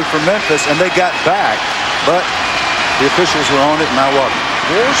 Nobody moved for Memphis, and they got back. But the officials were on it, and I wasn't.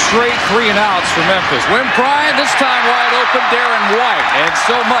 4 straight 3-and-outs for Memphis. Wimprine, this time wide open, Darren White. And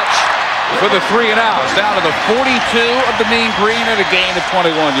so much for the 3-and-outs. Down to the 42 of the Mean Green and a gain of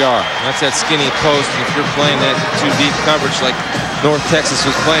 21 yards. That's that skinny post. If you're playing that too deep coverage like North Texas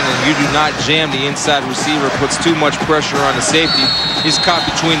was playing, and you do not jam the inside receiver, puts too much pressure on the safety. He's caught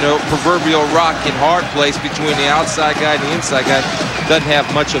between the proverbial rock and hard place between the outside guy and the inside guy. Doesn't have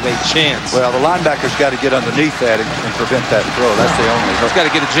much of a chance. Well, the linebacker's got to get underneath that and prevent that throw. That's the only. He's got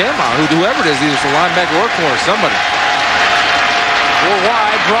to get a jam on whoever it is, either it's a linebacker or corner, somebody. 4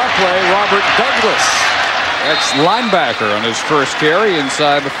 wide, draw play, Robert Douglas. That's linebacker on his first carry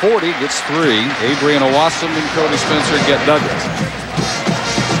inside the 40, gets 3. Adrian Owassum and Cody Spencer get Douglas.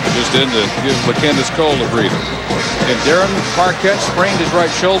 Just in to give McKinnis Cole a breather. And Darren Parquette sprained his right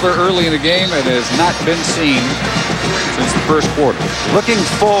shoulder early in the game and has not been seen since the first quarter. Looking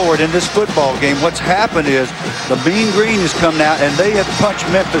forward in this football game, what's happened is the Mean Green has come out and they have punched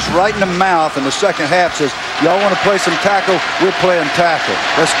Memphis right in the mouth in the second half. Says, y'all want to play some tackle? We're playing tackle.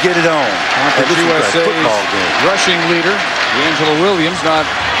 Let's get it on. USA's rushing leader, D'Angelo Williams, not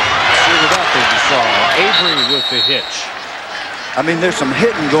suited up as you saw. Avery with the hitch. I mean, there's some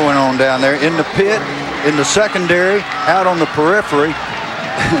hitting going on down there in the pit, in the secondary, out on the periphery.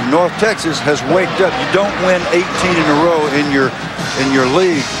 North Texas has waked up. You don't win 18 in a row in your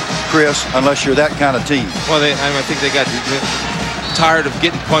league, Chris, unless you're that kind of team. Well, I think they got tired of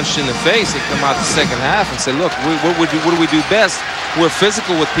getting punched in the face. They come out the second half and say, look, what do we do best? We're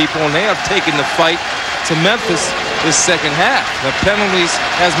physical with people, and they have taken the fight to Memphis this second half. The penalties,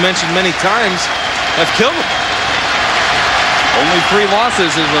 as mentioned many times, have killed them. Only 3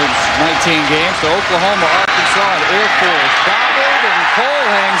 losses in those 19 games to Oklahoma, Arkansas, and Air Force. Fouled, and Cole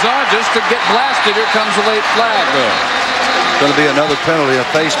hangs on just to get blasted. Here comes a late flag, though. Going to be another penalty, a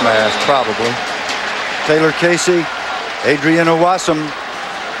face mask, probably. Taylor Casey, Adrian Owassum,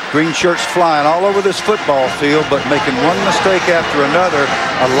 green shirts flying all over this football field, but making one mistake after another,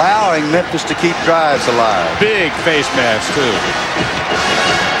 allowing Memphis to keep drives alive. Big face mask, too.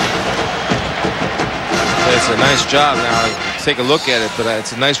 It's a nice job now. Take a look at it, but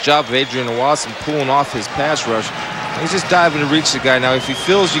it's a nice job of Adrian Owassum pulling off his pass rush. He's just diving to reach the guy. Now, if he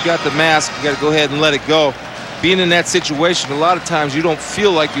feels you got the mask, you got to go ahead and let it go. Being in that situation, a lot of times you don't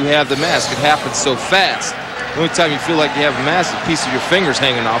feel like you have the mask. It happens so fast. The only time you feel like you have a mask, a piece of your fingers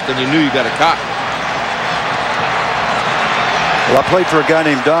hanging off, then you knew you got a caught. Well, I played for a guy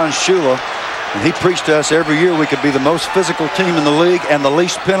named Don Shula, and he preached to us every year we could be the most physical team in the league and the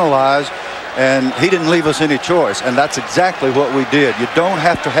least penalized. And he didn't leave us any choice, and that's exactly what we did. You don't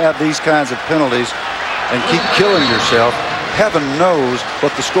have to have these kinds of penalties and keep killing yourself. Heaven knows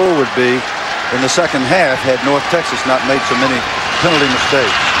what the score would be in the second half had North Texas not made so many penalty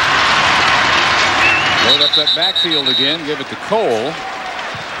mistakes. Load up that backfield again, give it to Cole.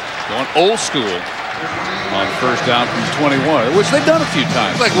 Going old school on first down from 21, which they've done a few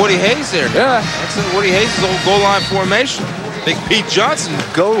times. It's like Woody Hayes there. Yeah. That's Woody Hayes' old goal line formation. I think Pete Johnson.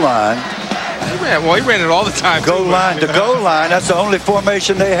 Goal line. He ran it all the time. Goal line to goal line. That's the only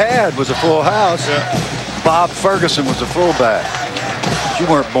formation they had was a full house. Yeah. Bob Ferguson was the fullback. You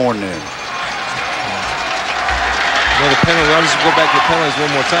weren't born then. Well, the penalty. I'll just go back to the penalties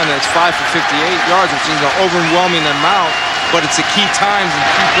one more time. That's 5 for 58 yards, which is an overwhelming amount, but it's a key times and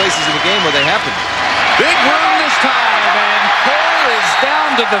key places in the game where they happen. Big room this time, and Cole is down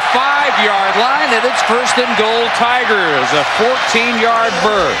to the 5-yard line, and it's first and goal Tigers. A 14-yard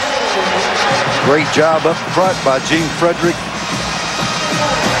burst. Great job up front by Gene Frederick,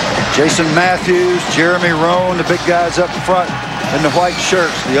 Jason Matthews, Jeremy Roan, the big guys up front in the white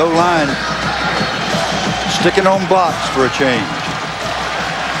shirts. The O-line sticking on blocks for a change.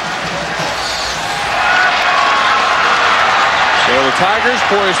 So the Tigers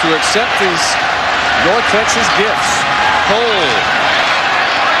poised to accept these North Texas gifts. Cole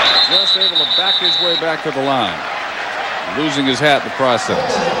just able to back his way back to the line, losing his hat in the process.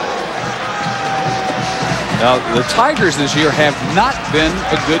 Now, the Tigers this year have not been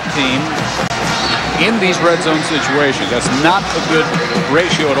a good team in these red zone situations. That's not a good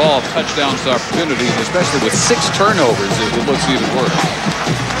ratio at all of touchdowns to opportunities, especially with 6 turnovers. It looks even worse.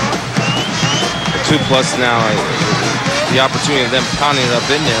 2+ now. The opportunity of them pounding it up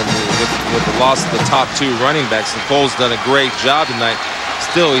in there with the loss of the top 2 running backs. And Cole's done a great job tonight.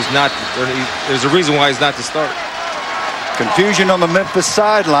 Still, he's not. There's a reason why he's not the starter. Confusion on the Memphis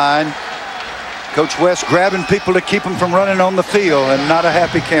sideline. Coach West grabbing people to keep them from running on the field, and not a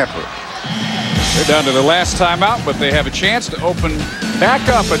happy camper. They're down to the last timeout, but they have a chance to open back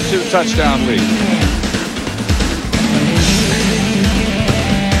up a 2-touchdown lead.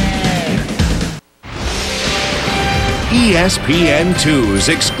 ESPN2's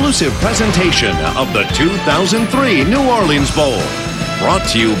exclusive presentation of the 2003 New Orleans Bowl. Brought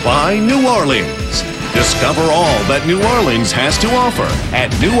to you by New Orleans. Discover all that New Orleans has to offer at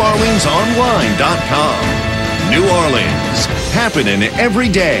NewOrleansOnline.com. New Orleans, happening every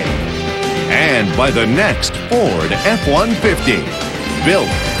day. And by the next Ford F-150, built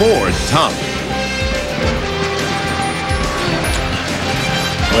Ford tough.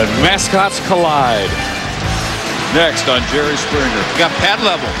 When mascots collide. Next on Jerry Springer. Got pad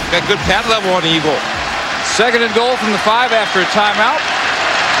level. Got good pad level on the Eagle. 2nd and goal from the 5 after a timeout.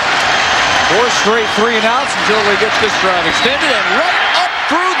 4 straight 3-and-outs until they get this drive extended, and right up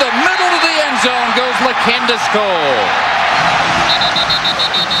through the middle of the end zone goes LaKendis Cole.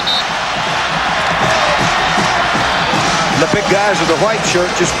 The big guys with the white shirt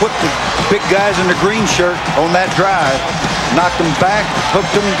just put the big guys in the green shirt on that drive, knocked them back,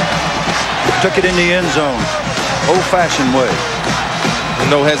 hooked them, took it in the end zone. Old-fashioned way.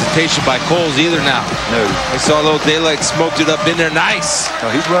 No hesitation by Coles either now. No. I saw a little daylight, smoked it up in there. Nice.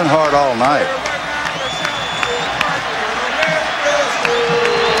 No, he's run hard all night.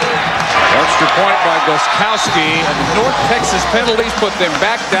 Extra point by Gostkowski, and the North Texas penalties put them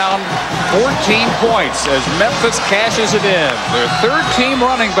back down 14 points as Memphis cashes it in. Their 3rd-team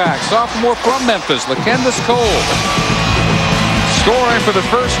running back, sophomore from Memphis, LaKendis Cole, scoring for the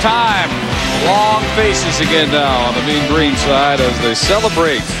first time. Long faces again now on the Mean Green side as they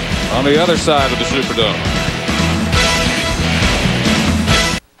celebrate on the other side of the Superdome.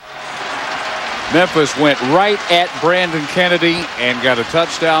 Memphis went right at Brandon Kennedy and got a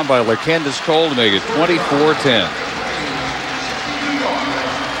touchdown by LaKendis Cole to make it 24-10.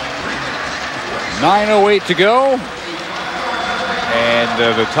 9:08 to go. And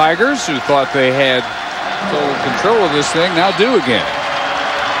the Tigers, who thought they had total control of this thing, now do again.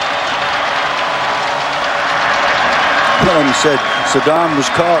 One of them said Saddam was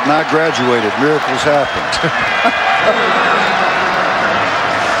caught and I graduated. Miracles happened.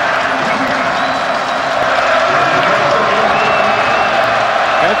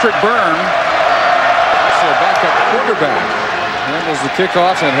 Patrick Byrne, also a backup quarterback, handles the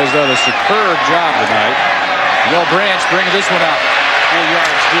kickoffs and has done a superb job tonight. Will Branch bringing this one out 4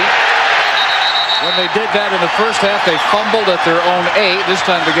 yards deep. When they did that in the first half, they fumbled at their own 8. This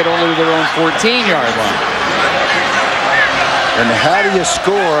time they get only to their own 14-yard line. And how do you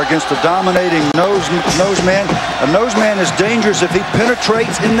score against a dominating nose man? A nose man is dangerous if he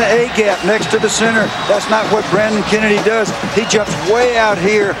penetrates in the A-gap next to the center. That's not what Brandon Kennedy does. He jumps way out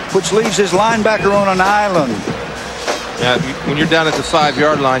here, which leaves his linebacker on an island. Yeah, when you're down at the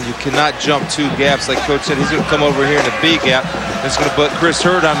 5-yard line, you cannot jump 2 gaps. Like Coach said, he's going to come over here in the B gap. It's going to put Chris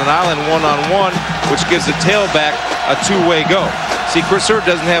Hurd on an island one-on-one, which gives the tailback a 2-way go. See, Chris Hurd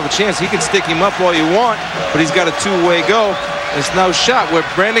doesn't have a chance. He can stick him up all you want, but he's got a 2-way go. It's no shot. Where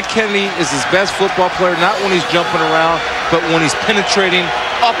Brandon Kennedy is his best football player, not when he's jumping around, but when he's penetrating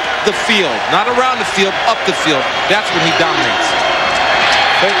up the field. Not around the field, up the field. That's when he dominates.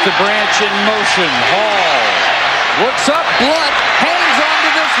 Fake the Branch in motion. Hall looks up. Blunt hangs on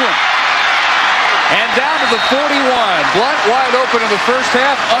to this one. And down to the 41. Blunt wide open in the first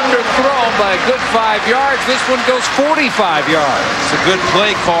half. Underthrown by a good 5 yards. This one goes 45 yards. It's a good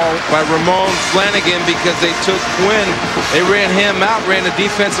play call by Ramon Flanagan because they took Quinn. They ran him out, ran the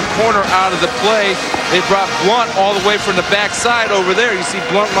defensive corner out of the play. They brought Blunt all the way from the backside over there. You see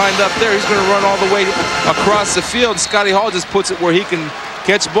Blunt lined up there. He's going to run all the way across the field. Scotty Hall just puts it where he can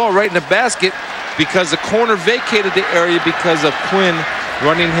catch the ball right in the basket because the corner vacated the area because of Quinn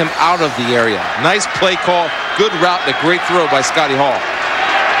running him out of the area. Nice play call, good route, and a great throw by Scotty Hall.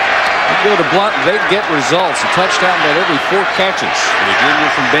 They go to Blunt, they get results. A touchdown by every 4 catches. The junior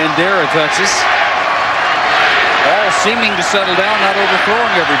from Bandera, Texas. All seeming to settle down, not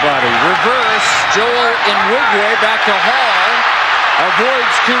overthrowing everybody. Reverse, Joel Nwigwe back to Hall.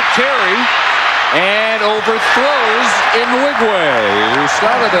 avoids Coop Terry and overthrows Nwigwe, who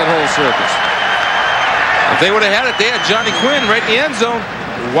started that whole circus. If they would have had it, they had Johnny Quinn right in the end zone,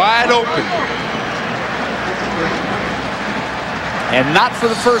 wide open. And not for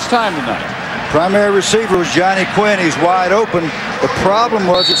the first time tonight. Primary receiver was Johnny Quinn. He's wide open. The problem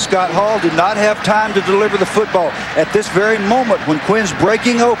was that Scott Hall did not have time to deliver the football. At this very moment, when Quinn's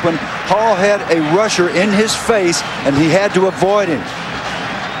breaking open, Hall had a rusher in his face, and he had to avoid him.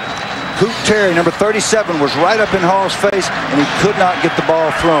 Coop Terry, number 37, was right up in Hall's face, and he could not get the ball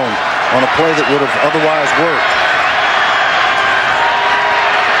thrown on a play that would have otherwise worked.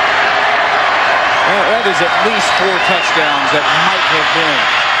 Well, that is at least 4 touchdowns that might have been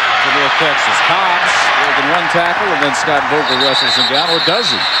for North Texas. Cobbs making one tackle, and then Scott Vogel wrestles him down, or does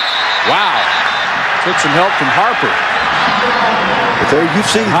he? Wow. Took some help from Harper. But there, you've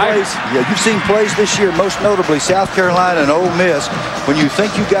seen plays. Yeah, you've seen plays this year, most notably South Carolina and Ole Miss, when you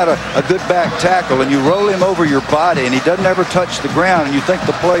think you got a good back tackle and you roll him over your body and he doesn't ever touch the ground, and you think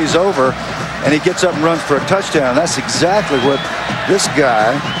the play's over, and he gets up and runs for a touchdown. That's exactly what this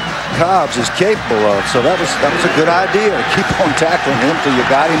guy, Cobbs, is capable of. So that was a good idea to keep on tackling him till you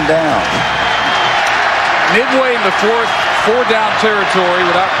got him down. Midway in the fourth, 4-down territory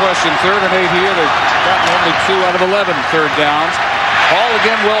without question. 3rd and 8 here. They've gotten only 2 out of 11 third downs. Hall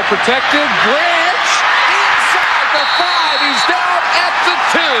again well protected. Branch inside the 5. He's down at the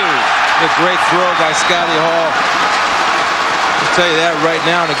 2. A great throw by Scotty Hall. I'll tell you that right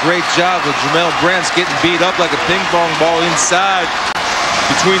now, and a great job with Jamel Branch getting beat up like a ping pong ball inside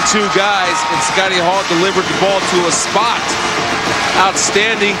between 2 guys, and Scotty Hall delivered the ball to a spot.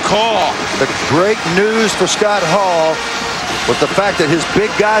 Outstanding call. The great news for Scott Hall was the fact that his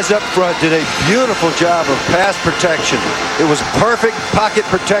big guys up front did a beautiful job of pass protection. It was perfect pocket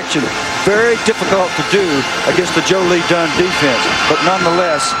protection. Very difficult to do against the Joe Lee Dunn defense, but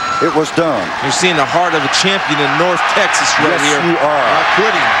nonetheless, it was done. You're seeing the heart of a champion in North Texas right yes, here. You are. Not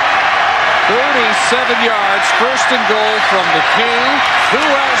quitting. 37 yards, 1st and goal from the 2. Who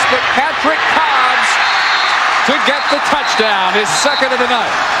else but Patrick Cobbs to get the touchdown, his 2nd of the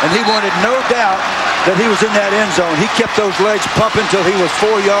night. And he wanted no doubt that he was in that end zone. He kept those legs pumping until he was 4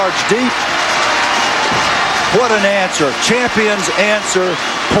 yards deep. What an answer. Champions answer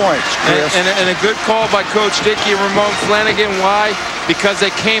points, Chris. And a good call by Coach Dickey and Ramon Flanagan. Why? Because they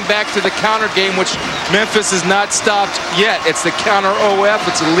came back to the counter game, which Memphis has not stopped yet. It's the counter OF.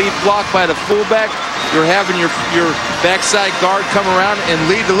 It's a lead block by the fullback. You're having your backside guard come around and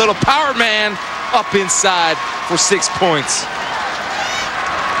lead the little power man up inside for 6 points.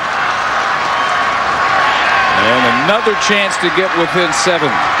 And another chance to get within 7.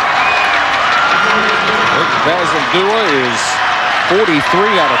 Basil-Dua is 43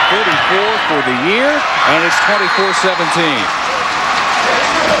 out of 44 for the year, and it's 24-17.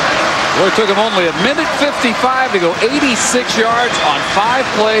 Well, it took him only a minute 55 to go 86 yards on 5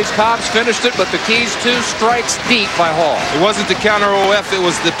 plays. Cobbs finished it, but the key's 2 strikes deep by Hall. It wasn't the counter OF, it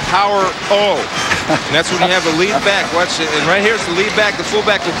was the power O. And that's when you have a lead back. Watch it. And right here's the lead back. The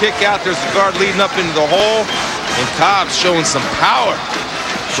fullback will kick out. There's the guard leading up into the hole. And Cobbs showing some power.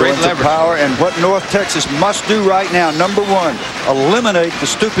 Showing some power. And what North Texas must do right now, number 1, eliminate the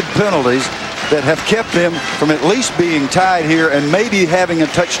stupid penalties that have kept them from at least being tied here and maybe having a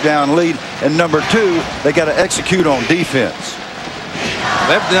touchdown lead. And number 2, they got to execute on defense.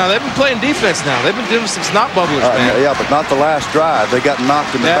 They've been playing defense now. They've been doing some snot bubblers, man. Yeah, but not the last drive. They got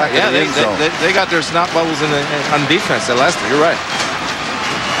knocked in the back of the end zone. They got their snot bubbles on defense that last year. You're right.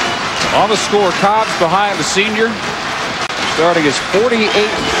 On the score, Cobbs behind the senior, starting his 48th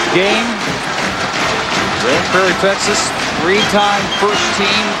game. Grand Prairie, Texas, 3-time first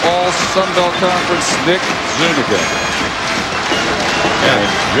team All Sun Belt Conference, Nick Zuniga. And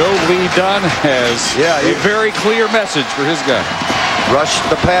Joe Lee Dunn has a very clear message for his guy. Rush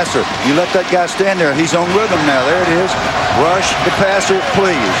the passer. You let that guy stand there. He's on rhythm now. There it is. Rush the passer,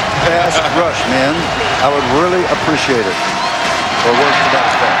 please. Pass rush, man. I would really appreciate it. Or words to that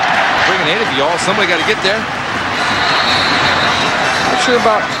effect. Bringing 8 of y'all. Somebody got to get there. Not sure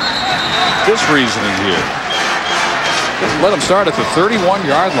about this reasoning here. Let him start at the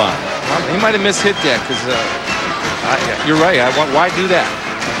 31-yard line. He might have mishit that because you're right. Why do that?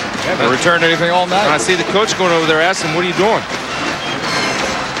 Haven't returned anything all night. I see the coach going over there asking, what are you doing?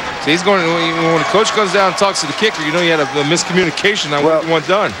 So he's going, when the coach comes down and talks to the kicker, you know you had a miscommunication on what you want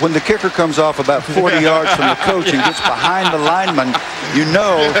done. When the kicker comes off about 40 yards from the coach and gets behind the lineman, you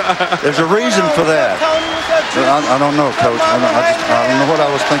know there's a reason for that. I don't know, Coach. I don't know what I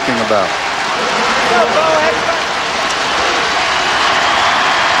was thinking about.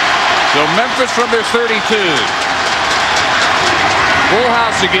 So Memphis from their 32. Full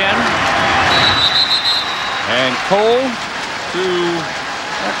house again. And Cole to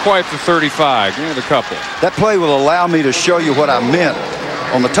not quite the 35, near the couple. That play will allow me to show you what I meant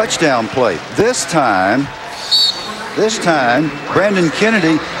on the touchdown play. This time, Brandon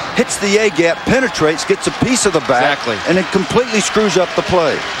Kennedy hits the A-gap, penetrates, gets a piece of the back, and it completely screws up the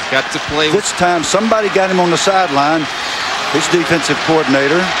play. Got to play. This time, somebody got him on the sideline, his defensive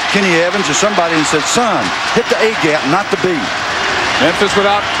coordinator, Kenny Evans, or somebody, and said, son, hit the A-gap, not the B. Memphis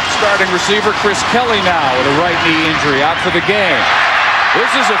without starting receiver Chris Kelly now with a right knee injury, out for the game.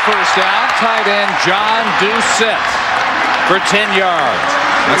 This is a first down. Tight end John Doucette for 10 yards.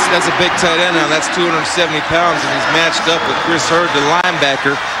 That's a big tight end now. That's 270 pounds, and he's matched up with Chris Hurd, the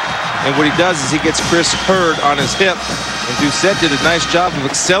linebacker. And what he does is he gets Chris Hurd on his hip. And Doucette did a nice job of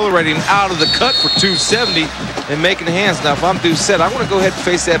accelerating out of the cut for 270 and making hands. Now, if I'm Doucette, I want to go ahead and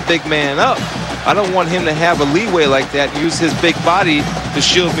face that big man up. I don't want him to have a leeway like that and use his big body to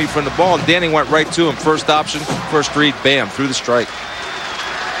shield me from the ball. And Danny went right to him. First option, first read, bam, through the strike.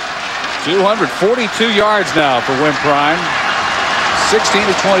 242 yards now for Wimprine. 16-22,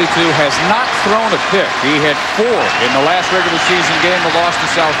 has not thrown a pick. He had 4 in the last regular season game, the loss to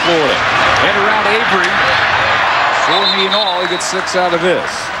South Florida. And around Avery, 4 knee and all, he gets 6 out of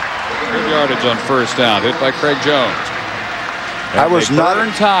this. Good yardage on first down, hit by Craig Jones. And I was not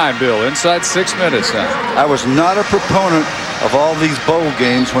in time, Bill, inside 6 minutes now. I was not a proponent of all these bowl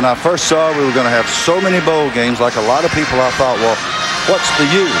games. When I first saw we were going to have so many bowl games, like a lot of people, I thought, well, what's the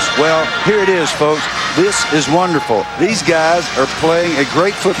use? Well, here it is, folks. This is wonderful. These guys are playing a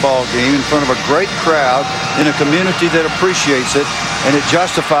great football game in front of a great crowd in a community that appreciates it, and it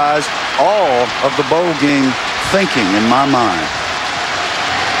justifies all of the bowl game thinking in my mind.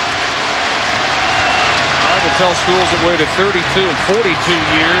 Hard to tell schools that waited 32 and 42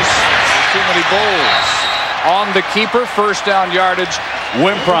 years. Too many bowls. On the keeper, first down yardage.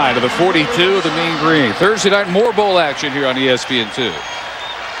 Wimprine to the 42 of the Mean Green. Thursday night, more bowl action here on ESPN2.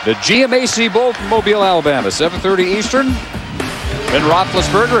 The GMAC Bowl from Mobile, Alabama, 7:30 Eastern. Ben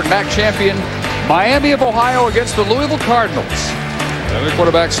Roethlisberger and MAC champion Miami of Ohio against the Louisville Cardinals. And the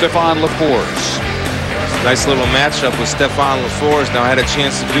quarterback, Stefan LaForce. Nice little matchup with Stefan LaForce. Now, I had a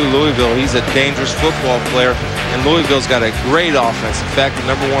chance to do Louisville. He's a dangerous football player, and Louisville's got a great offense. In fact, the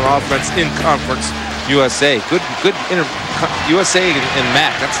 #1 offense in Conference USA. Good USA and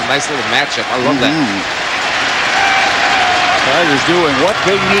MAC. That's a nice little matchup. I love that. Tigers doing what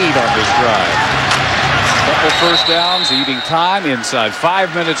they need on this drive. Couple first downs, eating time inside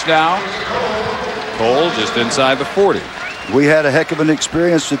 5 minutes now. Cole just inside the 40. We had a heck of an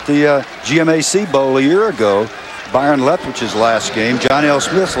experience at the GMAC Bowl a year ago. Byron Leftwich's last game, John L.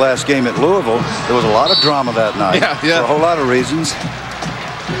 Smith's last game at Louisville. There was a lot of drama that night for a whole lot of reasons.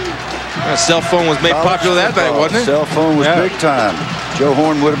 A cell phone was made popular that night, wasn't it? Cell phone was big time. Joe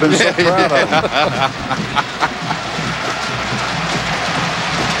Horn would have been so proud of him.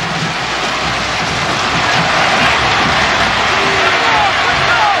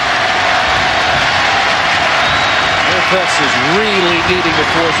 Memphis is really needing to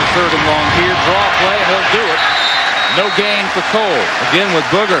force a 3rd and long here. Draw play, and he'll do it. No gain for Cole. Again with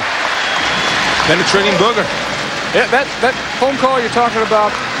Booger. Penetrating Booger. Yeah, that phone call you're talking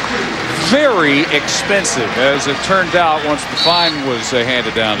about, very expensive, as it turned out once the fine was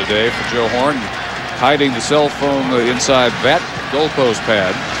handed down today for Joe Horn, hiding the cell phone inside that goalpost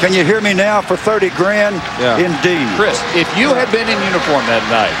pad. Can you hear me now for 30 grand? Yeah. Indeed. Chris, if you had been in uniform that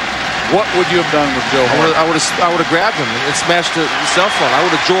night, what would you have done with Joe Horn? I would have grabbed him and smashed the cell phone. I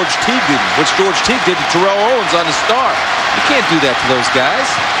would have George Teague him, which George Teague did to Terrell Owens on the Star. You can't do that to those guys.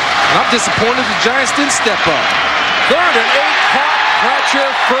 And I'm disappointed the Giants didn't step up. 3rd and 8, caught Fletcher,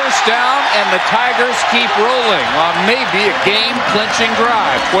 first down, and the Tigers keep rolling on maybe a game-clinching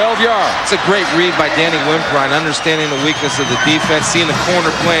drive, 12 yards. It's a great read by Danny Wimprine, understanding the weakness of the defense, seeing the corner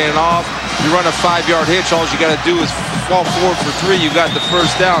playing off. You run a 5-yard hitch, all you got to do is fall forward for 3. You got the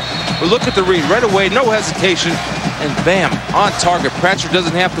first down. But look at the read right away, no hesitation, and bam, on target. Pratchett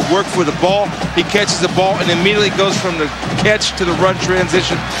doesn't have to work for the ball. He catches the ball and immediately goes from the catch to the run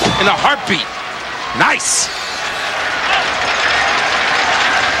transition in a heartbeat. Nice.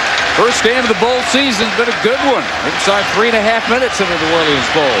 First game of the bowl season's been a good one. Inside 3.5 minutes into the Orleans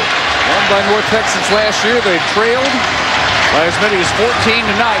Bowl. Won by North Texas last year. They trailed by as many as 14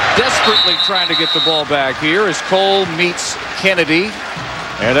 tonight. Desperately trying to get the ball back here as Cole meets Kennedy.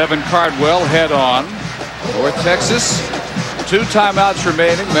 And Evan Cardwell head on. North Texas, 2 timeouts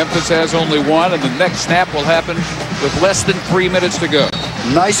remaining. Memphis has only 1, and the next snap will happen with less than 3 minutes to go.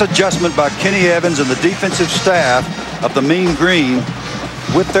 Nice adjustment by Kenny Evans and the defensive staff of the Mean Green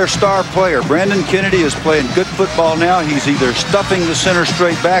with their star player. Brandon Kennedy is playing good football now. He's either stuffing the center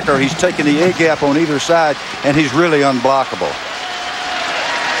straight back or he's taking the A-gap on either side, and he's really unblockable.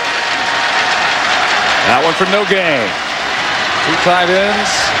 That one for no gain. Two tight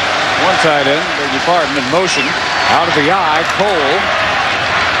ends, one tight end, beg your pardon, in motion. Out of the eye, Cole.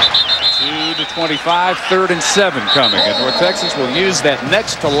 2 to 25, 3rd and 7 coming. And North Texas will use that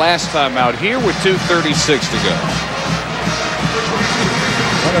next to last time out here with 2:36 to go.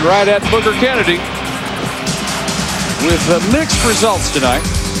 Running right at Booker Kennedy with mixed results tonight.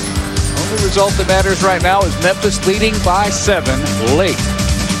 Only result that matters right now is Memphis leading by 7 late.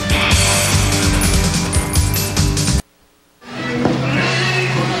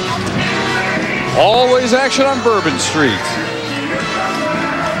 Always action on Bourbon Street.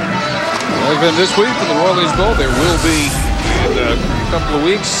 Again, this week for the Orleans Bowl, there will be in a couple of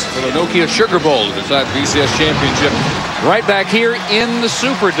weeks for the Nokia Sugar Bowl to decide the BCS championship. Right back here in the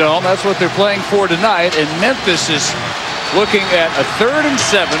Superdome. That's what they're playing for tonight. And Memphis is looking at a 3rd and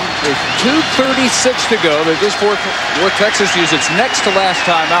 7 with 2:36 to go. They just forced North Texas use its next to last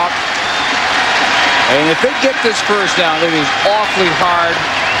time out. And if they get this first down, it is awfully hard,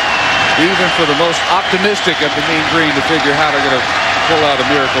 even for the most optimistic of the Mean Green, to figure how they're going to pull out a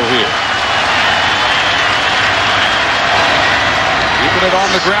miracle here. Keeping it on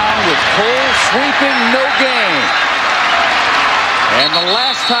the ground with Cole sweeping, no gain. And the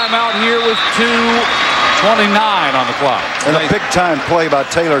last time out here with 2:29 on the clock. And a big-time play by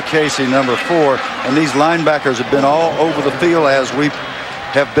Taylor Casey, number 4. And these linebackers have been all over the field, as we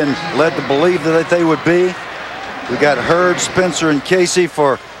have been led to believe that they would be. We got Hurd, Spencer, and Casey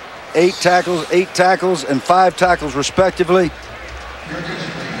for 8 tackles, and 5 tackles respectively.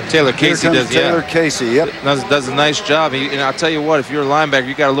 Taylor Casey does, Taylor Casey, yep. Does a nice job. And I'll tell you what, if you're a linebacker,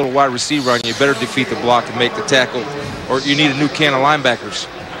 you got a little wide receiver on you, you better defeat the block and make the tackle, or you need a new can of linebackers.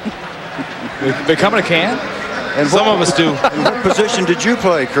 They come in a can? And some of us do. What position did you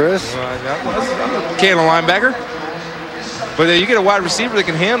play, Chris? Can of linebacker. But you get a wide receiver that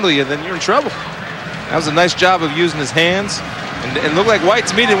can handle you, then you're in trouble. That was a nice job of using his hands. And looked like White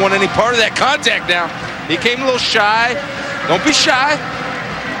to me didn't want any part of that contact down. He came a little shy. Don't be shy.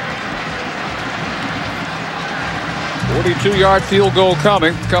 42-yard field goal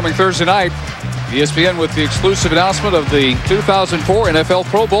coming Thursday night. ESPN with the exclusive announcement of the 2004 NFL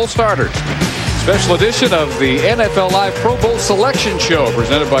Pro Bowl starters. Special edition of the NFL Live Pro Bowl Selection Show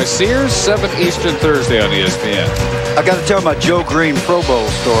presented by Sears, 7 Eastern Thursday on ESPN. I got to tell my Joe Green Pro Bowl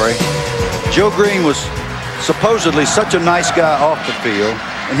story. Joe Green was supposedly such a nice guy off the field,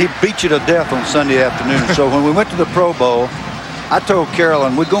 and he beat you to death on Sunday afternoon. So when we went to the Pro Bowl, I told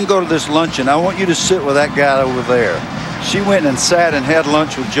Carolyn, we're going to go to this luncheon. I want you to sit with that guy over there. She went and sat and had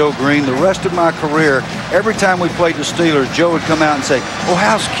lunch with Joe Green. The rest of my career, every time we played the Steelers, Joe would come out and say, oh,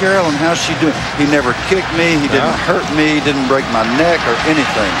 how's Carolyn? How's she doing? He never kicked me. He didn't hurt me. He didn't break my neck or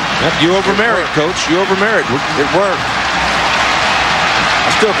anything. Yep, you over-merit, Coach. You over-merit. It worked.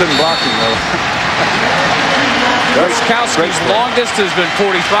 I still couldn't block him, though. Gostkowski's longest has been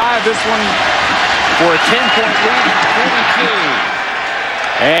 45. This one for a 10-point lead, 42.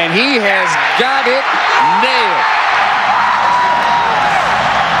 And he has got it nailed.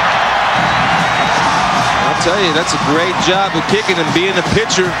 I'll tell you, that's a great job of kicking and being a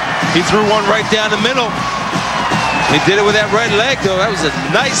pitcher. He threw one right down the middle. He did it with that right leg, though. That was a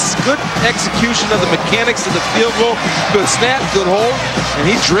nice, good execution of the mechanics of the field goal. Good snap, good hold, and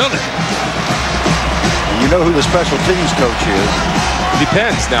he drilled it. You know who the special teams coach is?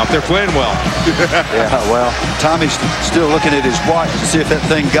 Depends now if they're playing well. Yeah, well, Tommy's still looking at his watch to see if that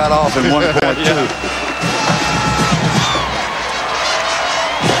thing got off in 1.2.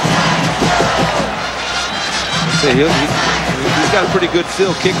 Yeah. He's got a pretty good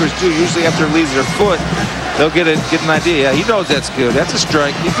feel. Kickers do. Usually after it leaves their foot, they'll get an idea. Yeah, he knows that's good. That's a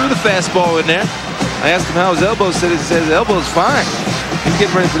strike. He threw the fastball in there. I asked him how his elbow said. He said his elbow's fine. He's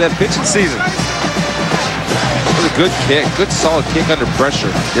getting ready for that pitching season. What a good kick. Good solid kick under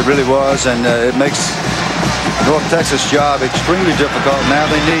pressure. It really was, and it makes North Texas' job extremely difficult. Now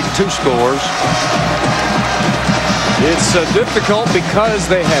they need 2 scores. It's difficult because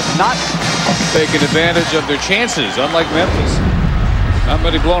they have not taken advantage of their chances, unlike Memphis. Not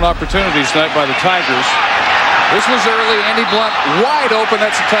many blown opportunities tonight by the Tigers. This was early. Andy Blunt wide open.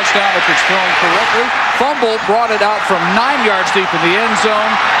 That's a touchdown if it's thrown correctly. Fumble brought it out from 9 yards deep in the end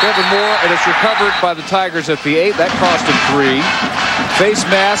zone. Kevin Moore, and it's recovered by the Tigers at the 8. That cost him 3. Face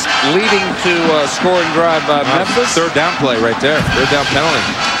mask leading to a scoring drive by Memphis. Third down play right there. Third down penalty.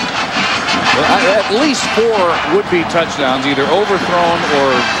 At least 4 would-be touchdowns, either overthrown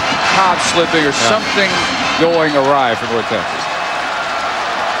or Cobb slipping or something going awry for North Texas.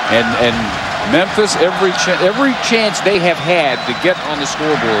 And Memphis, every chance they have had to get on the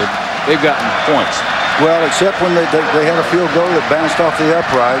scoreboard, they've gotten points. Well, except when they had a field goal that bounced off the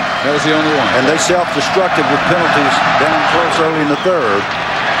upright. That was the only one. And they self-destructed with penalties down close early in the third.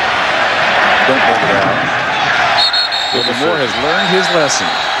 Don't bring it out. Moore has learned his lesson.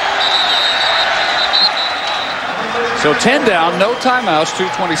 So 10 down, no timeouts,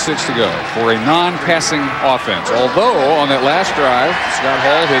 2:26 to go for a non-passing offense. Although on that last drive, Scott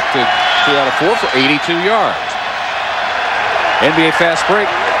Hall hit the 2 out of 4 for 82 yards. NBA Fast Break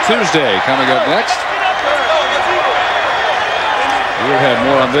Tuesday coming up next. We'll have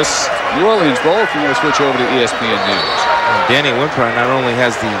more on this New Orleans Bowl if you want to switch over to ESPN News. Danny Wimprine not only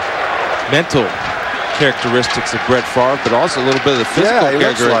has the mental characteristics of Brett Favre, but also a little bit of the physical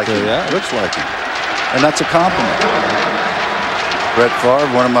characteristics. Yeah, looks like him. And that's a compliment. Brett Favre,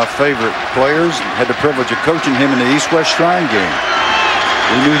 one of my favorite players, had the privilege of coaching him in the East-West Shrine game.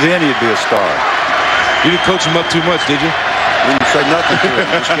 We knew then he'd be a star. You didn't coach him up too much, did you? We didn't say nothing to him.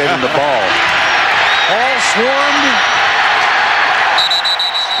 Just gave him the ball. Hall swarmed.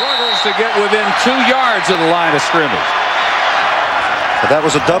 Struggles to get within 2 yards of the line of scrimmage. But that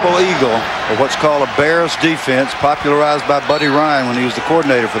was a double eagle, or what's called a Bears defense, popularized by Buddy Ryan when he was the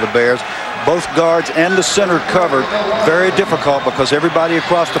coordinator for the Bears. Both guards and the center covered. Very difficult because everybody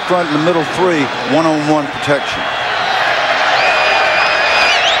across the front and the middle three, one-on-one protection.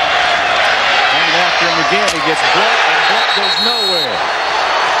 Coming after him again, he gets Brett, and Brett goes nowhere.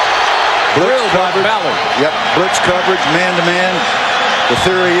 Blitz coverage. Ballard. Yep, blitz coverage, man-to-man. The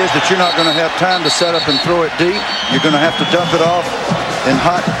theory is that you're not going to have time to set up and throw it deep. You're going to have to dump it off in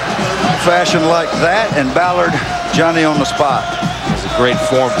hot fashion like that, and Ballard, Johnny on the spot. It was a great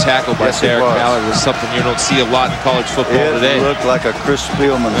form tackle by Derek Ballard. It was something you don't see a lot in college football today. It looked like a Chris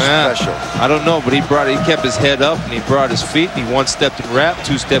Spielman special. I don't know, but he kept his head up and he brought his feet and he one-stepped and wrapped,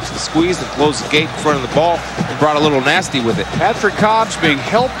 2 steps to squeeze and closed the gate in front of the ball and brought a little nasty with it. Patrick Cobbs being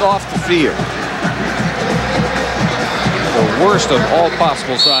helped off the field. The worst of all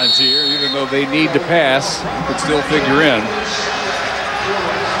possible signs here, even though they need to pass, you could still figure in.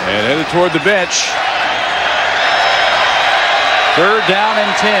 And headed toward the bench. 3rd down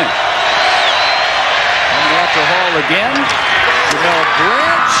and 10. Coming after Hall again. Jamel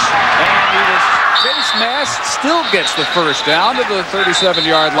Branch. And he was face masked. Still gets the 1st down to the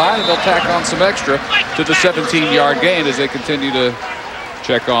 37-yard line. And they'll tack on some extra to the 17-yard gain as they continue to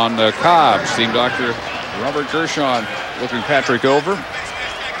check on Cobbs. Team doctor Robert Gershon looking Patrick over.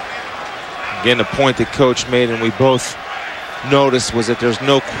 Again, the point that Coach made and we both noticed was that there's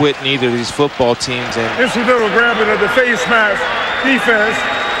no quit in either of these football teams. And incidental grabbing of the face mask defense.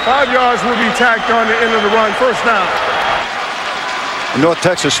 5 yards will be tacked on the end of the run. 1st down. North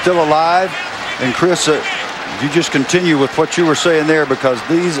Texas still alive. And Chris, you just continue with what you were saying there because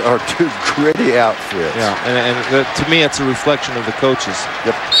these are 2 gritty outfits. Yeah, and to me, it's a reflection of the coaches.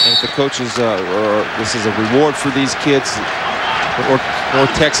 Yep. And if the coaches, this is a reward for these kids.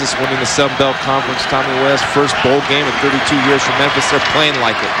 North Texas winning the Sun Belt Conference. Tommy West, first bowl game in 32 years for Memphis. They're playing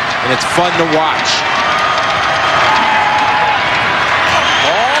like it, and it's fun to watch.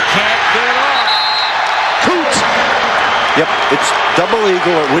 Ball can't get it off. Coot. Yep, it's double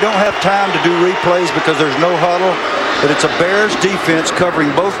eagle. We don't have time to do replays because there's no huddle, but it's a Bears defense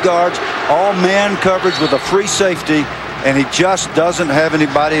covering both guards, all man coverage with a free safety. And he just doesn't have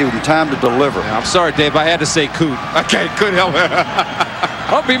anybody in time to deliver. Yeah, I'm sorry, Dave. I had to say Coot. Okay, couldn't help it.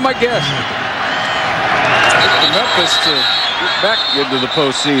 I'll be my guest. Memphis to get back into the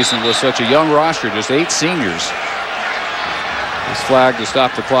postseason with such a young roster, just 8 seniors. This flag to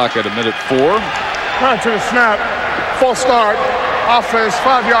stop the clock at 1:04. Prior to the snap, false start, offense,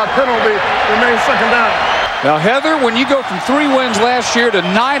 5-yard penalty, remains 2nd down. Now, Heather, when you go from 3 wins last year to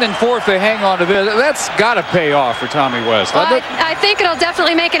 9 and 4 they hang on to this, that's got to pay off for Tommy West. Well, I think it'll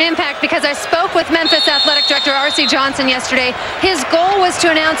definitely make an impact because I spoke with Memphis Athletic Director R.C. Johnson yesterday. His goal was to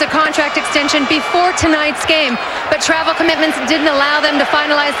announce a contract extension before tonight's game, but travel commitments didn't allow them to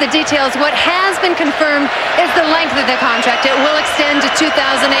finalize the details. What has been confirmed is the length of the contract. It will extend to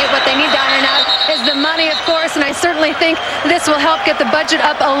 2008. What they need to iron out is the money, of course, and I certainly think this will help get the budget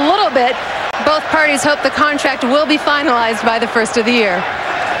up a little bit. Both parties hope the contract will be finalized by the 1st of the year.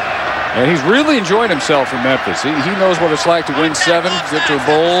 And he's really enjoyed himself in Memphis. He knows what it's like to win 7, get to a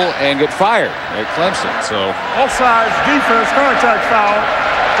bowl, and get fired at Clemson. So offsides, defense, contact foul,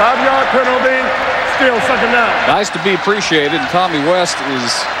 5-yard penalty, still 2nd down. Nice to be appreciated, and Tommy West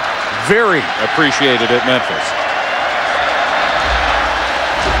is very appreciated at Memphis.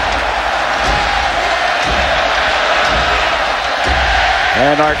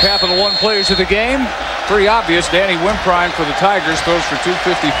 And our Capital One players of the game, pretty obvious. Danny Wimprine for the Tigers throws for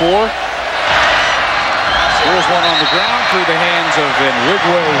 254. There's one on the ground through the hands of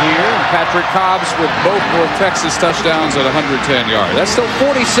Enwigwe here. Patrick Cobbs with both North Texas touchdowns at 110 yards. That's still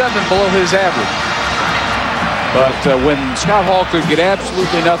 47 below his average. But when Scott Hall could get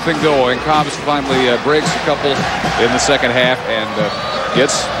absolutely nothing going, Cobbs finally breaks a couple in the second half and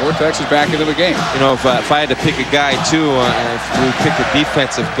gets North Texas back into the game. You know, if I had to pick a guy, too, if we pick a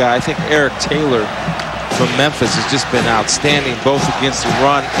defensive guy, I think Eric Taylor from Memphis has just been outstanding, both against the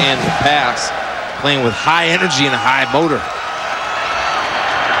run and the pass. Playing with high energy and a high motor.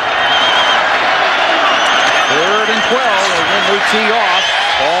 3rd and 12, and then we tee off.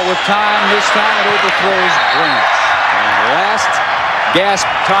 Ball with time, this time it overthrows Branch. And last gasp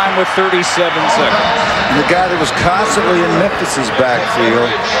time with 37 seconds. And the guy that was constantly in Memphis's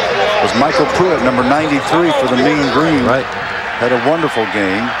backfield was Michael Pruitt, number 93 for the Mean Green. Right. Had a wonderful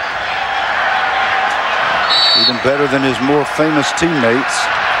game. Even better than his more famous teammates.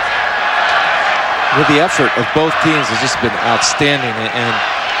 With the effort of both teams has just been outstanding, and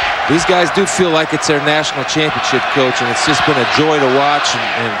these guys do feel like it's their national championship, Coach, and it's just been a joy to watch,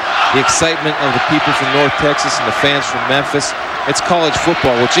 and the excitement of the people from North Texas and the fans from Memphis. It's college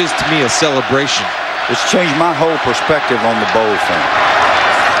football, which is to me a celebration. It's changed my whole perspective on the bowl thing.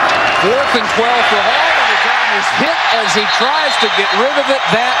 4th and 12 for Hall, and the gun is hit as he tries to get rid of it.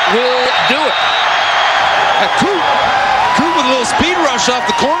 That will do it. Coop with a little speed rush off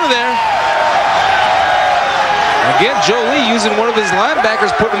the corner there. Again, Joe Lee using one of his linebackers,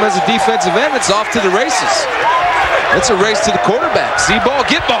 putting him as a defensive end. It's off to the races. It's a race to the quarterback. See ball,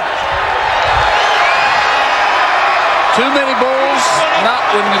 get ball. Too many bowls, not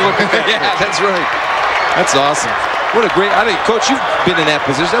when you look at that. Yeah, that's right. That's awesome. What a great, I think, Coach, you've been in that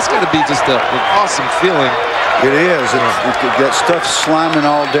position. That's got to be just an awesome feeling. It is. You could get stuff sliming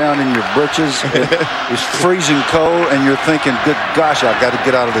all down in your britches. It's freezing cold, and you're thinking, good gosh, I've got to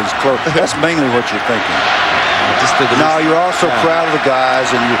get out of these clothes. That's mainly what you're thinking. No, you're also proud of the guys,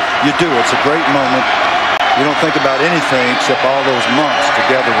 and you do. It's a great moment. You don't think about anything except all those months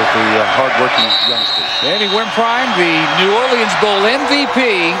together with the hardworking youngsters. Danny Wimprine, the New Orleans Bowl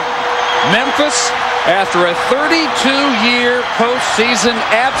MVP. Memphis, after a 32-year postseason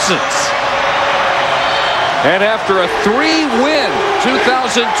absence, and after a 3-win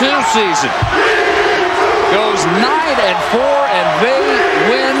 2002 season, goes 9-4, and they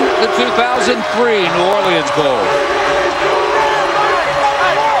win the 2003 New Orleans Bowl.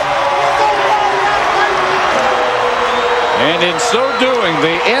 And in so doing,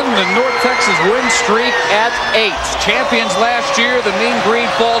 they end the North Texas win streak at 8. Champions last year, the Mean Green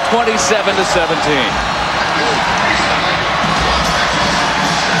fall 27-17.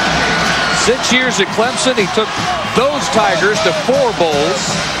 6 years at Clemson, he took those Tigers to 4 bowls.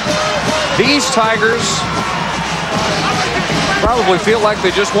 These Tigers probably feel like they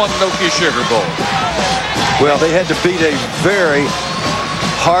just won the Nokia Sugar Bowl. Well, they had to beat a very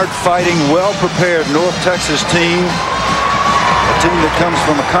hard-fighting, well-prepared North Texas team. A team that comes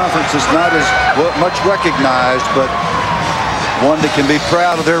from a conference that's not as much recognized, but one that can be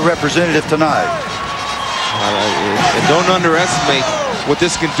proud of their representative tonight. And don't underestimate what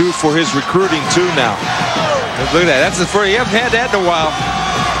this can do for his recruiting, too, now. Look at that. That's the first. You haven't had that in a while.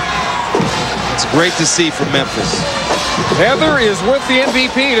 It's great to see from Memphis. Heather is with the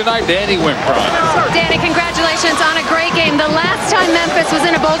MVP tonight, Danny Wimprine. Danny, congratulations on a great game. The last time Memphis was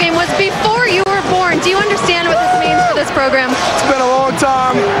in a bowl game was before you were born. Do you understand what this means for this program? It's been a long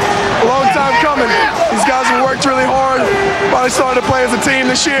time coming. These guys have worked really hard. Finally started to play as a team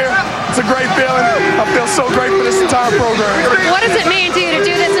this year. It's a great feeling. I feel so great for this entire program. What does it mean to you to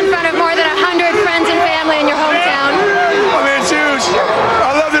do this in front of more than 100 friends and family in your hometown? I mean, it's huge.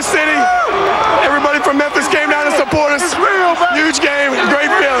 I love this city. Everybody from Memphis came down to support us. Huge game,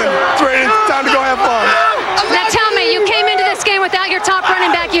 great feeling. It's ready. Time to go have fun. Now tell me, you came into this game without your top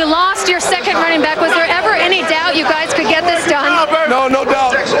running back. You lost your second running back. Was there ever any doubt you guys could get this done? No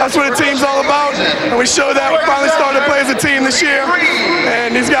doubt. That's what the team's all about. And we showed that. We finally started to play as a team this year.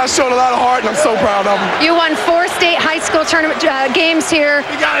 And these guys showed a lot of heart, and I'm so proud of them. You won 4 state high school tournament games here.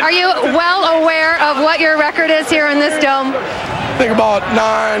 Are you well aware of what your record is here in this dome? I think about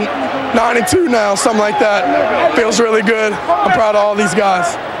 9-2 now, something like that. Feels really good. I'm proud of all these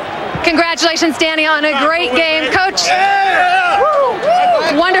guys. Congratulations, Danny, on a great game. Coach,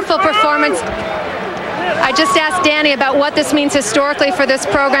 wonderful performance. I just asked Danny about what this means historically for this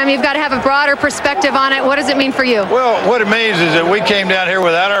program. You've got to have a broader perspective on it. What does it mean for you? Well, what it means is that we came down here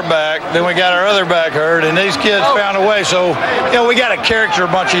without our back, then we got our other back hurt, and these kids found a way. So, we got a character,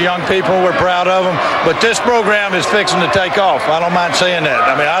 a bunch of young people. We're proud of them. But this program is fixing to take off. I don't mind saying that.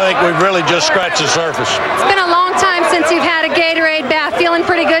 I mean, I think we've really just scratched the surface. It's been a long time since you've had a Gatorade bath. Feeling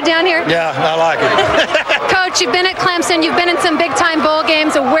pretty good down here? Yeah, I like it. Coach, you've been at Clemson. You've been in some big-time bowl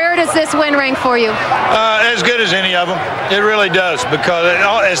games. Where does this win rank for you? As good as any of them. It really does, because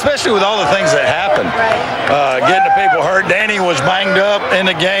especially with all the things that happened. Getting the people hurt. Danny was banged up in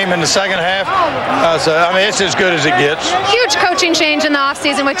the game in the second half. So, I mean, it's as good as it gets. Huge coaching change in the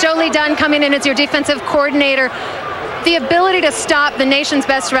offseason with Joe Lee Dunn coming in as your defensive coordinator. The ability to stop the nation's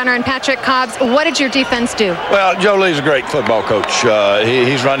best runner in Patrick Cobbs, what did your defense do? Well, Joe Lee's a great football coach.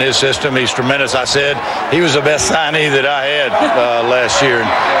 He's run his system. He's tremendous. I said he was the best signee that I had last year. And,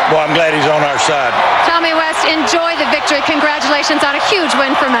 boy, I'm glad he's on our side. Tommy West, enjoy the victory. Congratulations on a huge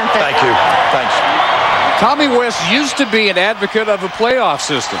win for Memphis. Thank you. Thanks. Tommy West used to be an advocate of a playoff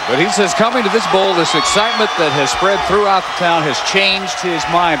system, but he says coming to this bowl, this excitement that has spread throughout the town has changed his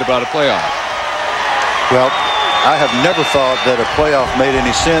mind about a playoff. Well, I have never thought that a playoff made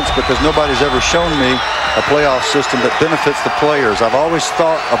any sense because nobody's ever shown me a playoff system that benefits the players. I've always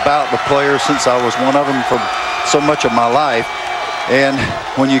thought about the players since I was one of them for so much of my life. And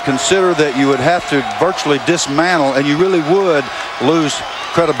when you consider that you would have to virtually dismantle, and you really would lose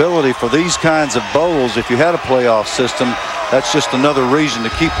credibility for these kinds of bowls if you had a playoff system, that's just another reason to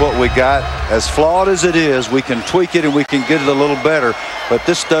keep what we got. As flawed as it is, we can tweak it and we can get it a little better, but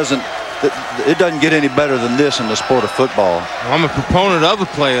this doesn't get any better than this in the sport of football. Well, I'm a proponent of a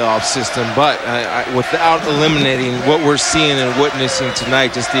playoff system, but without eliminating what we're seeing and witnessing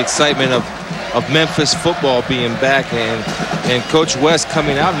tonight, just the excitement of Memphis football being back, and Coach West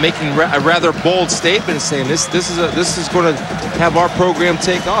coming out and making a rather bold statement, saying this is going to have our program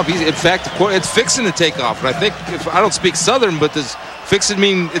take off. In fact, it's fixing to take off. And I think, if I don't speak Southern, but does fixing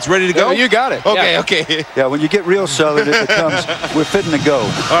mean it's ready to go? You got it. Okay, yeah. Okay. Yeah, when you get real Southern, it becomes we're fitting to go.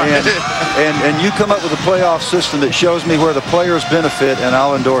 And you come up with a playoff system that shows me where the players benefit, and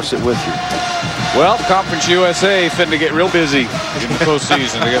I'll endorse it with you. Well, Conference USA finna get real busy in the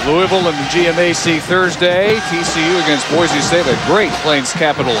postseason. They got Louisville and the GMAC Thursday. TCU against Boise State, a great Plains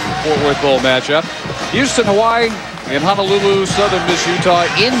Capital Fort Worth Bowl matchup. Houston, Hawaii, in Honolulu, Southern Miss, Utah,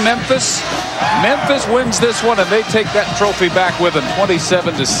 in Memphis. Memphis wins this one, and they take that trophy back with them,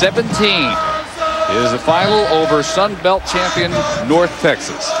 27-17. It is the final over Sun Belt champion North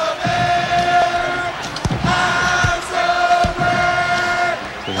Texas.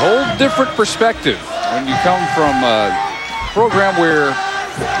 A whole different perspective when you come from a program where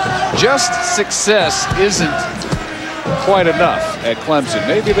just success isn't quite enough at Clemson.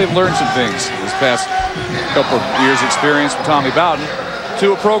 Maybe they've learned some things this past couple of years' experience with Tommy Bowden,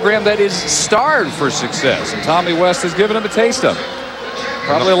 to a program that is starved for success. And Tommy West has given them a taste of it.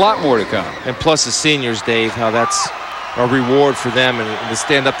 Probably a lot more to come. And plus the seniors, Dave, how that's a reward for them, and to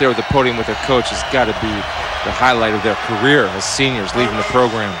stand up there with the podium with their coach has got to be the highlight of their career as seniors leaving the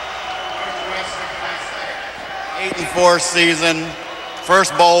program. 8-4 season,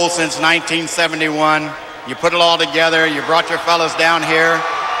 first bowl since 1971. You put it all together. You brought your fellas down here.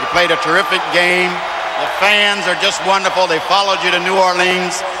 You played a terrific game. The fans are just wonderful. They followed you to New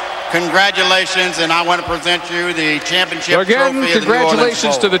Orleans. Congratulations, and I want to present you the championship trophy of the New Orleans Bowl.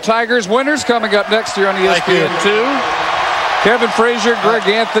 Congratulations to the Tigers winners coming up next year on ESPN2. Kevin Frazier, Greg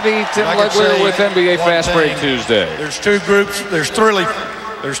Anthony, Tim Legler with NBA Fast Break Tuesday. There's two groups. There's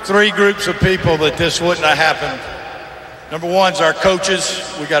three groups of people that this wouldn't have happened. Number one's our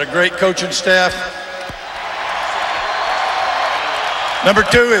coaches. We got a great coaching staff. Number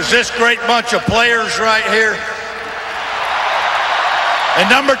two is this great bunch of players right here. And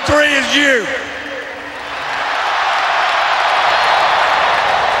number three is you.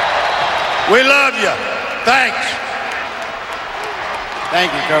 We love you. Thanks.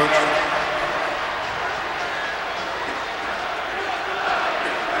 Thank you, Coach.